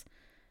siblings.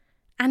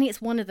 And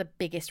it's one of the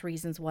biggest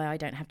reasons why I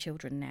don't have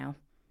children now.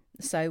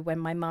 So when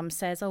my mum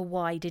says, oh,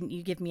 why didn't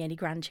you give me any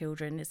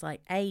grandchildren? It's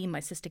like, A, my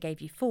sister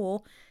gave you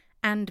 4,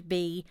 and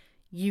B,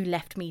 you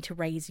left me to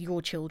raise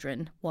your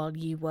children while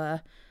you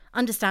were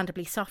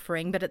understandably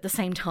suffering. But at the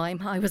same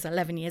time, I was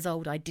 11 years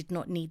old. I did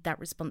not need that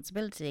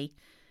responsibility.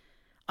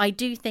 I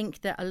do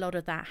think that a lot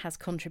of that has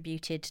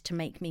contributed to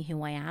make me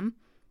who I am,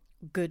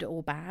 good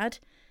or bad.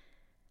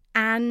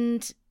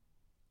 And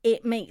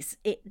it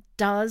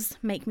does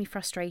make me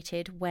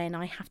frustrated when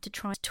I have to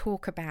try to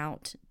talk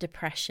about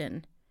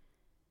depression.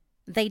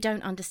 They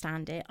don't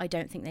understand it. I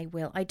don't think they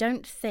will. I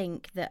don't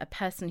think that a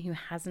person who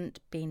hasn't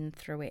been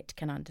through it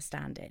can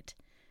understand it.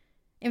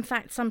 In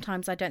fact,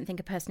 sometimes I don't think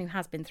a person who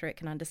has been through it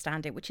can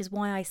understand it, which is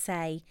why I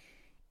say,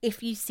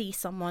 if you see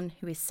someone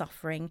who is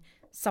suffering,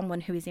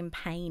 someone who is in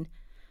pain,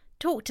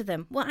 talk to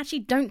them. Well,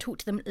 actually, don't talk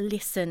to them.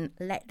 Listen.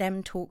 Let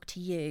them talk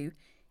to you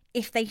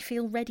if they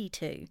feel ready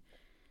to.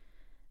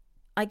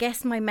 I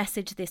guess my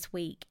message this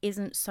week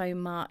isn't so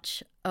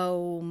much,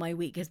 oh, my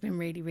week has been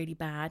really, really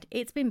bad.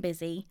 It's been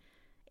busy.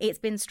 It's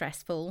been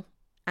stressful.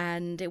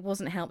 And it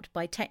wasn't helped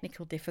by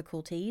technical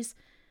difficulties.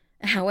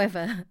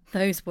 However,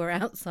 those were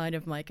outside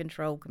of my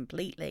control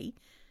completely.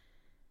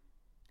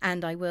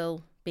 And I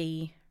will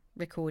be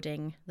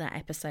recording that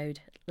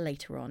episode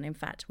later on. In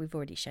fact, we've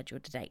already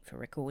scheduled a date for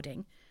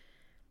recording.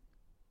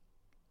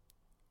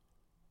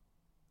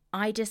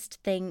 I just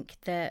think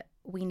that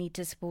we need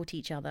to support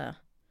each other,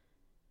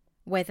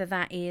 whether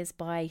that is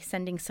by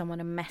sending someone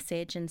a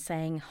message and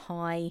saying,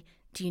 hi,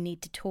 do you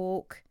need to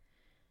talk?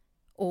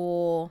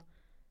 Or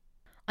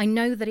I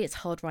know that it's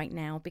hard right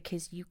now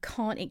because you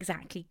can't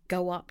exactly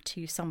go up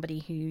to somebody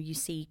who you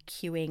see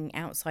queuing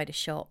outside a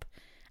shop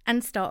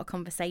and start a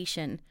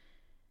conversation.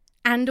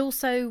 And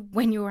also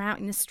when you're out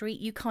in the street,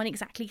 you can't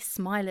exactly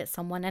smile at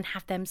someone and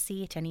have them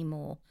see it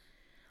anymore.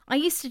 I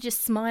used to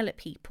just smile at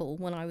people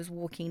when I was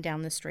walking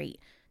down the street.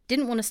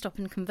 Didn't want to stop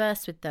and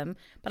converse with them,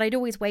 but I'd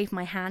always wave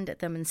my hand at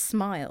them and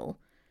smile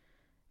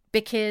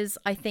because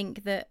I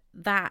think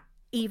that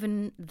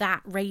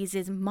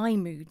raises my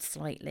mood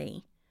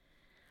slightly.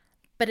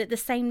 But at the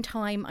same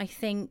time, I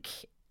think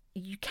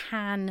you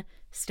can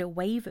still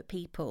wave at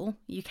people.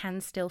 You can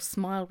still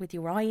smile with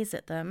your eyes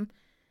at them.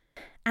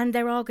 And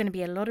there are going to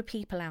be a lot of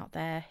people out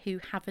there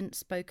who haven't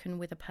spoken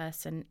with a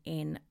person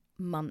in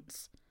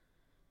months.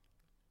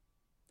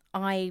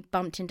 I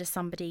bumped into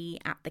somebody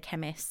at the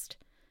chemist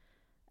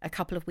a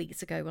couple of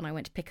weeks ago when I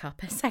went to pick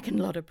up a second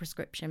lot of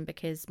prescription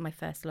because my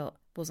first lot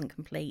wasn't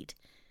complete.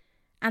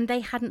 And they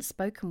hadn't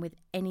spoken with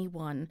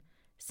anyone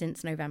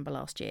since November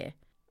last year.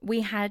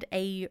 We had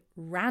a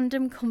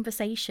random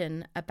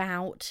conversation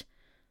about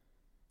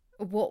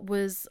what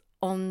was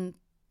on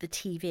the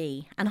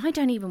TV. And I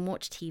don't even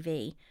watch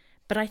TV,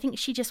 but I think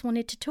she just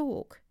wanted to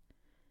talk.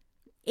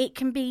 It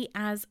can be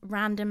as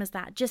random as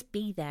that. Just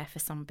be there for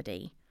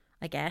somebody,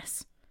 I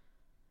guess.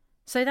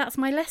 So that's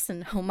my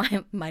lesson, or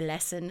my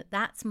lesson.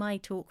 That's my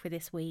talk for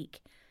this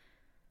week.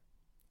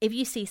 If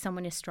you see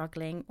someone is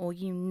struggling, or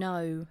you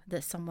know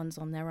that someone's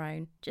on their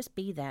own, just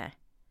be there.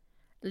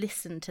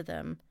 Listen to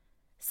them.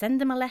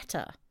 Send them a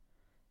letter,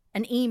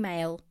 an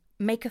email,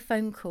 make a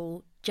phone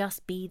call.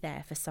 Just be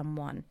there for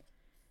someone.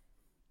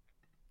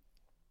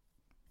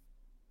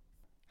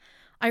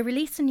 I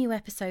release a new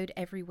episode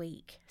every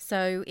week,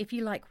 so if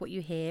you like what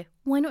you hear,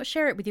 why not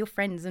share it with your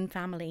friends and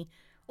family,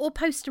 or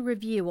post a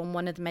review on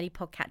one of the many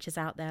podcatchers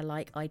out there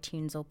like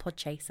iTunes or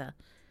Podchaser.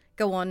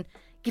 Go on,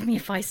 give me a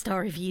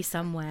 5-star review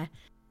somewhere.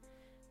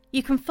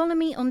 You can follow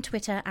me on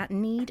Twitter at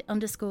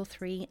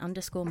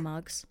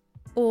need_3_mugs,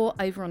 or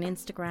over on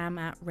Instagram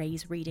at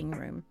Ray's Reading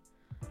Room.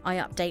 I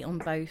update on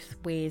both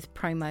with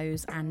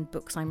promos and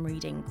books I'm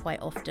reading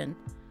quite often.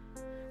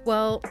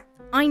 Well,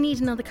 I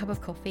need another cup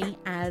of coffee,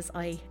 as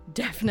I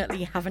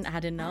definitely haven't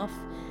had enough.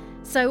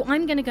 So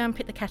I'm going to go and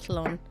put the kettle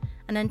on.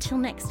 And until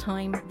next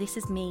time, this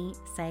is me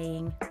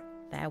saying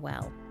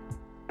farewell.